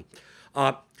it's funny.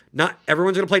 Not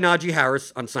everyone's going to play Najee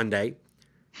Harris on Sunday.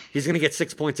 He's going to get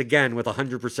 6 points again with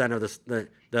 100% of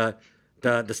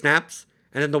the snaps.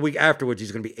 And then the week afterwards,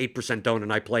 he's going to be 8% owned,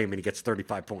 and I play him, and he gets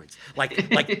 35 points.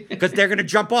 Because they're going to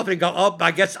jump off and go, oh,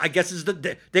 I guess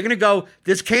they're going to go,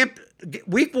 this camp,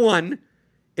 week 1,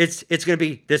 it's going to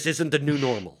be, this isn't the new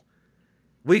normal.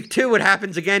 Week 2, it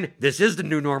happens again, this is the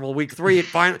new normal. Week 3,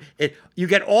 you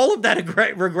get all of that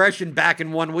regression back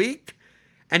in 1 week,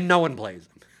 and no one plays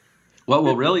him. What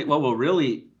will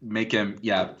really make him,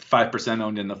 5%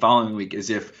 owned in the following week is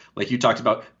if, like you talked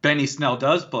about, Benny Snell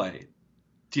does play.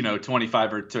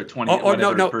 25 or to 20. Or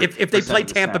no. If they play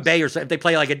Tampa Bay or if they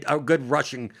play a good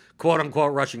rushing, quote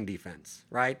unquote, rushing defense,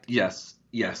 right? Yes.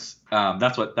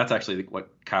 That's actually what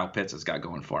Kyle Pitts has got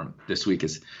going for him this week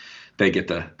is they get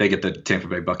the Tampa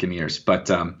Bay Buccaneers.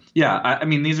 But I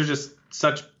mean, these are just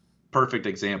such perfect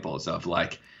examples of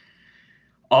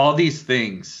all these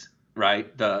things,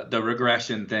 right? The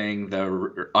regression thing,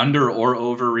 the under or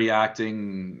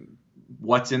overreacting,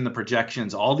 what's in the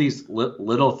projections, all these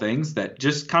little things that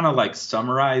just kind of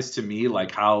summarize to me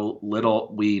how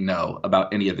little we know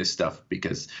about any of this stuff.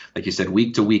 Because like you said,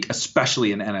 week to week,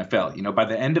 especially in NFL, by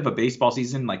the end of a baseball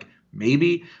season,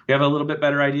 maybe we have a little bit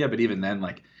better idea. But even then,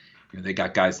 they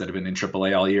got guys that have been in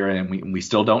AAA all year and we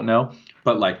still don't know.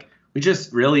 But we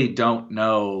just really don't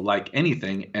know like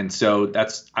anything. And so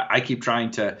I keep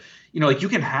trying to, like you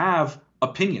can have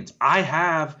opinions.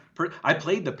 I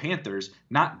played the Panthers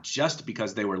not just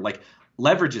because they were like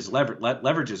leverage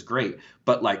is great,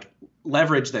 but like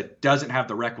leverage that doesn't have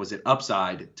the requisite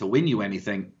upside to win you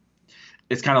anything.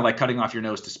 It's kind of like cutting off your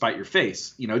nose to spite your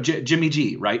face. Jimmy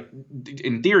G, right?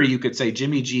 In theory, you could say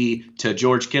Jimmy G to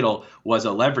George Kittle was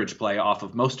a leverage play off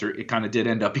of Mostert. It kind of did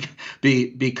end up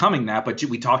becoming that, but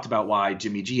we talked about why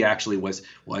Jimmy G actually was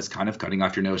kind of cutting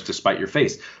off your nose to spite your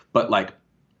face. But like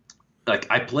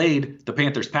I played the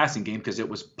Panthers passing game because it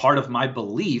was part of my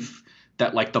belief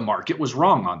that like the market was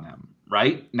wrong on them.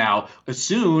 Right now,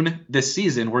 soon this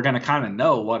season, we're going to kind of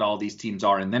know what all these teams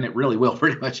are. And then it really will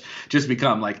pretty much just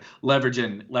become like leverage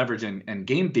and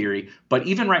game theory. But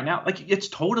even right now, like it's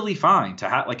totally fine to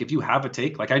have like if you have a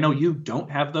take, like I know you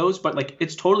don't have those, but like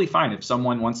it's totally fine if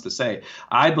someone wants to say,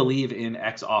 I believe in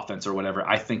X offense or whatever.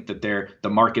 I think that the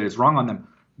market is wrong on them.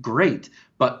 Great.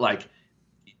 But like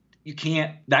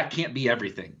that can't be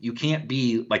everything. You can't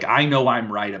be like, I know I'm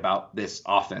right about this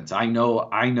offense. I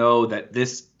know that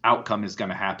this outcome is going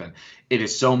to happen. It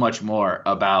is so much more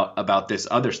about this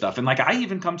other stuff. And like, I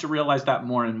even come to realize that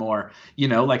more and more,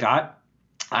 like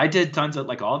I did tons of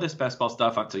like all this best ball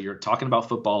stuff. So you're talking about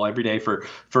football every day for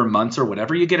months or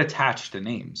whatever, you get attached to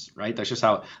names, right? That's just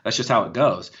how it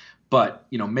goes. But,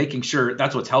 making sure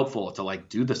that's what's helpful to like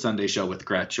do the Sunday show with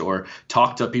Gretch or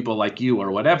talk to people like you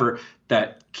or whatever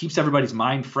that keeps everybody's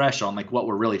mind fresh on like what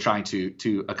we're really trying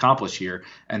to accomplish here.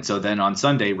 And so then on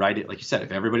Sunday, right, like you said,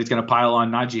 if everybody's going to pile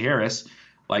on Najee Harris,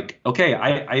 like, okay,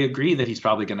 I agree that he's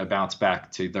probably going to bounce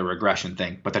back to the regression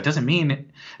thing, but that doesn't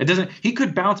mean he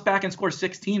could bounce back and score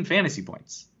 16 fantasy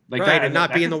points. Like right, that, and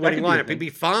not be in the winning lineup. He'd be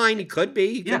fine. He could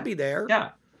be. He could be there. Yeah.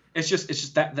 It's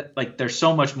just that like there's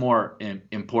so much more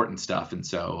important stuff. And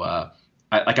so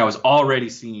I was already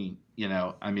seeing,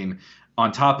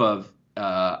 on top of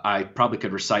I probably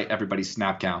could recite everybody's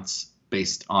snap counts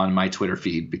based on my Twitter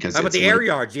feed because how about the air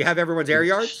yards? Do you have everyone's air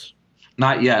yards?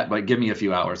 Not yet, but give me a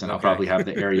few hours and I'll probably have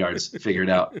the air yards figured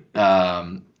out.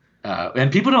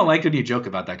 And people don't like when you joke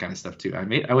about that kind of stuff too.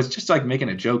 I was just like making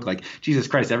a joke, like Jesus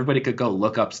Christ, everybody could go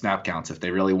look up snap counts if they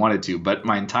really wanted to. But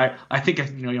I think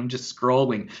I'm just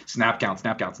scrolling snap count.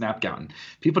 And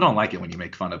people don't like it when you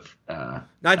make fun of. No,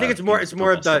 I think it's more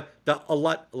of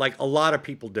a lot of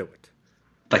people do it.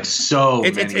 Like so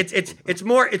many. It's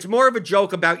more of a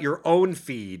joke about your own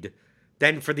feed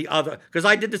than for the other. Because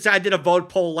I did a vote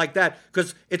poll like that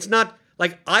because it's not.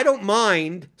 Like, I don't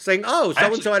mind saying, oh,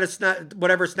 so-and-so had a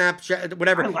Snapchat,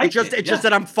 whatever. It's just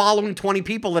that I'm following 20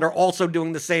 people that are also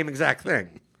doing the same exact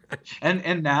thing.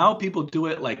 And now people do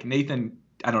it like Nathan,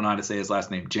 I don't know how to say his last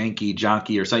name,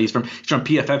 Jonky or something. He's from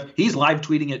PFF. He's live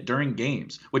tweeting it during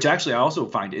games, which actually I also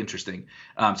find interesting.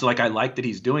 So like I like that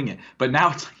he's doing it. But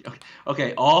now it's like,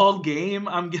 okay, all game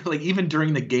I'm like even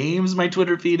during the games my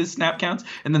Twitter feed is snap counts,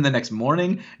 and then the next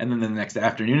morning, and then the next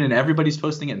afternoon, and everybody's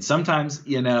posting it. And sometimes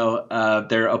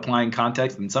they're applying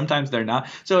context, and sometimes they're not.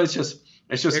 So it's just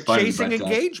they're fun, chasing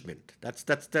engagement. That's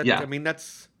yeah. I mean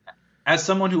that's. As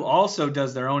someone who also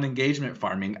does their own engagement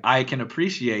farming, I can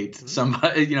appreciate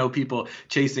somebody, people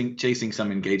chasing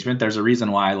some engagement. There's a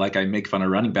reason why, I make fun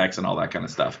of running backs and all that kind of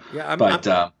stuff.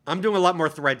 Yeah, I'm doing a lot more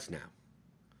threads now.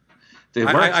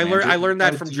 I learned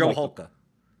that from Joe Holka.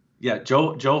 Yeah,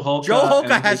 Joe Holka. Joe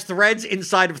Holka has threads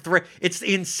inside of thread. It's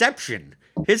the Inception.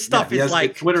 His stuff is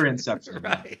like Twitter Inception.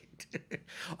 Right.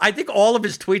 I think all of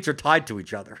his tweets are tied to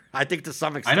each other. I think to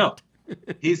some extent. I know.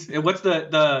 What's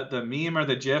the meme or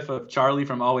the GIF of Charlie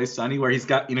from Always Sunny where he's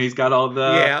got all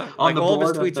the on the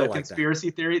board of the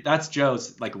conspiracy theory? That's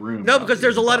Joe's room. No, because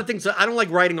there's a lot of things I don't like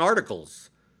writing articles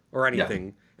or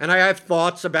anything, and I have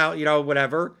thoughts about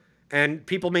whatever, and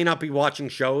people may not be watching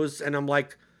shows, and I'm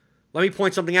like, let me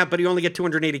point something out, but you only get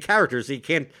 280 characters, so you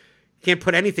can't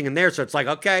put anything in there. So it's like,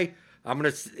 okay,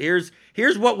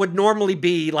 here's what would normally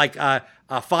be like a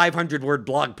 500-word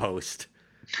blog post.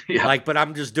 Yeah. But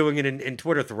I'm just doing it in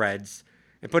Twitter threads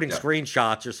and putting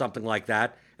screenshots or something like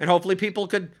that. And hopefully people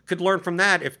could learn from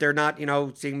that if they're not,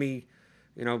 seeing me,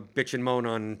 bitch and moan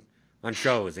on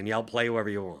shows and yell, play whoever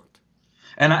you want.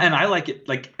 And I like it.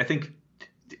 I think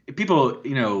people,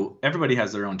 everybody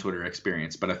has their own Twitter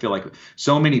experience, but I feel like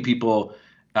so many people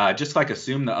just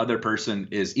assume the other person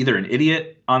is either an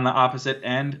idiot on the opposite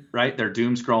end, right? They're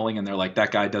doom scrolling and they're like,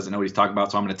 that guy doesn't know what he's talking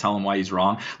about, so I'm going to tell him why he's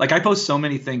wrong. I post so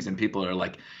many things and people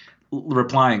are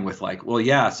replying with well,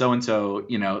 yeah, so-and-so,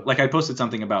 I posted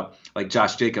something about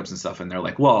Josh Jacobs and stuff, and they're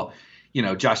like, well,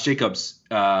 Josh Jacobs,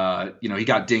 he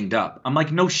got dinged up. I'm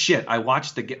like, no shit. I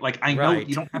watched like, I know Right.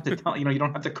 you don't have to tell, you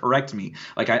don't have to correct me.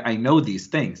 Like, I know these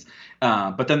things.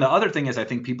 But then the other thing is, I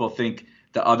think people think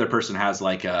the other person has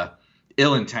like a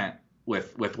ill intent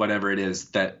with whatever it is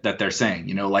that they're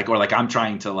saying, or like I'm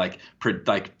trying to like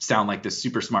sound like this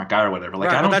super smart guy or whatever.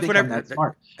 Like, Right. I Well, don't that's think what I'm that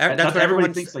smart. that's what Everybody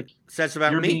everyone thinks like says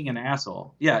about you're me. being an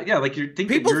asshole. Yeah, yeah. Like you think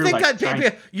that People you're think like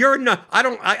trying. you're no. I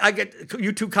don't. I get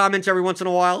YouTube comments every once in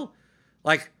a while,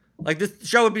 like this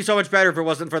show would be so much better if it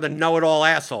wasn't for the know-it-all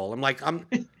asshole. I'm like,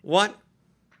 what?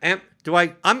 I'm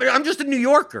just a New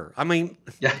Yorker. I mean,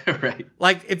 Yeah, right.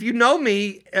 like if you know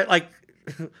me, like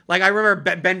I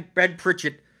remember Ben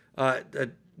Pritchett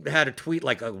had a tweet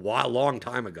like long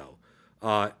time ago,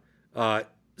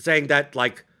 saying that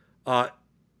like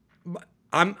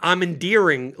I'm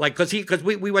endearing, like because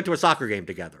we went to a soccer game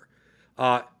together,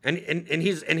 and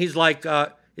he's like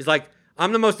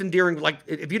I'm the most endearing, like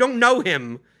if you don't know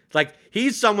him, like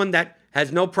he's someone that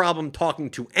has no problem talking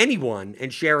to anyone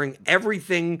and sharing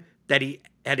everything that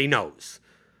he knows.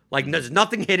 Like there's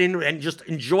nothing hidden and just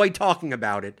enjoy talking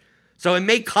about it. So it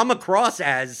may come across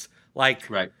as like,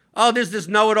 Right. oh, there's this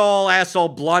know-it-all asshole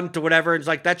blunt or whatever. It's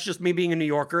like, that's just me being a New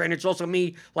Yorker. And it's also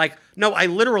me like, no, I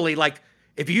literally like,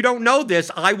 if you don't know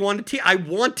this, I want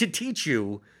to teach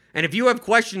you. And if you have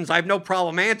questions, I have no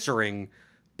problem answering.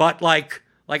 But like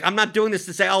I'm not doing this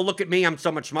to say, oh, look at me, I'm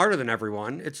so much smarter than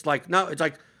everyone. It's like, no, it's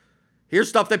like, here's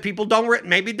stuff that people don't read.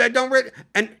 Maybe they don't read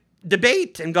and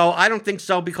debate and go, I don't think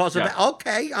so because of Yeah. that.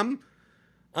 Okay, I'm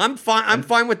fine. I'm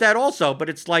fine with that also. But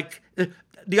it's like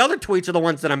the other tweets are the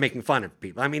ones that I'm making fun of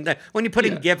people. I mean, when you put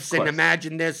in Yeah, gifs of and course.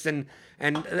 imagine this and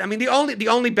I mean the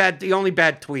only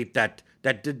bad tweet that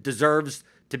deserves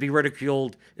to be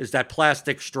ridiculed is that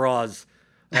plastic straws.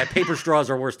 Paper straws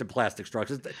are worse than plastic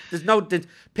straws.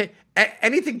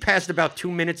 Anything past about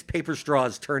 2 minutes, paper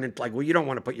straws turn into like, well, you don't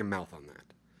want to put your mouth on that.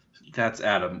 That's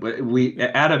Adam.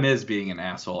 Adam is being an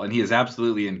asshole, and he is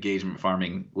absolutely engagement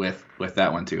farming with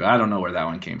that one too. I don't know where that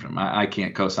one came from. I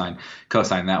can't co-sign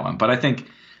that one. But I think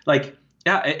like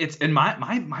yeah, it's and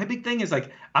my big thing is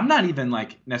like I'm not even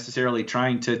like necessarily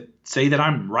trying to say that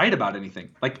I'm right about anything.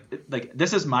 Like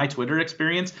this is my Twitter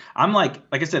experience. I'm like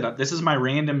I said, this is my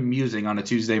random musing on a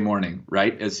Tuesday morning,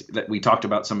 right? As that we talked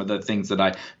about some of the things that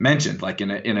I mentioned, like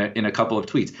in a couple of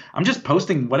tweets. I'm just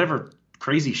posting whatever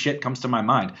crazy shit comes to my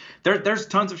mind. There's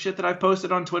tons of shit that I've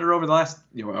posted on Twitter over the last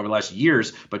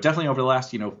years, but definitely over the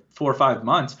last 4 or 5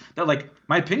 months that like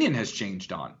my opinion has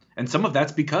changed on. And some of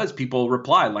that's because people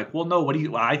reply like, well, no,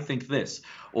 I think this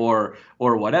or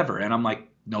whatever. And I'm like,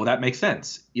 no, that makes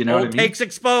sense. You know Old what I mean? takes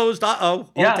exposed.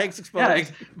 Old takes exposed. Yeah,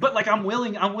 but like I'm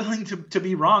willing to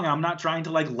be wrong. I'm not trying to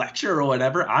like lecture or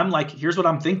whatever. I'm like, here's what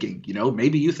I'm thinking.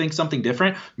 Maybe you think something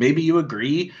different. Maybe you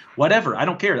agree. Whatever. I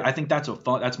don't care. I think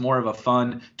that's more of a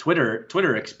fun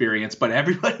Twitter experience. But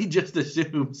everybody just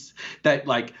assumes that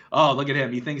like, oh, look at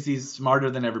him. He thinks he's smarter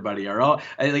than everybody. Or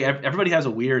like everybody has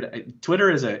a weird.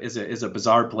 Twitter is a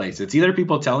bizarre place. It's either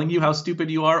people telling you how stupid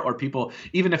you are, or people,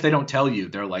 even if they don't tell you,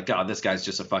 they're like, oh, this guy's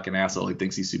just a fucking asshole. He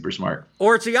thinks he's super smart.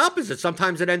 Or it's the opposite.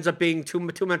 Sometimes it ends up being too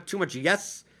much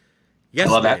yes I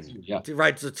love that men. too, yeah.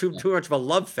 Right. It's too much of a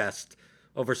love fest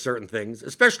over certain things,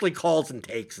 especially calls and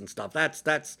takes and stuff. That's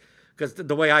because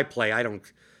the way I play, I don't.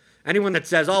 Anyone that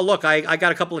says, "Oh, look, I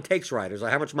got a couple of takes right," is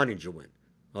like, "How much money did you win?"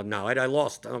 Oh no, I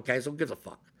lost. Okay, so who gives a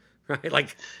fuck, right?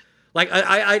 Like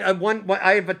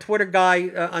I have a Twitter guy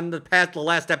on the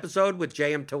last episode with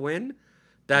JM to win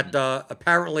that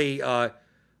apparently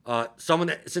someone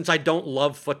that, since I don't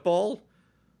love football,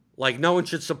 like no one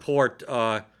should support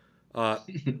the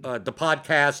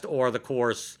podcast or the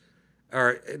course.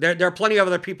 Or there are plenty of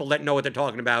other people that know what they're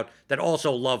talking about that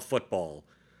also love football.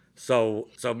 So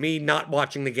me not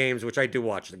watching the games, which I do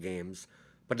watch the games,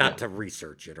 but not to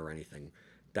research it or anything.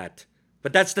 But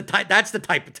that's the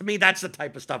type. To me, that's the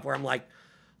type of stuff where I'm like,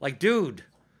 dude,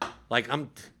 like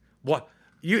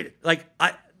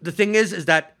the thing is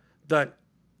that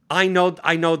I know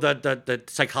the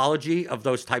psychology of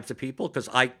those types of people because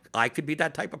I could be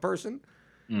that type of person,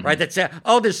 right? That said,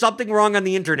 oh, there's something wrong on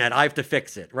the internet, I have to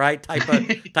fix it, right? Type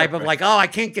of like, oh,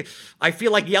 I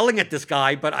feel like yelling at this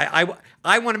guy, but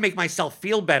I want to make myself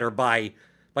feel better by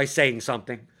saying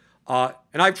something,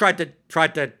 and I've tried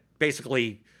to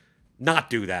basically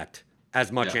not do that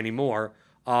as much anymore.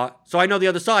 So I know the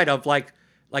other side of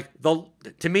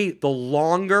to me, the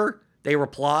longer they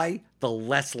reply, the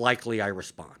less likely I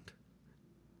respond.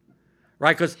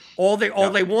 Right, because all they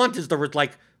want is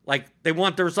they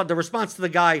want the response to the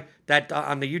guy that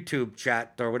on the YouTube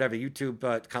chat or whatever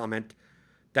YouTube comment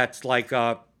that's like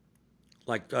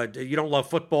you don't love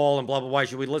football and blah blah, why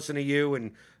should we listen to you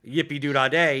and yippee doo dah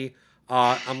day.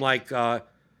 I'm like,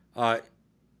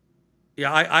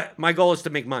 yeah, my goal is to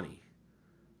make money.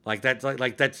 Like that's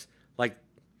like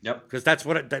Yep. because that's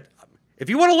what that. If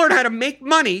you want to learn how to make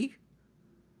money,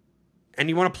 and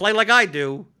you want to play like I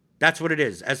do, that's what it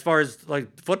is. As far as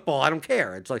like football, I don't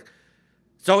care. It's like,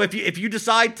 so if you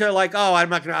decide to like, oh, I'm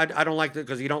not gonna, I don't like it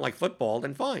because you don't like football,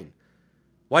 then fine.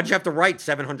 Why'd you have to write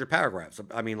 700 paragraphs?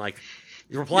 I mean, like,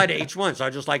 you reply to each one. So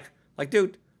I just like,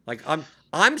 dude, like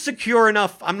I'm secure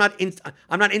enough. I'm not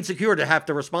insecure to have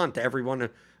to respond to every one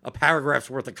a paragraph's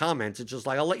worth of comments. It's just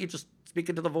like, I'll let you just speak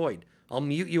into the void. I'll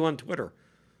mute you on Twitter.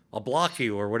 I'll block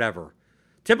you or whatever.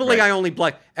 Typically, Right. I only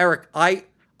block Eric. I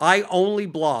only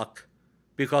block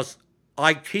because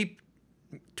I keep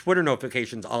Twitter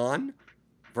notifications on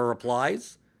for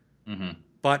replies. Mm-hmm.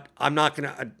 But I'm not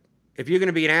gonna. If you're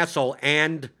gonna be an asshole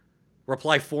and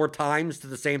reply 4 times to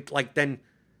the same, like then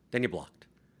you're blocked,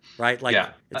 right? Like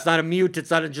Yeah. it's not a mute. It's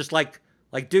not just like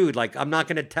dude. Like I'm not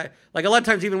gonna like a lot of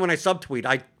times even when I subtweet,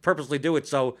 I purposely do it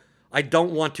so I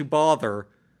don't want to bother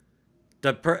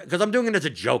because I'm doing it as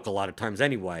a joke a lot of times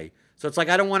anyway. So it's like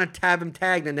I don't want to have him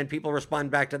tagged and then people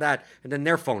respond back to that and then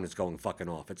their phone is going fucking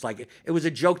off. It's like it was a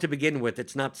joke to begin with.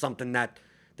 It's not something that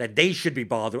they should be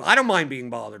bothered. I don't mind being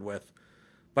bothered with,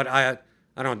 but I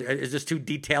don't. Is this too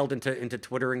detailed into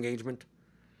Twitter engagement?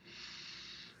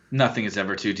 Nothing is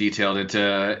ever too detailed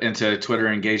into Twitter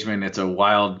engagement. It's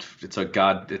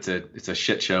a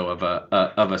shit show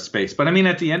of a space. But I mean,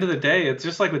 at the end of the day, it's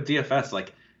just like with DFS.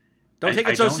 Like, Don't take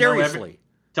it so seriously.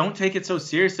 Don't take it so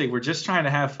seriously. We're just trying to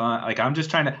have fun. Like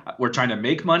we're trying to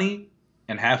make money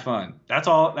and have fun. That's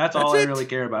all I really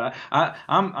care about.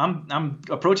 I'm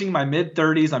approaching my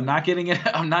mid-30s. I'm not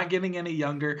getting any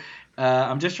younger.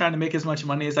 I'm just trying to make as much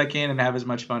money as I can and have as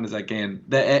much fun as I can.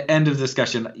 The end of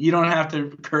discussion. You don't have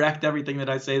to correct everything that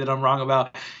I say that I'm wrong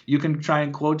about. You can try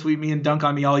and quote tweet me and dunk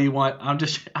on me all you want.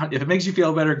 If it makes you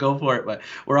feel better, go for it. But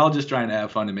we're all just trying to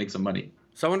have fun and make some money.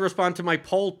 Someone respond to my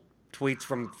poll tweets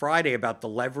from Friday about the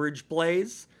leverage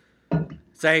plays,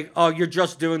 saying, "Oh, you're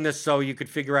just doing this so you could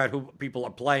figure out who people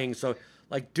are playing." So,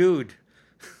 like, dude,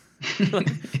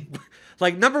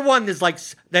 like number one, there's like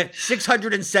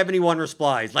 671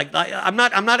 replies. Like, I'm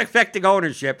not affecting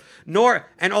ownership,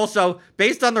 and also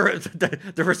based on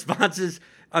the responses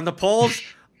on the polls,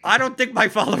 I don't think my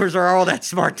followers are all that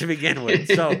smart to begin with.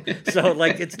 So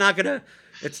like, it's not gonna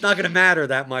matter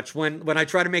that much when I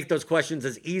try to make those questions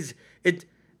as easy.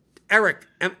 Eric,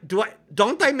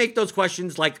 don't I make those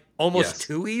questions like almost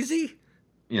too easy?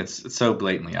 It's so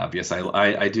blatantly obvious.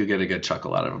 I do get a good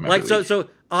chuckle out of them. Like so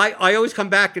I always come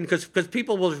back and because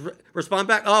people will respond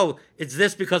back. Oh, it's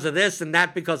this because of this and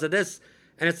that because of this,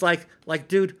 and it's like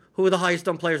dude, who are the highest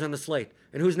owned players on the slate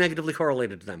and who's negatively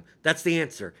correlated to them? That's the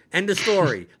answer. End of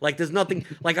story. Like there's nothing.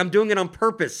 Like I'm doing it on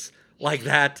purpose like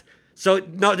that. So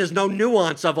no, there's no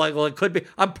nuance of like, well, it could be.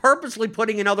 I'm purposely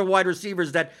putting in other wide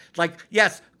receivers that, like,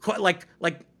 yes, like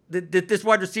this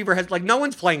wide receiver has like no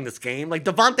one's playing this game. Like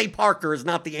Devontae Parker is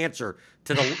not the answer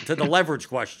to the leverage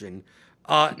question.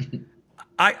 I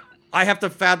have to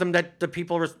fathom that the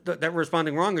people that were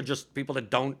responding wrong are just people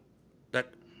that don't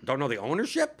know the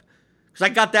ownership. Because I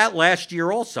got that last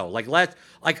year also. Like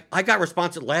I got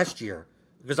responses last year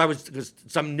because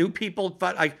some new people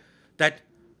thought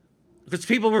because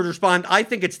people would respond, I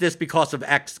think it's this because of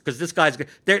X, because this guy's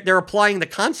they're applying the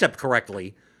concept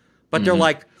correctly, but they're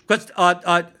like, because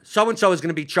so and so is going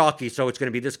to be chalky, so it's going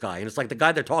to be this guy, and it's like the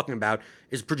guy they're talking about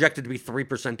is projected to be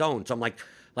 3% owned. So I'm like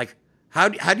how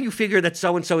do you figure that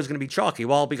so and so is going to be chalky?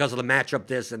 Well, because of the matchup,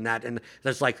 this and that, and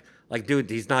that's like dude,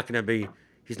 he's not going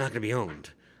to be owned.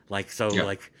 Like so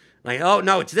like oh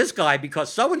no, it's this guy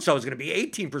because so and so is going to be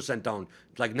 18% owned.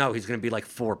 Like no, he's going to be like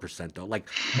 4% owned. Like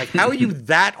how are you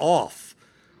that off?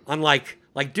 On like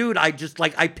dude, I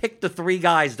picked the 3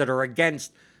 guys that are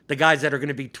against the guys that are going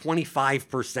to be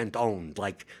 25% owned.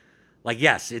 Like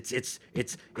yes, it's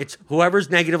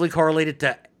whoever's negatively correlated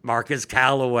to Marcus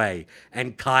Callaway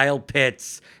and Kyle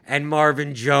Pitts and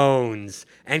Marvin Jones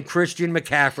and Christian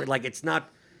McCaffrey. Like it's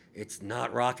not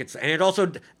rockets, and it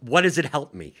also, what does it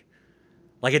help me?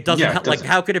 Like it doesn't help. Like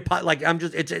how could it? Like I'm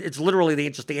just. It's literally the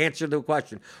answer to the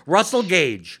question. Russell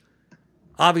Gage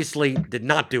obviously did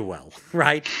not do well,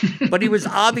 right? But he was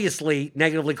obviously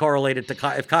negatively correlated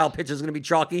to if Kyle Pitts is going to be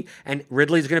chalky and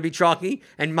Ridley's going to be chalky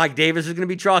and Mike Davis is going to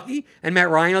be chalky and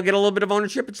Matt Ryan will get a little bit of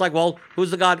ownership. It's like, well,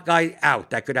 who's the guy out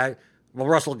that could have? Well,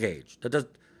 Russell Gage. That does.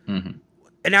 Mm-hmm.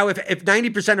 And now if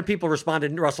 90% of people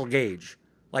responded to Russell Gage,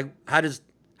 like how does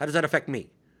that affect me?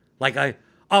 Like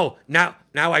now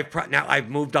I've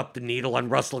moved up the needle on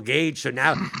Russell Gage, so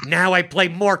now I play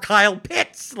more Kyle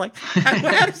Pitts. Like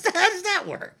how does that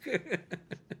work?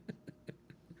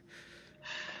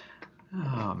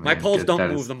 Oh, My man, polls good. don't That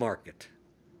move is the market.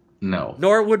 no,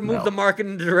 Nor would move no. the market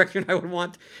in the direction I would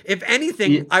want. If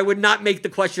anything, Yeah. I would not make the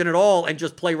question at all and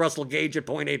just play Russell Gage at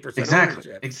 0.8%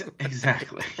 Exactly. ownership.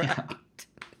 Exactly. Yeah.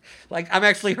 Like, I'm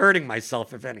actually hurting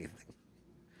myself, if anything.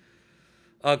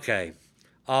 Okay.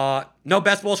 No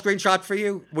best ball screenshots for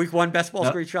you? Week 1 best ball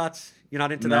No, screenshots? You're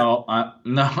not into that?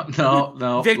 no,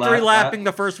 no. Victory lapping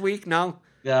the first week? No?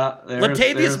 Yeah,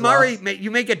 Latavius there's Murray, lots.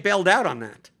 you may get bailed out on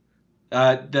that.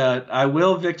 I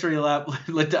will victory lap.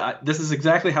 This is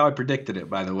exactly how I predicted it,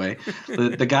 by the way.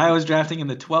 The guy I was drafting in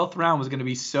the 12th round was going to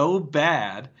be so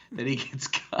bad that he gets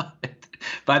cut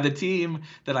by the team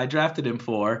that I drafted him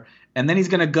for. And then he's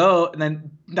going to go, and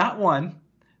then not one,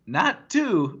 not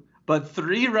two, but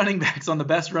 3 running backs on the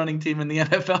best running team in the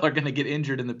NFL are going to get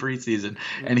injured in the preseason,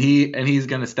 and he's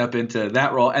going to step into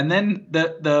that role. And then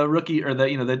the rookie, or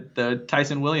the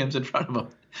Tyson Williams in front of him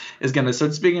is going to. So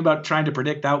speaking about trying to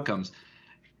predict outcomes,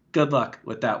 good luck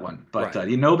with that one. But Right.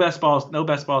 no best ball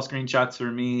screenshots for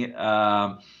me.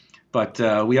 But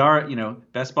we are,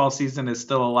 best ball season is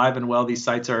still alive and well. These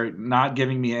sites are not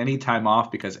giving me any time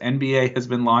off because NBA has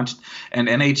been launched and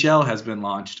NHL has been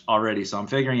launched already. So I'm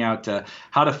figuring out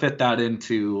how to fit that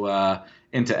into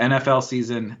NFL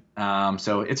season.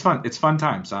 So it's fun. It's fun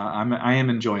times. I am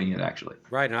enjoying it, actually.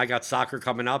 Right, and I got soccer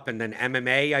coming up, and then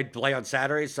MMA I play on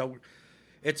Saturdays. So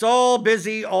it's all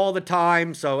busy all the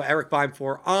time. So Eric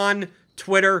Beimfohr on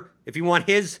Twitter, if you want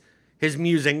his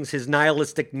musings, his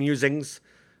nihilistic musings,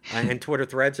 and Twitter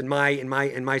threads, and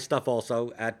my stuff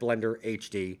also at Blender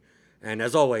HD. And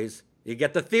as always, you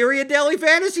get the Theory of Daily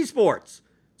Fantasy Sports.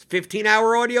 It's a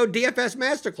 15-hour audio DFS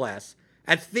masterclass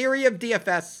at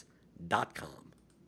theoryofdfs.com.